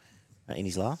Newcastle in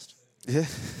his last. Yeah,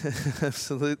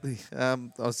 absolutely. I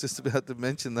was just about to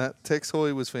mention that. Tex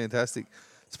Hoy was fantastic,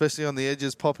 especially on the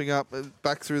edges, popping up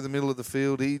back through the middle of the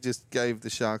field. He just gave the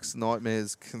Sharks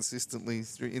nightmares consistently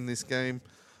in this game.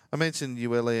 I mentioned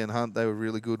Uele and Hunt. They were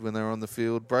really good when they were on the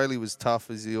field. Brayley was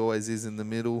tough, as he always is in the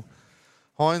middle.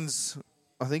 Hines,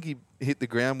 I think he hit the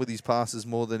ground with his passes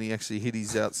more than he actually hit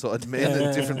his outside men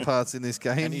at different parts in this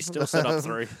game. And he still set up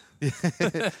 3.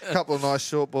 A couple of nice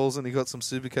short balls, and he got some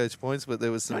Supercoach points, but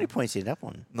there was How some many points did he end up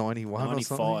on? 91 or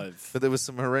something. 95. But there was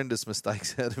some horrendous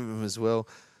mistakes out of him as well.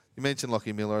 You mentioned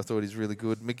Lockie Miller. I thought he's really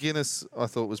good. McGuinness, I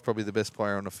thought, was probably the best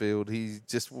player on the field. He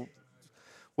just,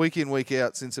 week in, week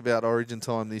out, since about Origin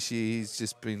time this year, he's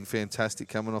just been fantastic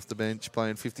coming off the bench,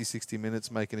 playing 50, 60 minutes,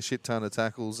 making a shit ton of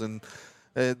tackles. And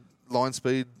line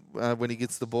speed, when he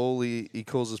gets the ball, he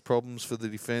causes problems for the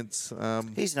defence.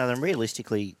 Here's another. And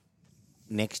realistically,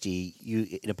 next year,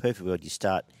 in a perfect world, you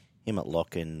start him at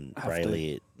lock and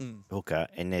Brayley at hooker,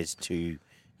 and there's 2.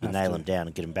 You nail them down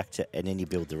and get them back to, and then you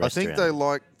build the I rest think around they them.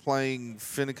 like playing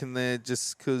Finnegan there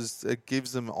just because it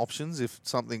gives them options if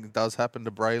something does happen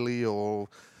to Brayley or,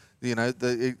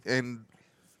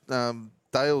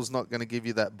 Dale's not going to give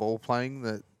you that ball playing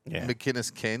that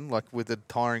McInnes can. Like with a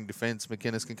tiring defence,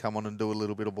 McInnes can come on and do a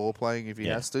little bit of ball playing if he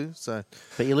has to. So,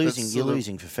 But you're losing that's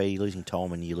Fafita, you're losing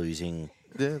Tolman, you're losing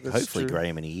yeah, that's hopefully true.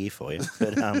 Graham in a year for you.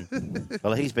 But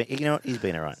well, he's been he's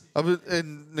been all right.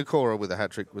 And Nakora with a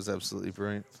hat trick was absolutely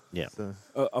brilliant. Yeah. So,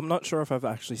 I'm not sure if I've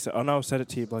actually said. I know I've said it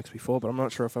to you blokes before, but I'm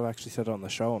not sure if I've actually said it on the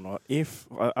show or not.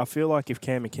 I feel like if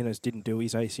Cam McInnes didn't do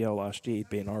his ACL last year, he'd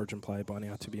be an Origin player by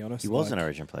now. To be honest, He was an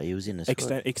Origin player. He was in the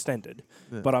squad. extended.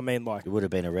 Yeah. But I mean, like, It would have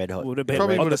been a red hot. would have been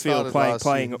Probably on would the have field started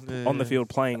playing last year. on the field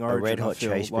playing a Origin. red I hot feel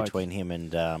chase like. between him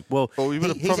and Well, he would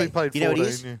have probably played You know what he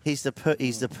 14, is? yeah. He's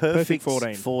the perfect 14.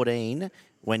 14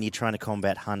 when you're trying to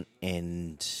combat Hunt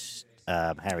and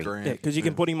Harry. Grant. Yeah, because you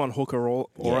can put him on hooker or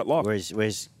Yeah, at lock.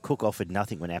 Whereas Cook offered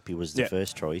nothing when Appy was the Yeah.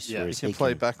 first choice. Yeah, whereas He can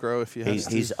play back row if you have to.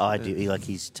 He's ideal.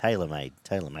 He's tailor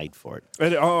made for it.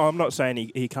 And, I'm not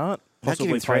saying he can't I'll give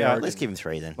him 3. play Let's give him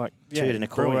 3 then. Like, 2 to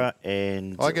Nakora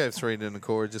and... I gave 3 to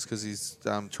Nakora just because he's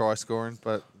try scoring,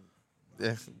 but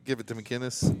yeah, give it to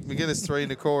McInnes. McInnes 3,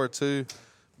 Nakora 2,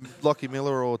 Lockie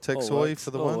Miller or Tex Hoy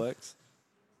for the All 1. works.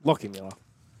 Lockie Miller.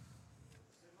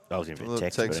 I was going to Look,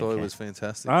 Tex. Tex Hoy okay. was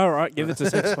fantastic. All right, give it to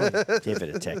Tex Hoy. Give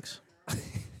it a Tex.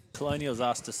 Colonial's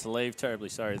asked us to leave. Terribly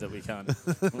sorry that we can't.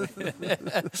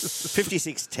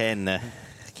 56-10.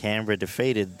 Canberra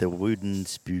defeated the Wooden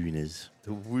Spooners.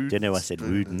 Don't know why I said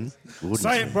Wooden.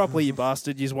 Say it properly, you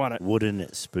bastard. You've won it.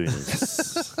 Wooden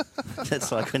Spooners.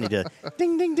 That's like when you do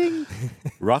ding, ding, ding.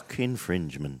 Rock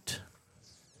infringement.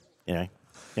 You know,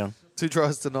 go on. 2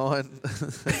 tries to 9.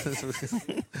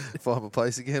 Final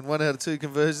place again. 1 out of 2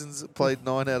 conversions, played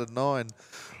 9 out of 9.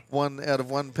 1 out of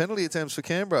 1 penalty attempts for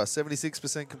Canberra.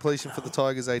 76% completion for the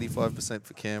Tigers, 85%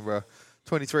 for Canberra.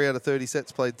 23 out of 30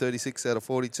 sets, played 36 out of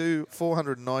 42.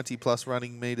 490 plus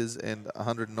running metres and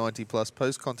 190 plus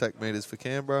post-contact metres for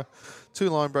Canberra. 2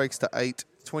 line breaks to 8.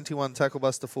 21 tackle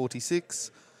busts to 46.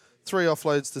 3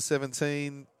 offloads to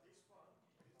 17.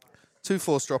 2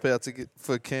 forced dropouts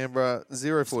for Canberra,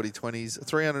 0 40-20s,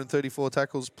 334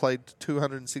 tackles, played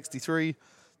 263,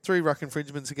 3 ruck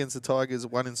infringements against the Tigers,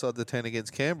 1 inside the 10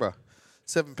 against Canberra.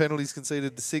 7 penalties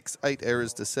conceded to 6, 8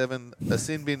 errors to 7, a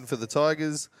sin bin for the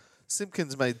Tigers.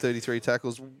 Simpkins made 33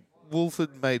 tackles,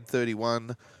 Wolford made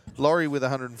 31, Laurie with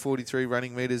 143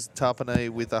 running metres, Tarpanay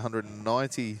with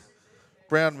 190.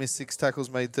 Brown missed 6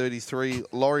 tackles, made 33,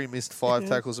 Laurie missed 5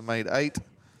 tackles and made 8.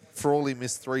 Frawley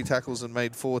missed 3 tackles and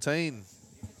made 14.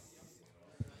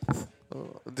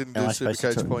 Didn't do super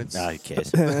coach points. No, who cares?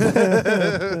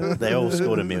 They all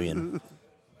scored a million.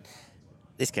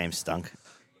 This game stunk.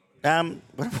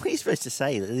 What were you supposed to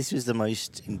say? This was the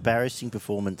most embarrassing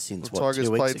performance since, Tigers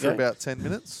 2 weeks played ago? for about 10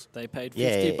 minutes. They paid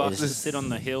Yeah, $50 to sit on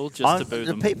the hill just to boo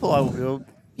the them. people I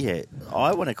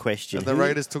want to question. And the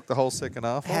Raiders took the whole second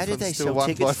half How off did and they still sell won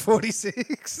by tickets?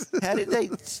 46. How did they?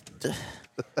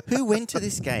 Who went to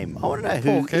this game? I want to know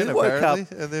Paul Ken, who woke up.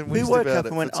 apparently, and then Who whinged woke about up it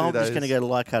and went, for 2 "I'm just going to days. go to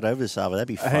Leichhardt over Sava. That'd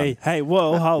be fun." Hey,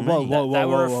 whoa, whoa. They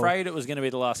were afraid it was going to be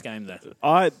the last game there.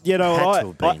 I have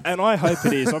been. and I hope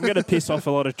it is. I'm going to piss off a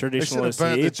lot of traditionalists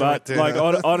burnt here, the joint but like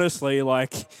down. honestly,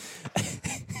 like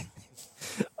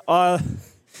I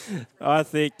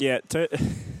think deem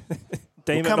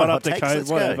Well, it come on, not up hot to takes, code, let's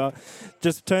go. whatever.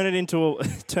 Just turn it into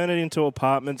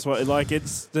apartments. Like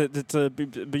it's a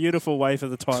beautiful way for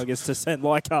the Tigers to send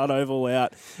Leichhardt Oval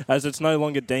out, as it's no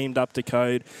longer deemed up to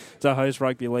code to host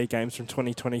rugby league games from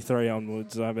 2023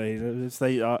 onwards. I mean,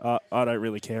 I don't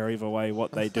really care either way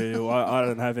what they do. I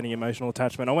don't have any emotional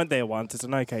attachment. I went there once. It's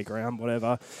an okay ground,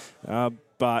 whatever.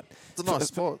 But It's a nice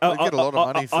spot. They get a lot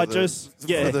of money for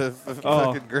the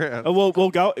fucking ground.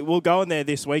 we'll go in there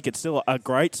this week. It's still a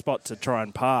great spot to try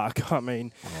and park. I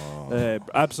mean,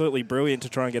 absolutely brilliant to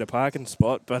try and get a parking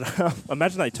spot. But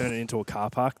imagine they turn it into a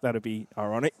car park. That'd be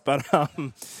ironic. But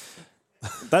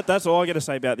that's all I got to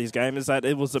say about this game is that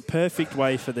it was a perfect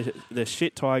way for the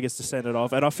shit Tigers to send it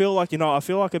off. And I feel like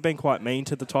I've been quite mean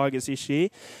to the Tigers this year,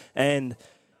 and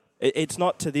it's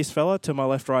not to this fella, to my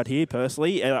left, right here,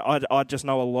 personally. I just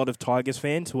know a lot of Tigers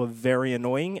fans who are very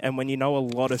annoying. And when you know a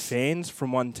lot of fans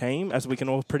from one team, as we can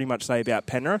all pretty much say about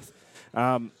Penrith,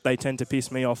 they tend to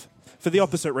piss me off for the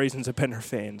opposite reasons of Penrith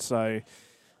fans. So,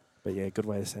 but yeah, good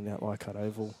way to send out Leichhardt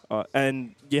Oval.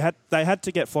 And they had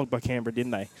to get flogged by Canberra,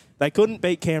 didn't they? They couldn't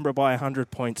beat Canberra by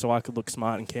 100 points so I could look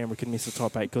smart and Canberra could miss the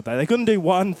top 8, could they? They couldn't do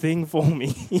one thing for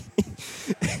me.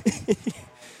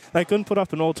 They couldn't put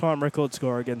up an all-time record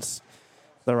score against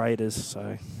the Raiders.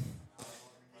 So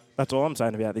that's all I'm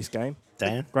saying about this game.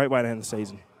 Dan? Great way to end the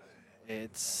season.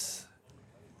 Does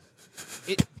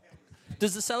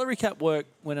the salary cap work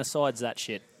when a side's that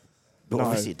shit? But No.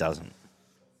 obviously it doesn't.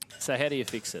 So how do you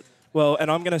fix it? Well,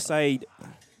 and I'm going to say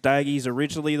Daggy's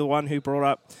originally the one who brought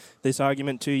up this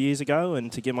argument 2 years ago,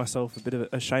 and to give myself a bit of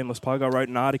a shameless plug, I wrote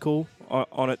an article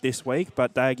on it this week,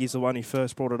 but Daggy's the one who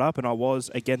first brought it up, and I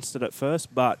was against it at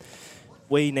first, but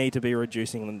we need to be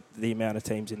reducing the amount of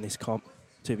teams in this comp,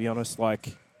 to be honest.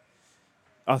 Like,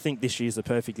 I think this year's the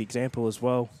perfect example as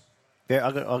well.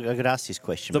 I got asked this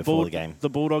question before the game. The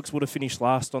Bulldogs would have finished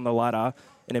last on the ladder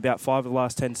in about 5 of the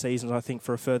last 10 seasons. I think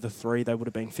for a further 3, they would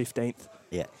have been 15th.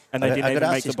 Yeah. And they didn't I even got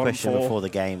make asked the this bottom question 4. before the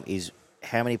game is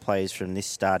how many players from this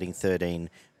starting 13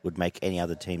 would make any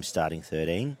other team starting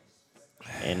 13?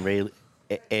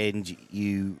 And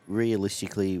you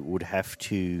realistically would have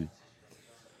to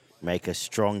make a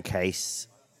strong case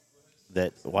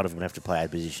that one of them would have to play out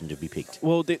of position to be picked.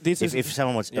 Well, this is... If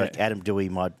someone wants, yeah. like Adam Dewey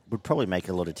would probably make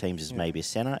a lot of teams as maybe a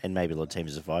centre and maybe a lot of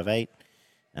teams as a 5'8".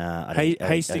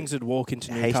 Hastings would walk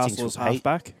into Newcastle as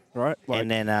halfback, right? And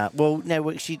then,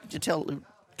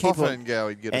 keep Hoffa on, and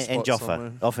Gowie get a and spot Joffa.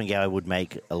 somewhere. Hoffa and Gowie would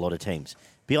make a lot of teams.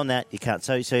 Beyond that, you can't.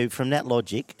 So from that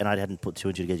logic, and I hadn't put two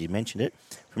and two together, you mentioned it.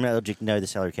 From that logic, no, the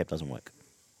salary cap doesn't work.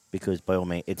 Because by all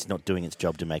means, it's not doing its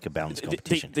job to make a balanced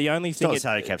competition. The only It's thing not the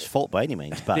salary cap's fault by any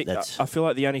means, but that's... I feel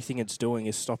like the only thing it's doing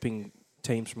is stopping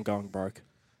teams from going broke.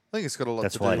 I think it's got a lot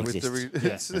That's to why do it with the...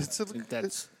 exists.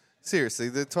 That's Seriously,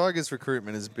 the Tigers'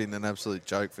 recruitment has been an absolute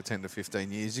joke for 10 to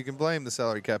 15 years. You can blame the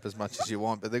salary cap as much as you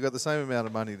want, but they've got the same amount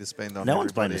of money to spend on No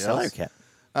one's blaming the everybody salary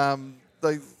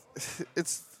else.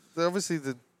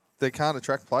 cap. They can't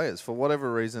attract players for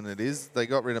whatever reason it is. They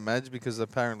got rid of Madge because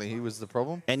apparently he was the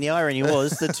problem. And the irony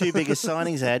was the two biggest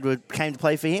signings they had came to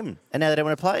play for him. And now they don't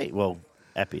want to play. Well,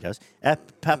 Appy does.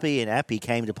 Puppy and Appy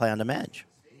came to play under Madge.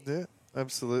 Yeah,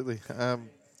 absolutely.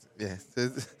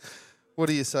 What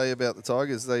do you say about the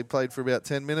Tigers? They played for about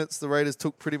 10 minutes. The Raiders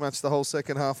took pretty much the whole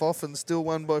second half off and still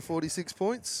won by 46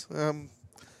 points.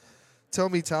 Tell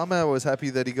me Tamau was happy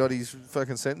that he got his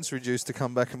fucking sentence reduced to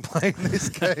come back and play in this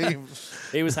game.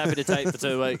 he was happy to take for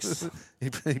 2 weeks. He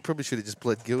probably should have just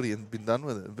pled guilty and been done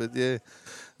with it. But, yeah.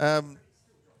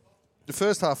 The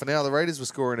first half an hour, the Raiders were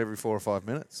scoring every 4 or 5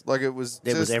 minutes. Like, it was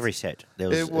There was just every set. It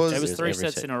There was was 3 every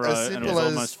sets set. in a as row, and it simple was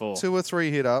as almost 4. 2 or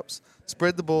 3 hit-ups,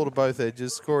 spread the ball to both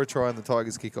edges, score a try, and the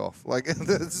Tigers kick off. Like,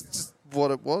 that's just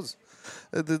what it was.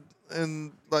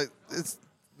 It's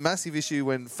massive issue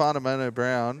when Whanamano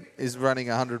Brown is running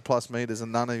 100-plus metres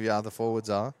and none of the other forwards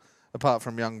are, apart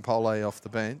from young Pole off the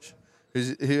bench,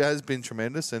 who has been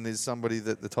tremendous and is somebody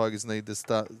that the Tigers need to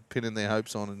start pinning their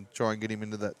hopes on and try and get him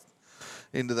into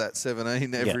that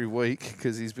 17 every week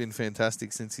because he's been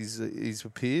fantastic since he's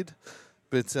appeared.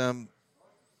 But,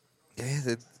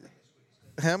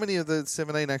 how many of the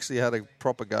 17 actually had a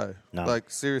proper go? No. Like,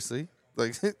 seriously?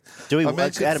 Like, Dewey, I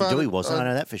mentioned Adam Fun- Dewey wasn't. I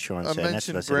know that for sure. I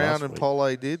mentioned Brown and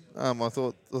Pole did. I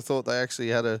thought they actually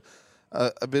had a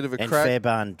bit of a And crack.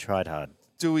 Fairbairn tried hard.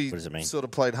 Dewey What does it mean? sort of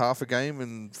played half a game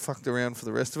and fucked around for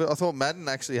the rest of it. I thought Madden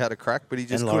actually had a crack, but he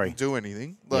just And Laurie. couldn't do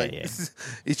anything. Yeah, Like yeah.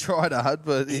 he tried hard,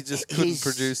 but he just couldn't He's-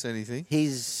 produce anything. He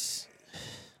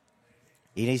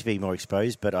needs to be more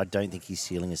exposed, but I don't think he's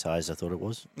ceiling as high as I thought it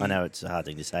was. I know it's a hard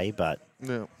thing to say, but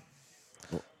No.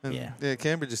 And yeah.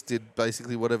 Canberra just did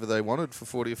basically whatever they wanted for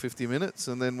 40 or 50 minutes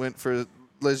and then went for a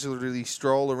leisurely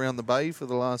stroll around the bay for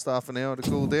the last half an hour to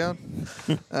cool down.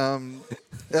 It's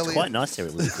Elliot, quite nice there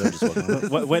at Lilyfield. Just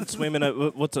walking. Went swimming at,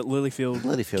 what's it, Lilyfield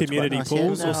Lilyfield's Community quite nice,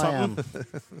 Pools yeah. or something?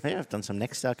 Yeah, I've done some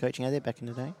next star coaching out there back in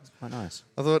the day. It's quite nice.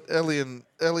 I thought Elliot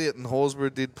and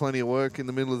Horsburgh did plenty of work in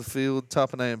the middle of the field.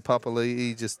 Tapane and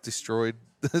Papali'i just destroyed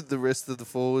the rest of the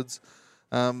forwards.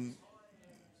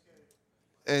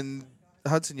 And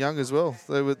Hudson Young as well.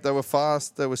 They were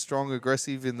fast, they were strong,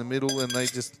 aggressive in the middle, and they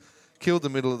just killed the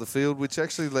middle of the field, which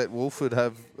actually let Wolford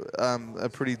have a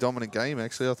pretty dominant game,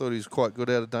 actually. I thought he was quite good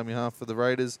out of dummy half for the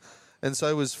Raiders. And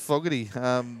so was Fogarty.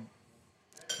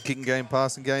 Kicking game,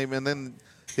 passing game. And then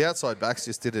the outside backs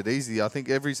just did it easy. I think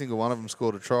every single one of them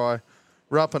scored a try.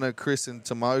 Rapana, Chris, and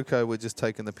Tomoko were just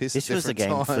taking the piss. This at was the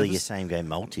different game times. for your same game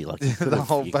multi. Like you The could've-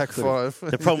 whole you back could've-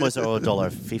 five. The problem was they were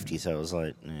 $1.50, so it was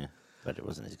like, yeah, but it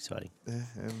wasn't as exciting. And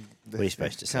What are you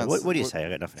supposed to say? can't- What do you say? I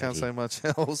got nothing. Can't to say hear. much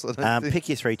else. I don't think. Pick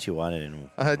your 3-2-1 and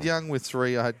I had Young with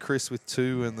 3, I had Chris with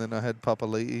 2, and then I had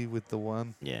Papali'i with the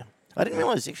 1. yeah. I didn't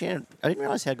realize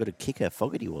how good a kicker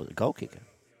Fogarty was, a goal kicker.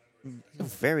 He's a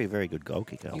very, very good goal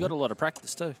kicker. You got a lot of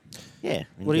practice too. Yeah.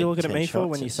 What are you Get looking at 10 me for shots,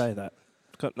 when you it's- say that?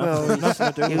 It's got Well,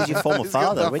 nothing to do he with was your former It's got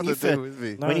father. When nothing you to do with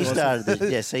me. No, when it you wasn't.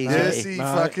 started, yeah. See, Yes, he No.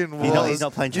 fucking was. He's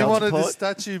not playing You child wanted a support?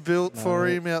 statue built for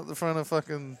No. him out the front of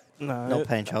fucking... No, Not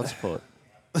paying child support.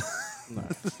 no.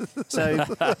 So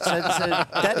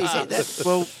that is it.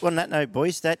 Well, on that note,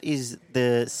 boys, that is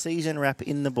the season wrap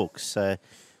in the books. So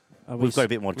Are we we've got a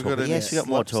bit more to We've talk got about. any Yes, we've got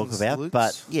more to talk slaps and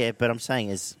about. salutes? But I'm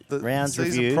saying as The rounds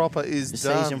season review, proper is the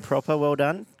done. season proper, well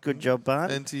done. Good job, Barn.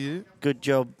 And to you. Good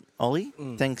job, Ollie.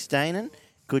 Thanks, Danon.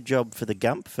 Good job for the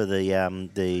Gump for the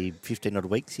 15-odd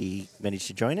weeks he managed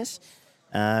to join us.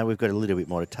 We've got a little bit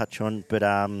more to touch on, but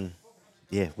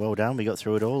yeah, well done. We got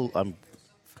through it all.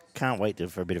 Can't wait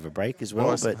for a bit of a break as well.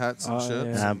 Buy some But hats and Oh,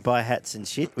 shirts. yeah. buy hats and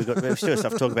shit. We've still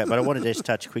stuff to talk about, but I wanted to just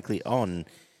touch quickly on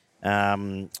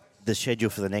the schedule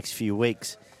for the next few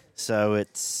weeks. So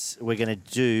we're going to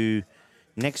do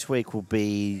next week will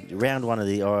be round one of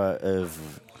the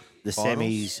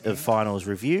semis of finals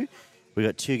review. We've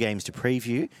got 2 games to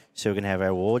preview, so we're going to have our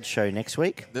awards show next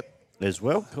week as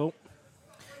well. Cool.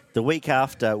 The week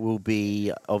after will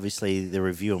be obviously the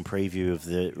review and preview of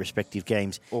the respective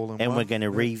games, All in and one. we're going to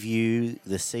review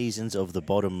the seasons of the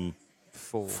bottom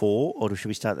 4. 4, or should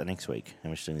we start that next week? How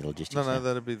much doing the logistics? No, now?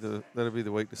 that'd be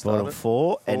the week to start Bottom it.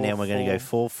 4, and Four, then we're going to go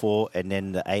 4. 4, and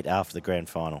then the 8 after the grand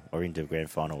final, or into the grand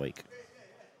final week.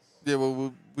 Yeah,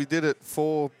 well, we did it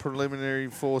 4 preliminary,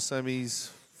 4 semis,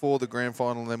 4 the grand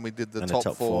final, and then we did the And top, the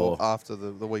top 4 4. after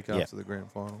the week Yeah. after the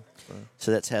grand final.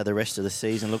 So that's how the rest of the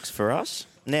season looks for us.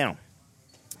 Now,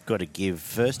 got to give,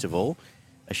 first of all,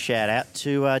 a shout out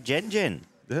to Jen,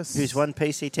 Yes. who's won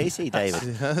PCTC,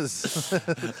 David. Yes.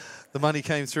 The money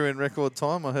came through in record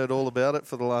time. I heard all about it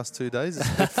for the last 2 days. It's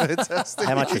been fantastic.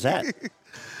 How much was that?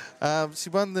 She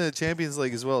won the Champions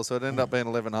League as well, so it ended up being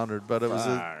 $1,100. But it was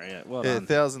Well done.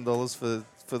 $1,000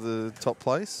 for the top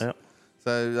place. Yep.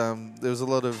 So there was a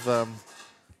lot of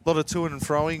toing and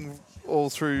froing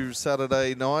all through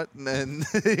Saturday night and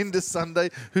into Sunday.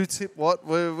 Who tipped what?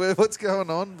 What's going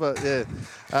on? But yeah,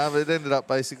 it ended up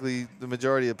basically the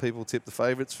majority of people tipped the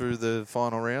favourites through the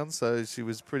final round. So she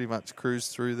was pretty much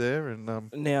cruised through there, and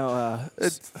Now,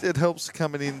 it helps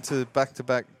coming into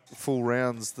back-to-back full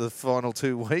rounds the final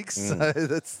 2 weeks. So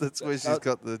that's where she's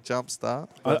got the jump start.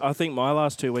 I think my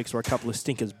last 2 weeks were a couple of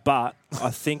stinkers, but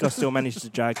I think I still managed to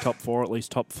jag top 4, at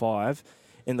least top 5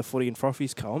 in the footy and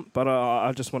frothies comp. But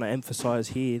I just want to emphasise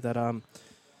here that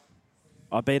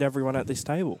I beat everyone at this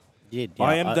table. Yeah,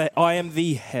 I am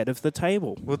the head of the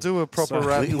table. We'll do a proper So-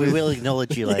 wrap. we will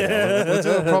acknowledge you later. We'll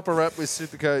do a proper wrap with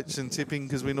Supercoach and tipping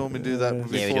because we normally do that Yeah,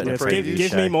 we before got the the Give, preview preview.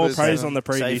 give show. me more But, praise on the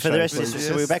preview So for show. the rest of this, Yes.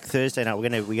 so we're back Thursday night.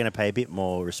 We're gonna pay a bit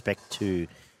more respect to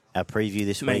our preview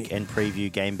this Mate. week and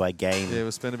preview game by game. Yeah,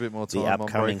 we'll spend a bit more The time on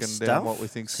upcoming breaking stuff. down what we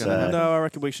think's going to So- happen. No, I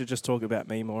reckon we should just talk about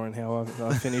me more and how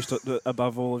I finished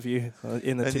above all of you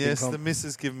in the And tipping yes, comp. the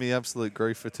missus give me absolute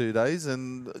grief for 2 days,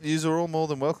 and yous are all more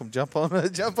than welcome. Jump on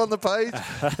the page.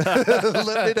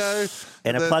 Let me know.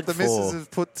 And a the, plug the missus for- has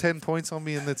put 10 points on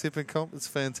me in the tipping comp. It's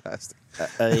fantastic.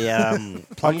 Plug I'm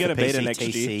for gonna beat her next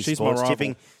PCTC year. She's my Sports rival.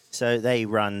 Tipping. So they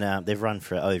run. They've run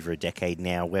for over a decade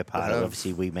now. We're part of. have.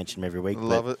 Obviously, we mention them every week.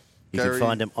 Love but it. You Gary, can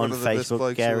find them on one of the best Facebook.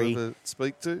 blokes Gary you'll ever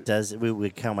speak to. does. We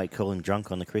can't wait to call him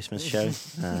drunk on the Christmas show.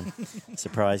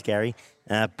 Surprise, Gary.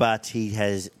 But he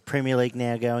has Premier League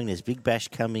now going. There's Big Bash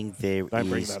coming. There Don't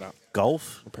bring is that up.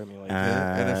 golf. The Premier League.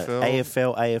 Yeah,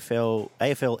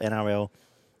 AFL, NRL,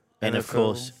 and of NFL.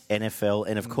 course NFL,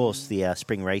 and of course the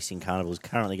spring racing carnival is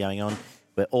currently going on,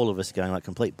 where all of us are going like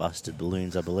complete busted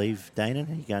balloons. I believe. Dana,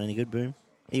 are you going any good? Boom.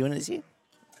 Are you in it this year?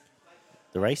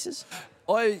 The races?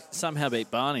 I somehow beat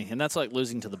Barney, and that's like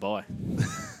losing to the bye.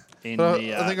 In But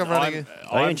the, I think I'm running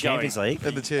Are you in Champions League?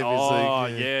 in the Champions Oh,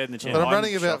 League. yeah, in the But Champions I'm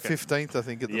running about shocking. 15th, I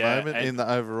think, at the Yeah, moment and- in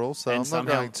the overall, so and I'm not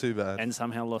somehow- going too bad. And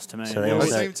somehow lost to me. So they I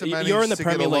also- seem to manage You're in the to get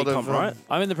Premier a lot League of, comp, right?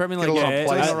 I'm in the Premier Get a League. lot of Yeah,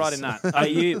 places. I'm all right in that. Are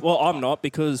you? Well, I'm not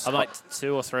because I'm like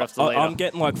 2 or 3 off the leader. I'm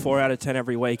getting like 4 out of 10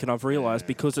 every week, and I've realised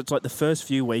because it's like the first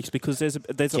few weeks because there's Do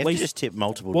at you have to least just tip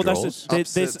multiple well, draws? there's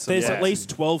Upsets and at yeah.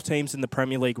 least 12 teams in the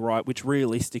Premier League, right? Which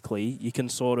realistically, you can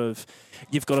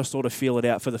you've got to sort of feel it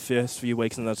out for the first few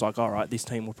weeks, and then it's like, all right, this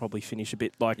team will probably finish a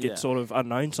bit like Yeah. it's sort of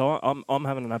unknown. So I'm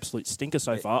having an absolute stinker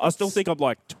so far. I still think I'm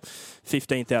like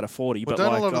 15th out of 40, Well, but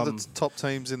don't like a lot of the top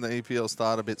teams in the EPL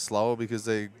start a bit slower because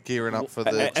they're gearing up for the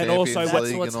And Champions also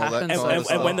League what's and all that happened kind so of and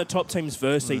stuff. when the top teams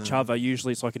verse each other,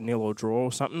 usually it's like a nil or draw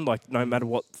or something. Like no matter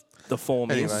what the form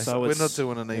Anyway, is. So we're it's, not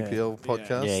doing an yeah. EPL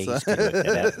podcast. Yeah, you so- just gotta work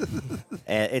that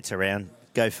out. It's around.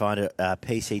 Go find it.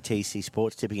 PCTC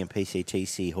Sports Tipping and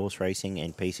PCTC Horse Racing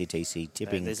and PCTC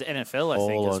Tipping. There's NFL, I all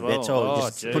think, as on. well. That's all. Oh,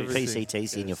 just put geez.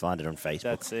 PCTC and you'll find it on Facebook.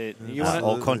 That's it. You want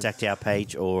Or contact our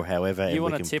page or however, and you we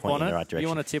want can to tip point on you in the right it? direction.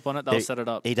 You want to tip on it? They'll There- set it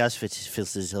up. He does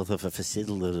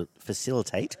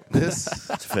facilitate. Yes.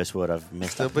 That's the first word I've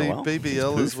messed There'll up in be a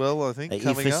while. BBL as well, I think, He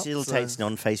coming facilitates up.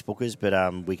 non-Facebookers,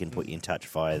 but we can put you in touch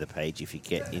via the page if you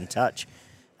get in touch.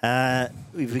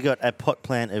 We've got a pot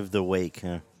plant of the week.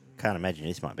 Can't imagine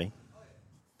this might be.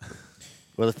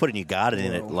 Well, they've put a new garden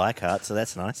in at Leichhardt, so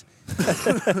that's nice.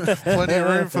 Plenty of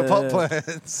room for pot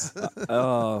plants.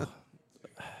 Oh.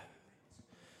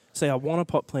 See, I want to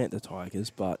pot plant the Tigers,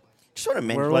 but Just want to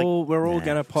mention, we're all nah,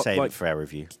 going to pot. save Like, it for our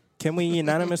review. can we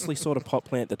unanimously sort of pot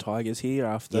plant the Tigers here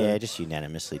after? Yeah, just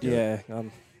unanimously do it. Yeah.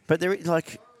 But there is it's I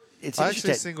actually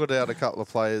interesting. singled out a couple of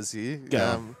players here. Go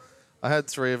on. I had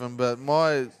 3 of them, but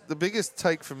the biggest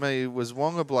take for me was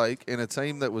Wonga Blake in a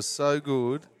team that was so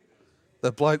good.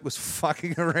 The bloke was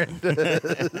fucking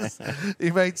horrendous. He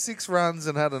made 6 runs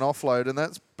and had an offload, and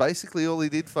that's basically all he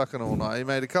did fucking all night. He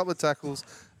made a couple of tackles,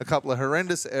 a couple of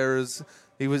horrendous errors.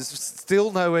 He was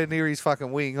still nowhere near his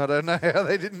fucking wing. I don't know how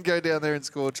they didn't go down there and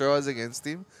score tries against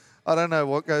him. I don't know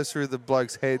what goes through the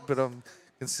bloke's head, but I'm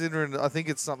Considering, I think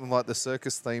it's something like the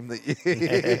circus theme that you hear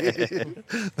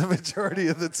the majority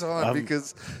of the time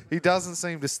because he doesn't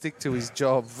seem to stick to his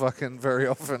job fucking very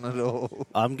often at all.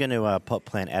 I'm going to pot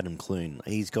plant Adam Clune.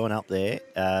 He's gone up there.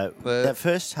 That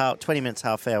first 20 minutes,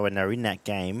 half hour when they were in that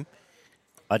game,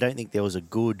 I don't think there was a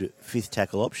good fifth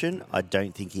tackle option. I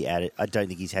don't think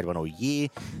he's had one all year.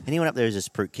 And he went up there as a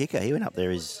sprint kicker. He went up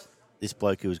there as this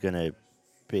bloke who was going to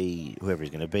be whoever he's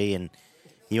going to be, and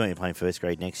he won't be playing first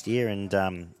grade next year, and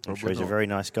I'm sure he's a very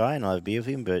nice guy, and I'll have a beer with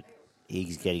him, but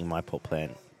he's getting my pot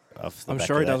plant off the I'm back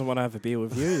sure of he that. doesn't want to have a beer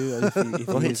with you. If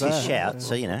Well, he's it's his shout,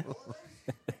 so,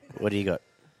 What do you got?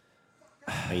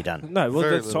 Are you done? No,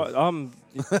 well, Very I'm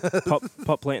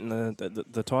pot planting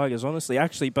the Tigers, honestly.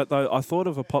 Actually, but though I thought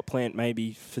of a pot plant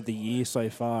maybe for the year so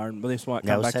far, and this might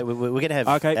come back. We're going to have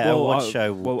Okay, well, watch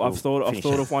show. I've thought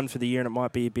of one for the year, and it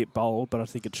might be a bit bold, but I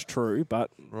think it's true.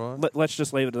 But let's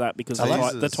just leave it at that because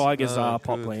the Tigers are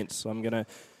pot plants. So I'm going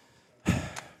to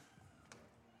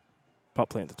pot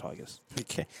plant the Tigers.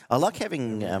 Okay. I like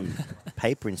having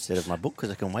paper instead of my book because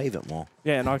I can wave it more.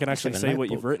 Yeah, and I can actually like a see what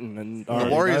notebook. you've written. And The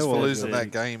Warriors for for losing that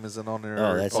game as an honorary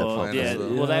Oh, that's a pot pot plant as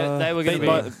plant. well. Well, they were going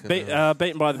to be...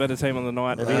 beaten by the better team on the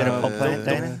night. Have you got a pot plant,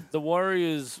 yeah. Dana? The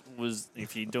Warriors was,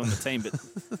 if you're doing the team, but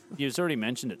you've already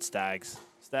mentioned it, Stags.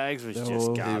 Stags was just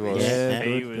Oh, garbage. was. Yeah,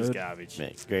 he good, was good. garbage. Yeah,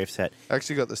 Griff's hat.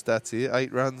 Actually got the stats here.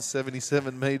 8 runs,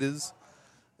 77 metres.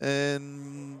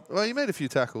 And, well, he made a few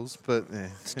tackles, but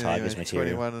It's Tigers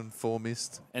material. 21 and 4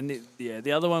 missed. And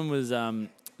the other one was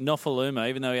Nofaluma.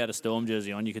 Even though he had a Storm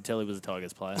jersey on, you could tell he was a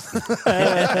Tigers player.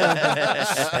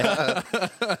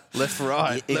 Left,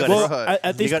 right. You got left, Well, right.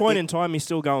 at this You got- point in time, he's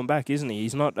still going back, isn't he?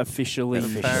 He's not officially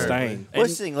Apparently. staying. Well,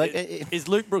 that's the thing, like, Is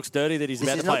Luke Brooks dirty that he's this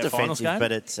about is to play not a finals defensive, game?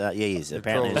 but it's, he is,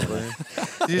 apparently.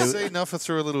 Probably. You see Nuffa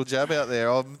threw a little jab out there.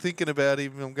 I'm thinking about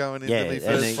him. I'm going into Yeah, the and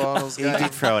first he- finals He game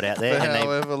did throw it out there. for and they,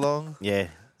 however long. yeah.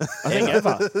 I think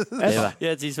ever. Ever. Yeah,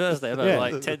 it's his first ever, Yeah.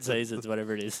 like 10 seasons,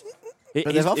 whatever it is. But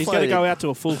He's they've going to go offloaded- out to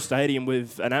a full stadium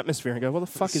with an atmosphere and go, what the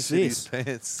fuck is Shit his this?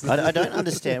 pants. I don't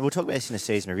understand. We'll talk about this in the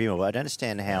season review, but I don't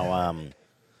understand how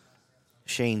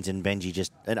Sheens and Benji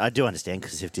just... And I do understand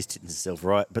because they've distanced themselves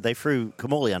right, but they threw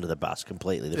Kamali under the bus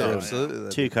completely. They Yeah, threw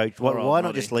absolutely. two coach. Poor old Why not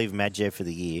Noddy. just leave Madjev for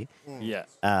the year? Yeah.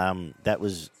 That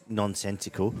was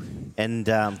nonsensical. And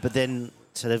but then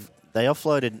they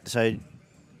offloaded. So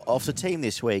off the team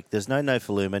this week, there's no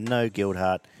Nofaluma, no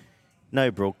Gildhart,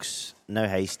 no Brooks, no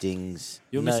Hastings.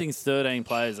 You're no, missing 13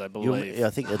 players, I believe. I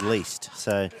think at least.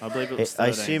 So I believe it was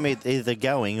I 13. assume either they're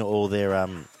going or they're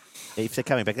if they're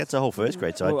coming back. That's the whole first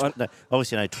grade side. Well, No,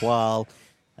 obviously, no Twal,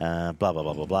 blah blah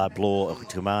blah blah blah, Blore,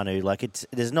 Tumanu. Like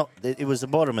there's not. It was the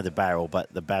bottom of the barrel,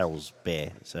 but the barrel's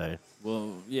bare. So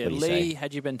Well, yeah, What do you Lee say?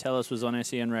 Hadji Bentelis was on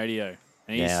SEN Radio,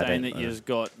 and he's Yeah, I saying don't- that you've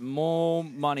got more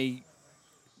money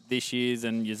this year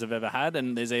than you've ever had,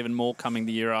 and there's even more coming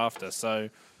the year after. So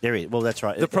there is. Well, that's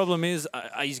right. the problem is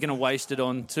he's going to waste it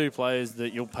on 2 players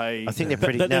that you'll pay. I think they're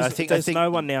pretty. But no, I there's- think there's I think, no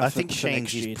one now I for- think for Shanes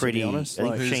next year, is to pretty. be honest. I think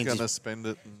Like- Who's Shanes going to is, spend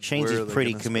it? and Shanes where are is they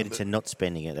pretty gonna committed to spend it? not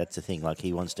spending it. That's the thing. Like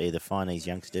he wants to either find these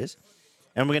youngsters,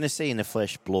 and we're going to see in the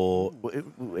flesh Blore.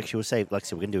 Actually, we'll say, like I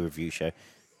said, we're going to do a review show.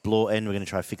 Blore, and we're going to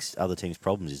try to fix other teams'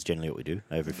 problems. Is generally what we do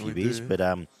over a few We beers. do.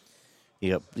 But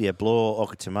you got Blore,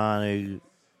 Okatamanu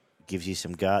gives you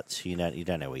some guts. You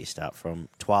don't know where you start from.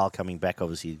 Twal coming back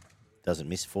obviously doesn't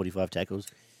miss 45 tackles.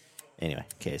 Anyway,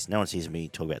 who cares? No one sees me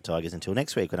talk about Tigers until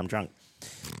next week when I'm drunk.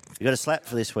 You got a slap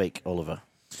for this week, Oliver.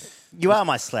 You are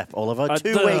my slap, Oliver.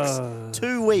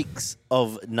 2 weeks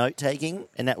of note taking,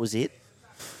 and that was it.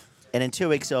 And then 2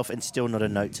 weeks off, and still not a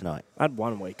note tonight, I had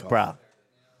 1 week off. bruh.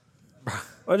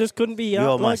 I just couldn't be You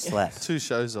are my like, slap. 2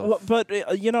 shows off. Well, but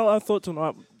I thought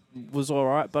tonight was all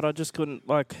right, but I just couldn't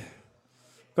got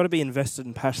to be invested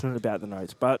and passionate about the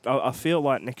notes. But I feel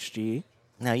like next year.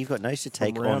 No, you've got notes to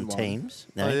take From on round one. teams.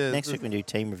 No, Oh, yeah, next the- week we can do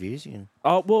team reviews. You can,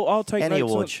 I'll take Any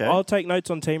notes. award On, show. I'll take notes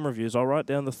on team reviews. I'll write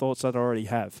down the thoughts that I already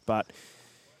have. But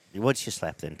what's your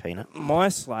slap then, Peanut? my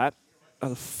slap are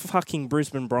the fucking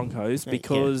Brisbane Broncos Yeah.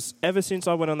 because ever since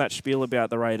I went on that spiel about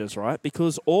the Raiders, right?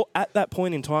 Because at that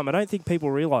point in time, I don't think people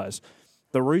realise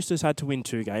the Roosters had to win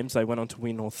 2 games. They went on to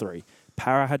win all 3.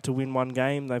 Para had to win 1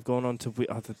 game. They've gone on to win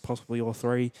possibly all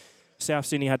 3. South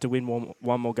Sydney had to win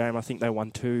one more game. I think they won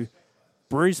 2.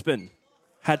 Brisbane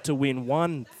had to win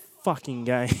 1 fucking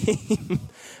game.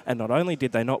 And not only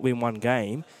did they not win 1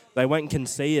 game, they went and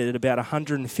conceded about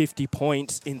 150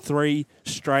 points in 3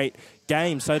 straight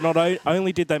games. So not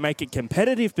only did they make it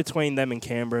competitive between them and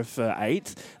Canberra for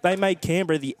 8th, they made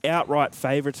Canberra the outright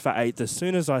favourites for 8th. As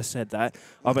soon as I said that,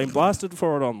 I've been blasted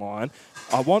for it online.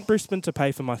 I want Brisbane to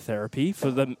pay for my therapy,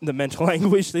 for the mental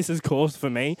anguish this has caused for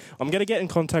me. I'm going to get in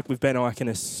contact with Ben Eichen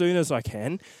as soon as I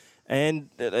can. And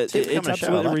it's coming to show, I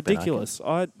absolutely like Ben ridiculous.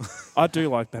 I do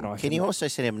like Ben Ikin. Can you also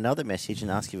send him another message and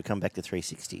ask him to come back to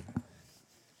 360?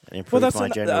 And improve Well, that's my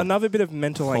general another bit of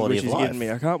mental quality anguish of he's given life.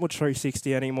 me. I can't watch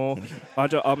 360 anymore.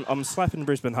 I'm slapping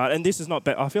Brisbane hard. And this is not...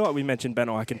 I feel like we mentioned Ben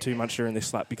Ikin too much during this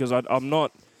slap because I'm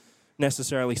not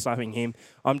necessarily slapping him.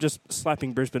 I'm just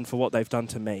slapping Brisbane for what they've done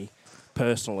to me,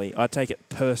 personally. I take it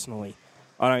personally.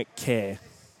 I don't care.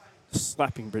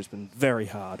 Slapping Brisbane very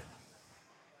hard.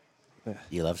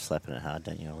 You love slapping it hard,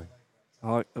 don't you,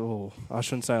 Ollie? I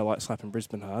shouldn't say I like slapping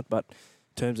Brisbane hard, but in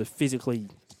terms of physically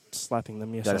slapping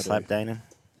them, yes, Got I a slap, do. Dana?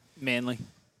 Manly.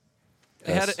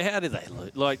 Yes. How did they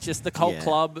lose? Like, just the whole Yeah.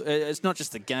 club. It's not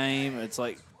just the game. It's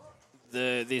like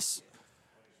this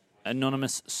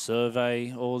anonymous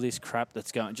survey, all this crap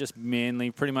that's going. Just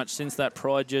Manly, pretty much since that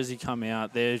Pride jersey come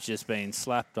out, there's just been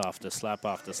slap after slap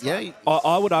after slap. Yeah.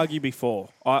 I would argue before.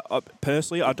 I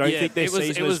personally, I don't Yeah, think their it was-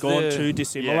 season it has was gone the- too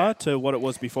dissimilar yeah. to what it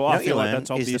was before. You know I what feel you like learn that's is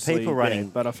the obviously people running-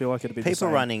 but I feel like it'd be the People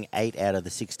same. running 8 out of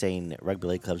the 16 rugby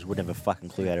league clubs wouldn't have a fucking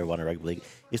clue how to run a rugby league.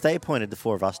 If they appointed the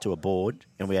 4 of us to a board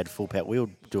and we had full power, we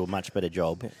would do a much better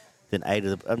job than 8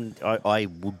 of them. I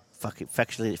would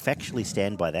factually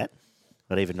stand by that.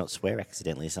 I'd even not swear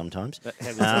accidentally sometimes.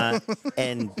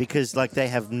 And because they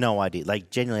have no idea,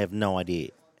 genuinely have no idea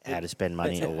how to spend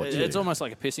money or what to It's do. almost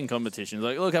like a pissing competition.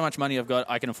 Like, look how much money I've got.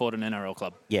 I can afford an NRL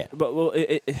club. Yeah. But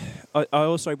I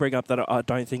also bring up that I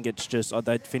don't think it's just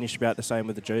they'd finished about the same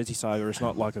with the Jersey saga. It's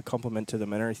not like a compliment to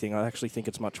them and everything. I actually think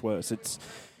it's much worse. It's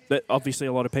that obviously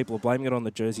a lot of people are blaming it on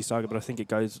the Jersey saga, but I think it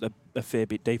goes a fair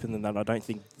bit deeper than that. I don't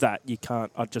think that you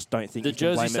can't. I just don't think The you can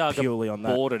Jersey blame it saga purely on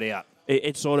that. bored it out.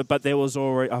 It's sort of, but there was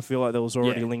already. I feel like there was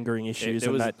already Yeah. lingering issues, there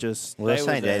and was- that just. Well, they're They were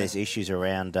saying that there. there's issues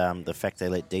around the fact they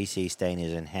let DC stay in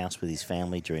his own house with his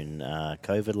family during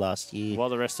COVID last year. While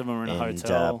the rest of them are in a and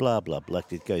hotel. blah, blah, blah.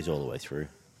 It goes all the way through.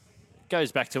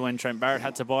 Goes back to when Trent Barrett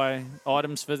had to buy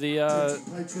items for the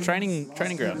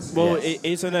training ground. Well,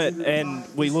 isn't it? And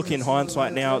we look in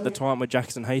hindsight now at the time where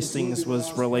Jackson Hastings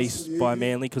was released by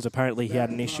Manly because apparently he had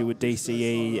an issue with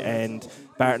DCE and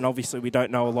Barrett, and obviously we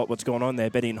don't know a lot what's going on there.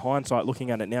 But in hindsight, looking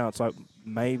at it now, it's like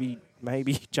maybe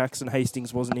Jackson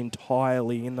Hastings wasn't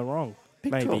entirely in the wrong.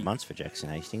 Big Maybe 12 months for Jackson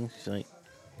Hastings.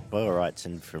 By all rights,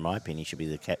 and for my opinion, he should be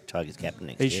the Tigers captain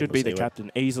next He year. should We'll be the see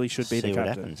captain. Easily should be see the what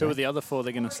captain. happens. Who are the other 4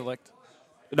 they're going to select?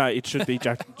 No, it should be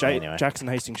Anyway. Jackson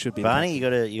Hastings should be Barney,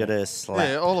 the you got to slap.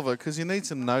 Yeah, Oliver, because you need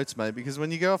some notes, mate. Because when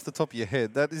you go off the top of your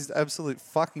head, that is absolute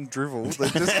fucking drivel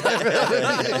that just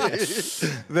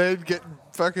came out. Then get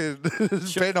fucking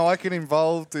Ben Ikin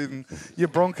involved in your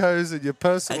Broncos and your I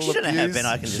personal shouldn't have abuse.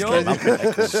 Ben Ikin just Sure. came up with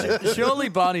that concept. Surely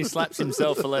Barney slaps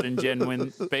himself for letting Jen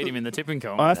beat him in the tipping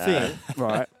comp. I think,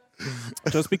 right,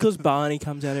 just because Barney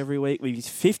comes out every week with his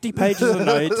 50 pages of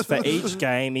notes for each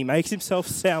game, he makes himself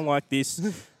sound like this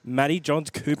Matty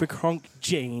Johns Cooper Cronk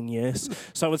genius.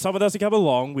 So when someone doesn't come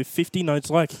along with 50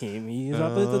 notes like him, he's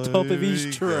up at the top of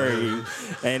his tree.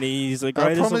 And he's the I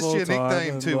greatest promised of all you a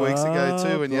nickname time. 2 weeks ago Blah,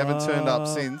 too, and you haven't turned up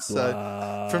blah, since. So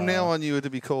blah. from now on, you were to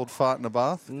be called Fart in a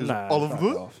Bath. 'Cause Nah, Oliver.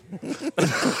 fuck off.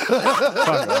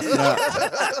 Fuck off.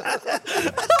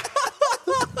 No.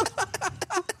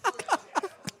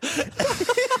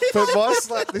 But my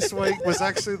slap this week was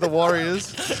actually the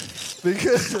Warriors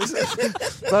because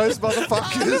those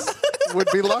motherfuckers would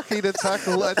be lucky to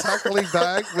tackle a tackling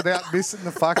bag without missing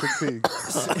the fucking thing.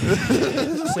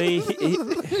 See,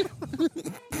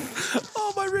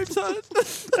 Oh, my ribs hurt.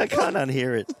 I can't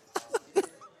unhear it.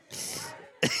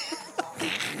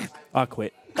 I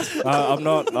quit. I'm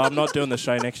not doing the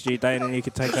show next year. Dana, you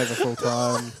could take over full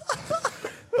time.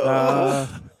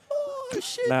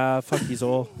 Nah, fuck yous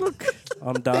all.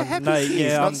 I'm done. No,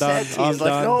 yeah, I'm not done. sad I'm tears like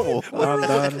done. normal. I'm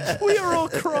done. We are all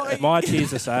crying. My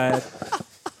tears are sad.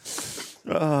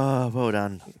 Oh, well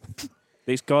done.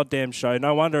 This goddamn show.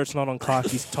 No wonder it's not on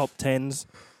Clarkie's top 10s.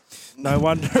 No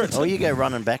wonder it's... Oh, you go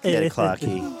running back there,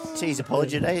 Clarkie. See his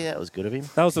apology today. That was good of him.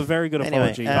 That was a very good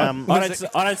Anyway, apology.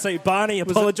 I don't see Barney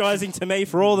apologising to me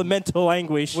for all the mental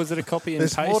anguish. Was it a copy and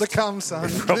There's paste? more to come, son.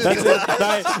 That's it.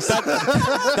 No,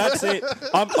 that's it.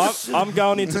 I'm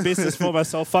going into business for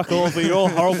myself. Fuck all of you. You're all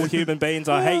horrible human beings.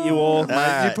 I hate you all.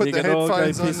 Mate, you put You the can all go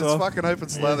headphones on, piss it's off. fucking open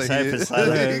slather It's here. open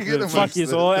slather. You get Fuck you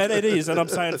amongst all, and it is, and I'm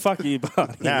saying fuck you,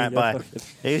 Barney. No, You bye. fucking-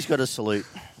 He's got a salute.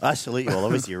 I salute you all.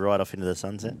 Obviously, you're right off into the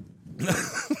sunset.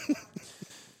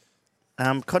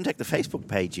 Contact the Facebook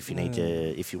page if you need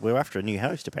to. We're after a new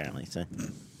host apparently. So,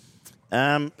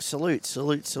 salutes.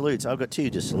 I've got 2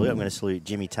 to salute. I'm going to salute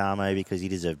Jimmy Tarmo because he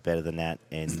deserved better than that,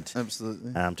 and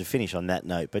Absolutely. to finish on that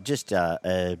note. But just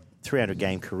a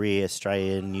 300-game career,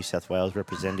 Australian, New South Wales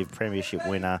representative, premiership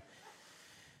winner,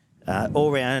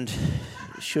 all round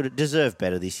should deserve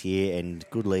better this year, and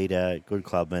good leader, good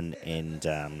clubman, and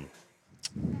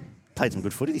played some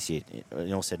good footy this year.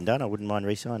 In all said and done, I wouldn't mind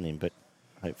re-signing him, but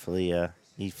hopefully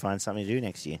he finds something to do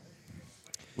next year.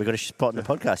 We've got a spot in the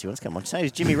podcast. He wants to come on. Same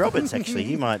as Jimmy Roberts, actually.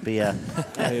 You might be...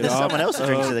 there's someone else that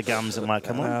drinks to the gums that might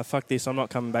come on. Fuck this. I'm not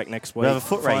coming back next week. We'll have a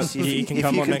foot race. You can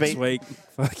come on next week.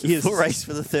 Fuck yes. Foot race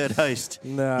for the third host.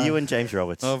 Nah. You and James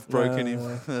Roberts. I've broken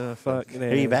him. Fuck. Who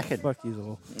are you backing? Fuck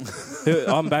you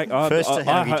all. I'm back.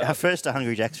 First to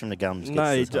Hungry Jacks from the gums.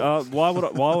 No, why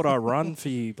would I run for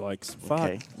you blokes? Fuck.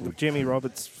 Okay. Jimmy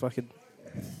Roberts, fucking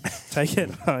take it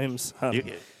home,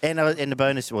 son. And the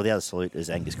bonus, well, the other salute is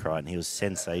Angus Crichton. He was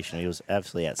sensational. He was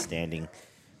absolutely outstanding.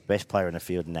 Best player in the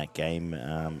field in that game,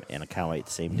 and I can't wait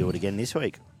to see him do it again this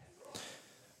week.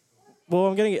 Well,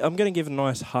 I'm going to give a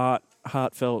nice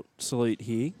heartfelt salute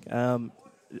here.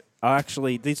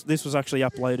 This was actually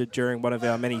uploaded during one of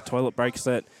our many toilet breaks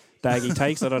that Daggy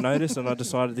takes that I noticed, and I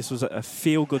decided this was a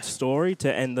feel-good story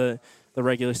to end the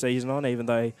regular season on, even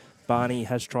though Barney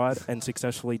has tried and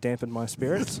successfully dampened my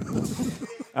spirits.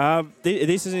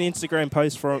 This is an Instagram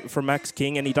post from Max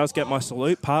King, and he does get my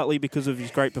salute, partly because of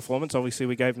his great performance. Obviously,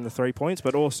 we gave him the 3 points,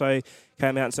 but also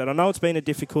came out and said, I know it's been a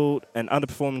difficult and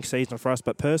underperforming season for us,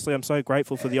 but personally, I'm so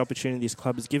grateful for the opportunity this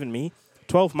club has given me.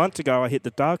 12 months ago, I hit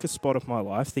the darkest spot of my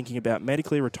life, thinking about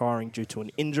medically retiring due to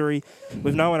an injury,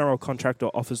 with no NRL contract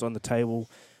or offers on the table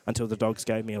until the Dogs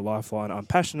gave me a lifeline. I'm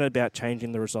passionate about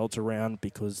changing the results around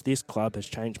because this club has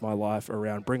changed my life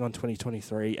around. Bring on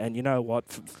 2023. And you know what?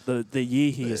 The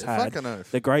year he has had,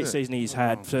 the great season he's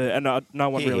had, no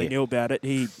one really knew about it.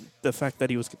 The fact that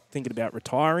he was thinking about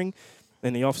retiring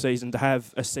in the off-season, to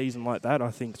have a season like that, I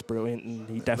think is brilliant, and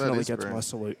he definitely gets my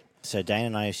salute. So, Dane,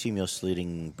 and I assume you're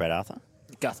saluting Brad Arthur?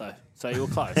 Gutho. So you were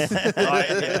close. As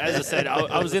I said,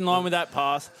 I was in line with that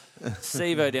pass.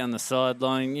 Sevo down the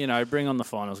sideline. Bring on the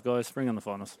finals, guys. Bring on the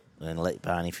finals. And let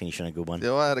Barney finish on a good one.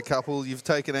 Yeah, I had a couple. You've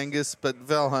taken Angus, but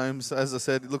Val Holmes, as I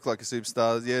said, he looked like a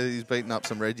superstar. Yeah, he's beaten up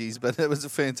some Reggies, but it was a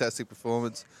fantastic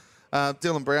performance.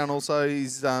 Dylan Brown also,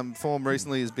 his form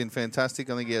recently has been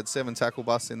fantastic. I think he had 7 tackle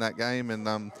busts in that game, and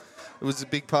it was a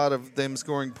big part of them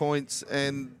scoring points.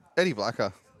 And Eddie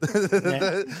Blacker.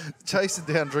 Yeah. Chasing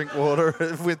down Drinkwater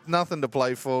with nothing to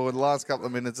play for in the last couple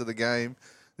of minutes of the game.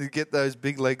 You get those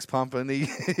big legs pumping.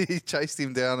 He chased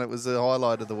him down. It was the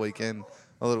highlight of the weekend.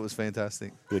 I thought it was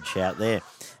fantastic. Good shout there.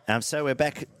 So we're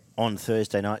back on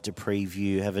Thursday night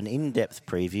to have an in-depth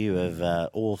preview of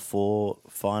all 4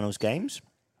 finals games.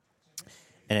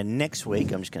 And then next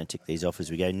week, I'm just going to tick these off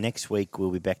as we go. Next week, we'll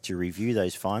be back to review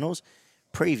those finals,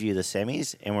 preview the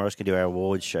semis, and we're also going to do our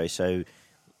awards show. So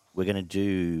we're going to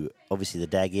do, obviously, the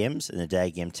Dag M's and the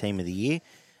Dag M Team of the Year.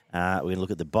 We're going to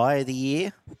look at the Buy of the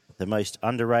Year, the most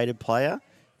underrated player,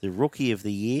 the Rookie of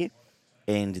the Year,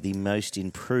 and the most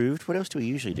improved. What else do we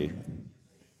usually do?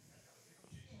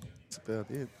 That's about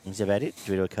it. Is that about it?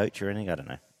 Do we do a coach or anything? I don't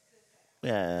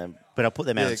know. But I'll put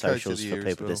them out on socials for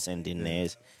people to send in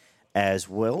theirs as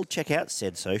well. Check out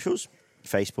said socials,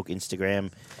 Facebook,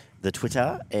 Instagram, the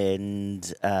Twitter,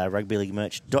 and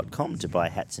rugbyleaguemerch.com to buy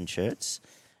hats and shirts,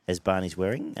 as Barney's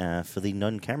wearing, for the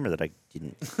non-camera that I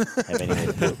didn't have anywhere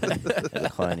to put at the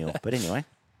Colonial. But anyway,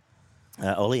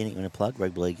 Ollie, anything you want to plug?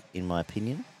 Rugby League, in my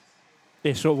opinion.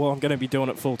 Yeah, sure. Well, I'm going to be doing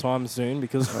it full time soon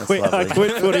because I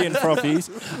quit footy and proffies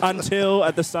until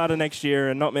at the start of next year,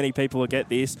 and not many people will get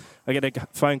this. I get a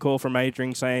phone call from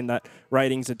Adrian saying that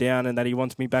ratings are down and that he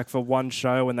wants me back for one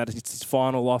show and that it's his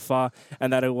final offer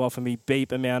and that he'll offer me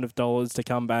beep amount of dollars to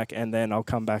come back, and then I'll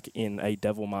come back in a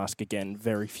devil mask again.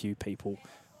 Very few people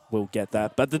will get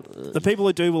that, but the people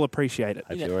who do will appreciate it.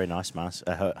 Hope you wear a nice mask,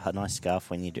 a nice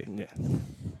scarf when you do. Yeah.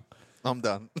 I'm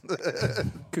done.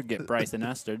 Could get Braith and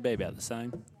Astor. It'd be about the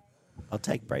same. I'll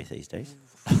take Braith these days.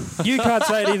 You can't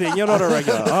say anything. You're not a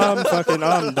regular.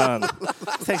 I'm done.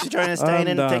 Thanks for joining us, Dane,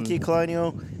 and thank you,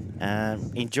 Colonial.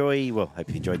 Hope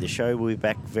you enjoyed the show. We'll be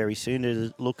back very soon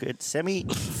to look at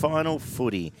semi-final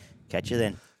footy. Catch you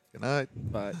then. Good night.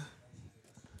 Bye.